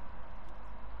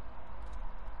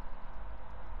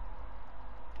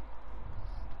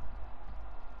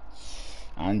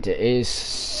 And it is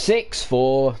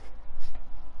 6-4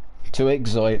 to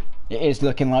Xotyc. It is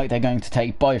looking like they're going to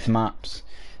take both maps.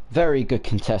 Very good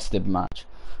contested match.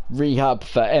 Rehab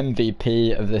for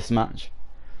MVP of this match.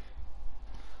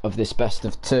 Of this best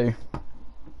of 2.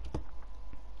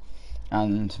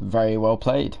 And very well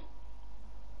played.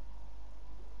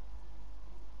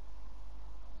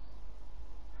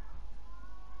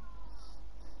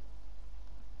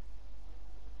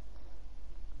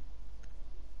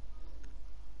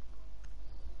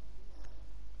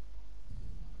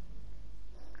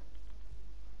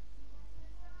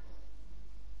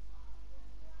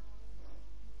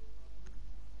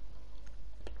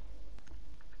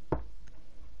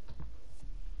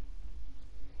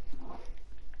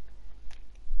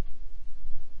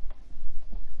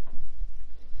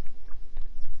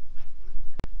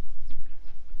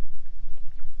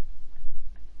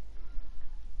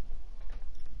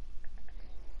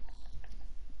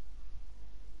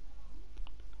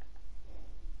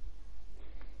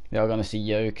 We are going to see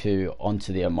Yoku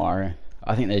onto the Amaru.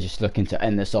 I think they're just looking to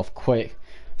end this off quick.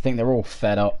 I think they're all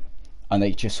fed up and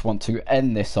they just want to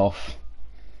end this off.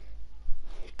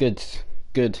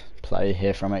 Good play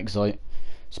here from Xotyc.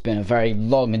 It's been a very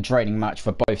long and draining match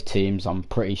for both teams, I'm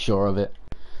pretty sure of it.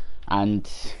 And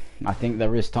I think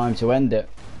there is time to end it.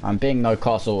 And being no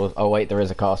castle, oh wait, there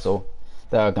is a castle.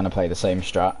 They're going to play the same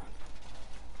strat.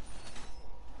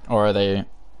 Or are they?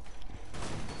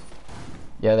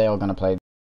 Yeah, they are going to play.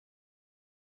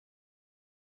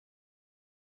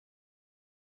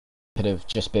 Could have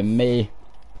just been me.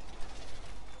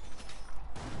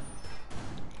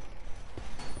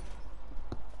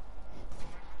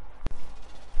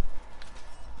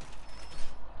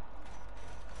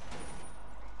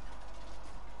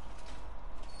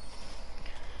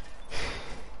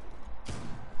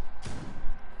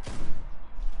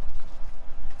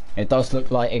 It does look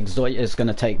like Xotyc is going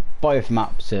to take both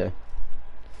maps here.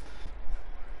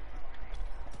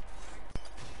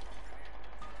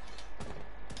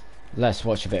 Let's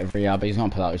watch a bit of Rehab. He's going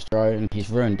to pull out his drone.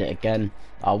 He's ruined it again.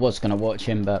 I was going to watch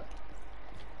him, but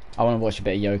I want to watch a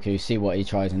bit of Yoku, see what he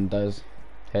tries and does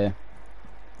here.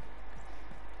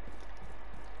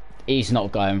 He's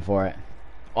not going for it.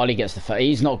 Ollie gets the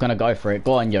he's not going to go for it.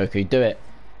 Go on, Yoku, do it.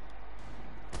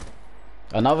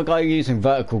 Another guy using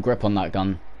vertical grip on that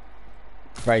gun.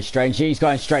 Very strange. He's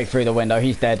going straight through the window.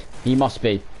 He's dead. He must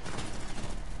be.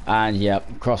 And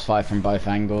yep, crossfire from both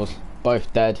angles.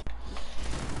 Both dead.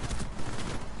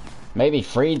 Maybe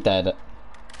 3 dead.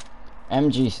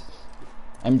 MGS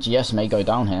may go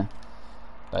down here.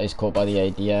 That is caught by the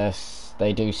ADS.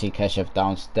 They do see Keshev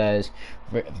downstairs.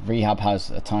 Rehab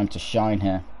has a time to shine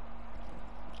here.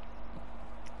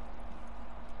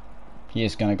 He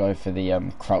is going to go for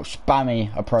the crouch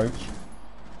spammy approach.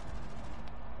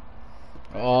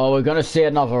 Oh, we're going to see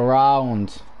another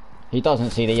round. He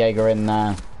doesn't see the Jaeger in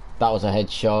there. That was a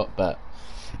headshot, but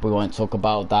we won't talk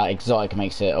about that. Xotyc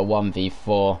makes it a 1v4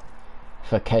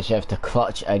 for Keshev to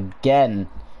clutch again.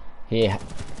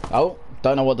 Oh,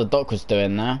 don't know what the doc was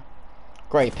doing there.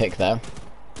 Great pick there.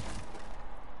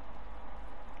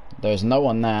 There's no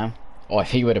one there. Oh,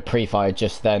 if he would have pre-fired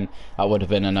just then, that would have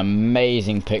been an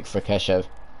amazing pick for Keshev.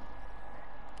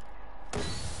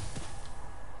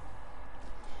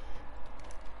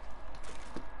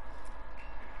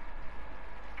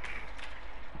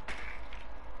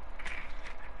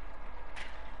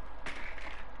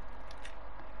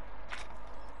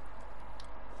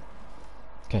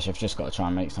 Keshev's just got to try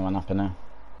and make someone up in there.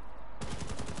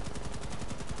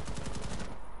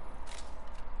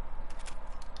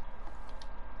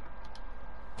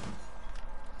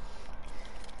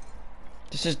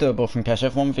 This is doable from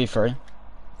Keshev, 1v3.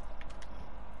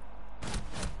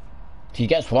 If he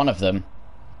gets one of them,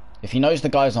 if he knows the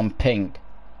guy's on pink,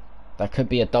 that could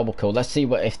be a double kill. Let's see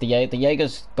what if the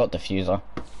Jaeger's got diffuser.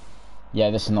 Yeah,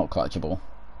 this is not clutchable.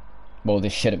 Well,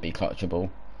 this shouldn't be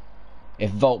clutchable. If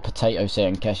Volt, Potato Seer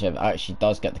and Keshev actually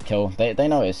does get the kill, they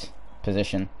know his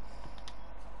position.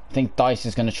 I think Dice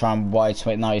is going to try and wide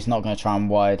swing. No, he's not going to try and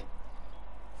wide.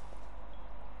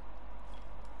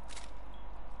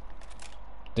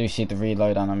 Do you see the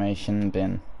reload animation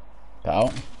being put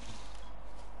out?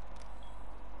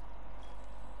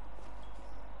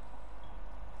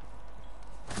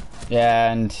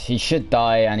 Yeah, and he should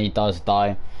die, and he does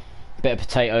die. Bit of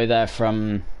potato there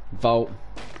from Volt.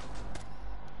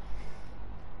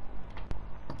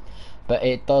 But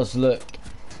it does look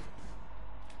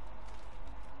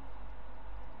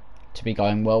to be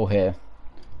going well here.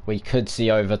 We could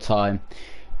see overtime.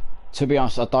 To be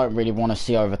honest, I don't really want to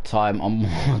see overtime. I'm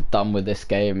more done with this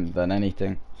game than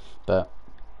anything. But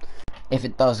if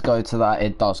it does go to that,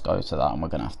 it does go to that, and we're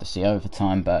going to have to see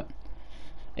overtime. But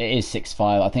it is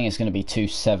 6-5. I think it's going to be 2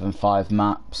 7-5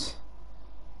 maps.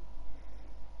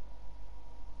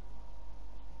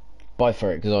 Bye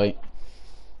for it, Xotyc.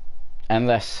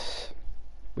 Unless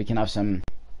we can have some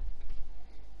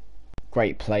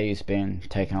great plays being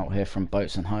taken out here from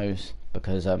Boats and Hose,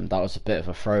 because that was a bit of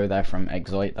a throw there from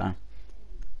Xotyc there.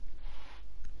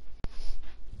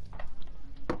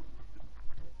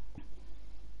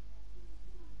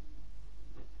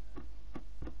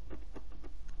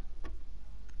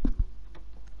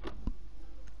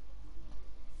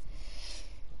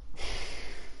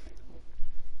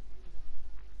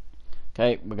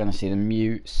 Okay, we're going to see the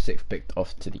mute, 6 picked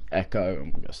off to the Echo, and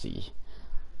we're going to see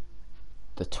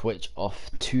the Twitch off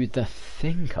to the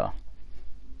Thinker.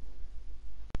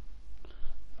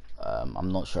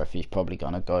 I'm not sure if he's probably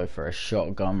going to go for a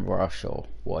shotgun rush or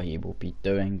what he will be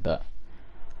doing, but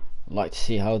I'd like to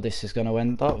see how this is going to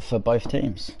end up for both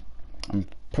teams. I'm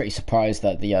pretty surprised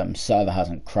that the server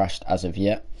hasn't crashed as of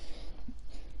yet.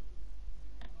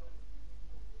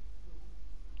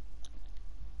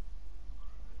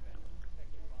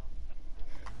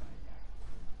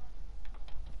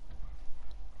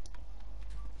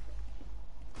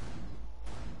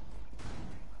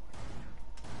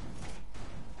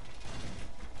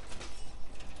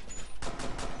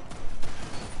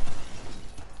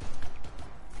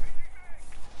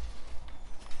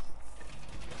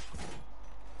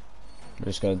 We're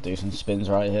just gonna do some spins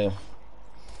right here.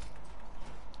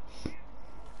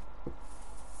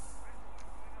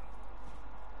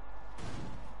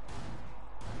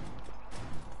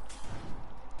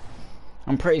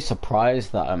 I'm pretty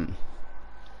surprised that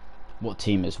what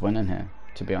team is winning here,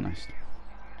 to be honest.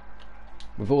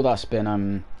 With all that's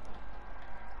been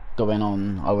going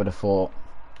on, I would have thought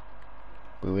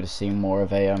we would have seen more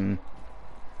of a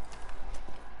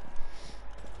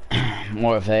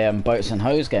boats and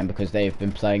hose game, because they've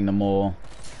been playing the more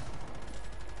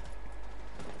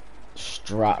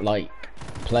strat like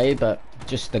play, but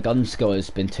just the gun skill has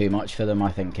been too much for them,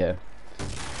 I think. Here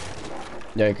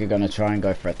they're gonna try and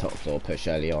go for a top floor push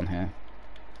early on here.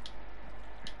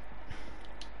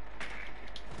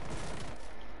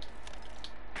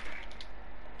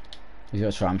 He's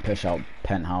gonna try and push out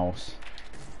penthouse,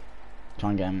 try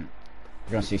and get him.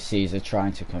 We're gonna see Caesar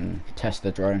trying to contest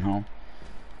the drone hole.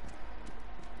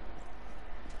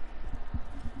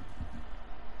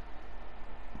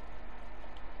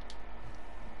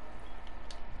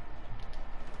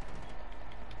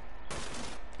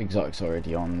 Xotyc's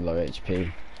already on low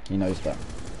HP. He knows that.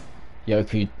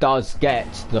 Yoku does get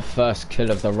the first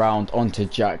kill of the round onto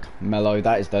Jack Mello.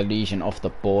 That is the Legion off the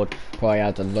board. Probably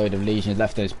had a load of Legions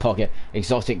left in his pocket.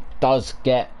 Xotyc does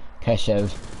get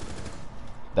Keshev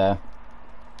there.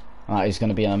 That is going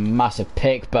to be a massive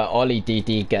pick, but Ollie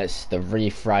DD gets the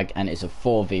refrag and it's a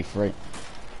 4v3.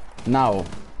 Now,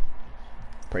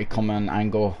 pretty common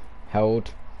angle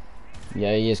held.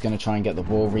 Yeah, he is going to try and get the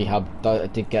wall. Rehab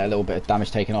did get a little bit of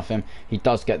damage taken off him. He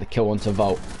does get the kill onto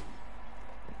Volt.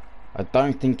 I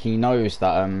don't think he knows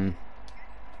that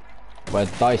where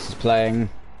Dice is playing.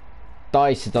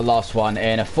 Dice is the last one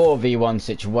in a 4v1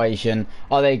 situation.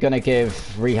 Are they going to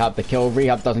give Rehab the kill?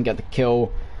 Rehab doesn't get the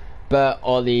kill, but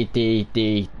Ollie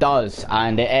DD does,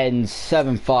 and it ends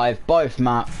 7-5 both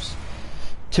maps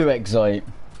to Xotyc.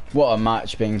 What a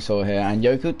match being saw here, and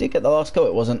Yoku did get the last kill.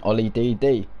 It wasn't Ollie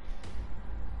DD.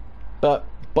 But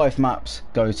both maps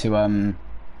go to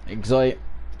Xotyc.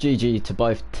 GG to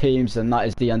both teams, and that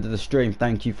is the end of the stream.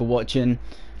 Thank you for watching.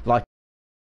 Like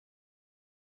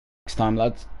next time,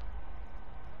 lads.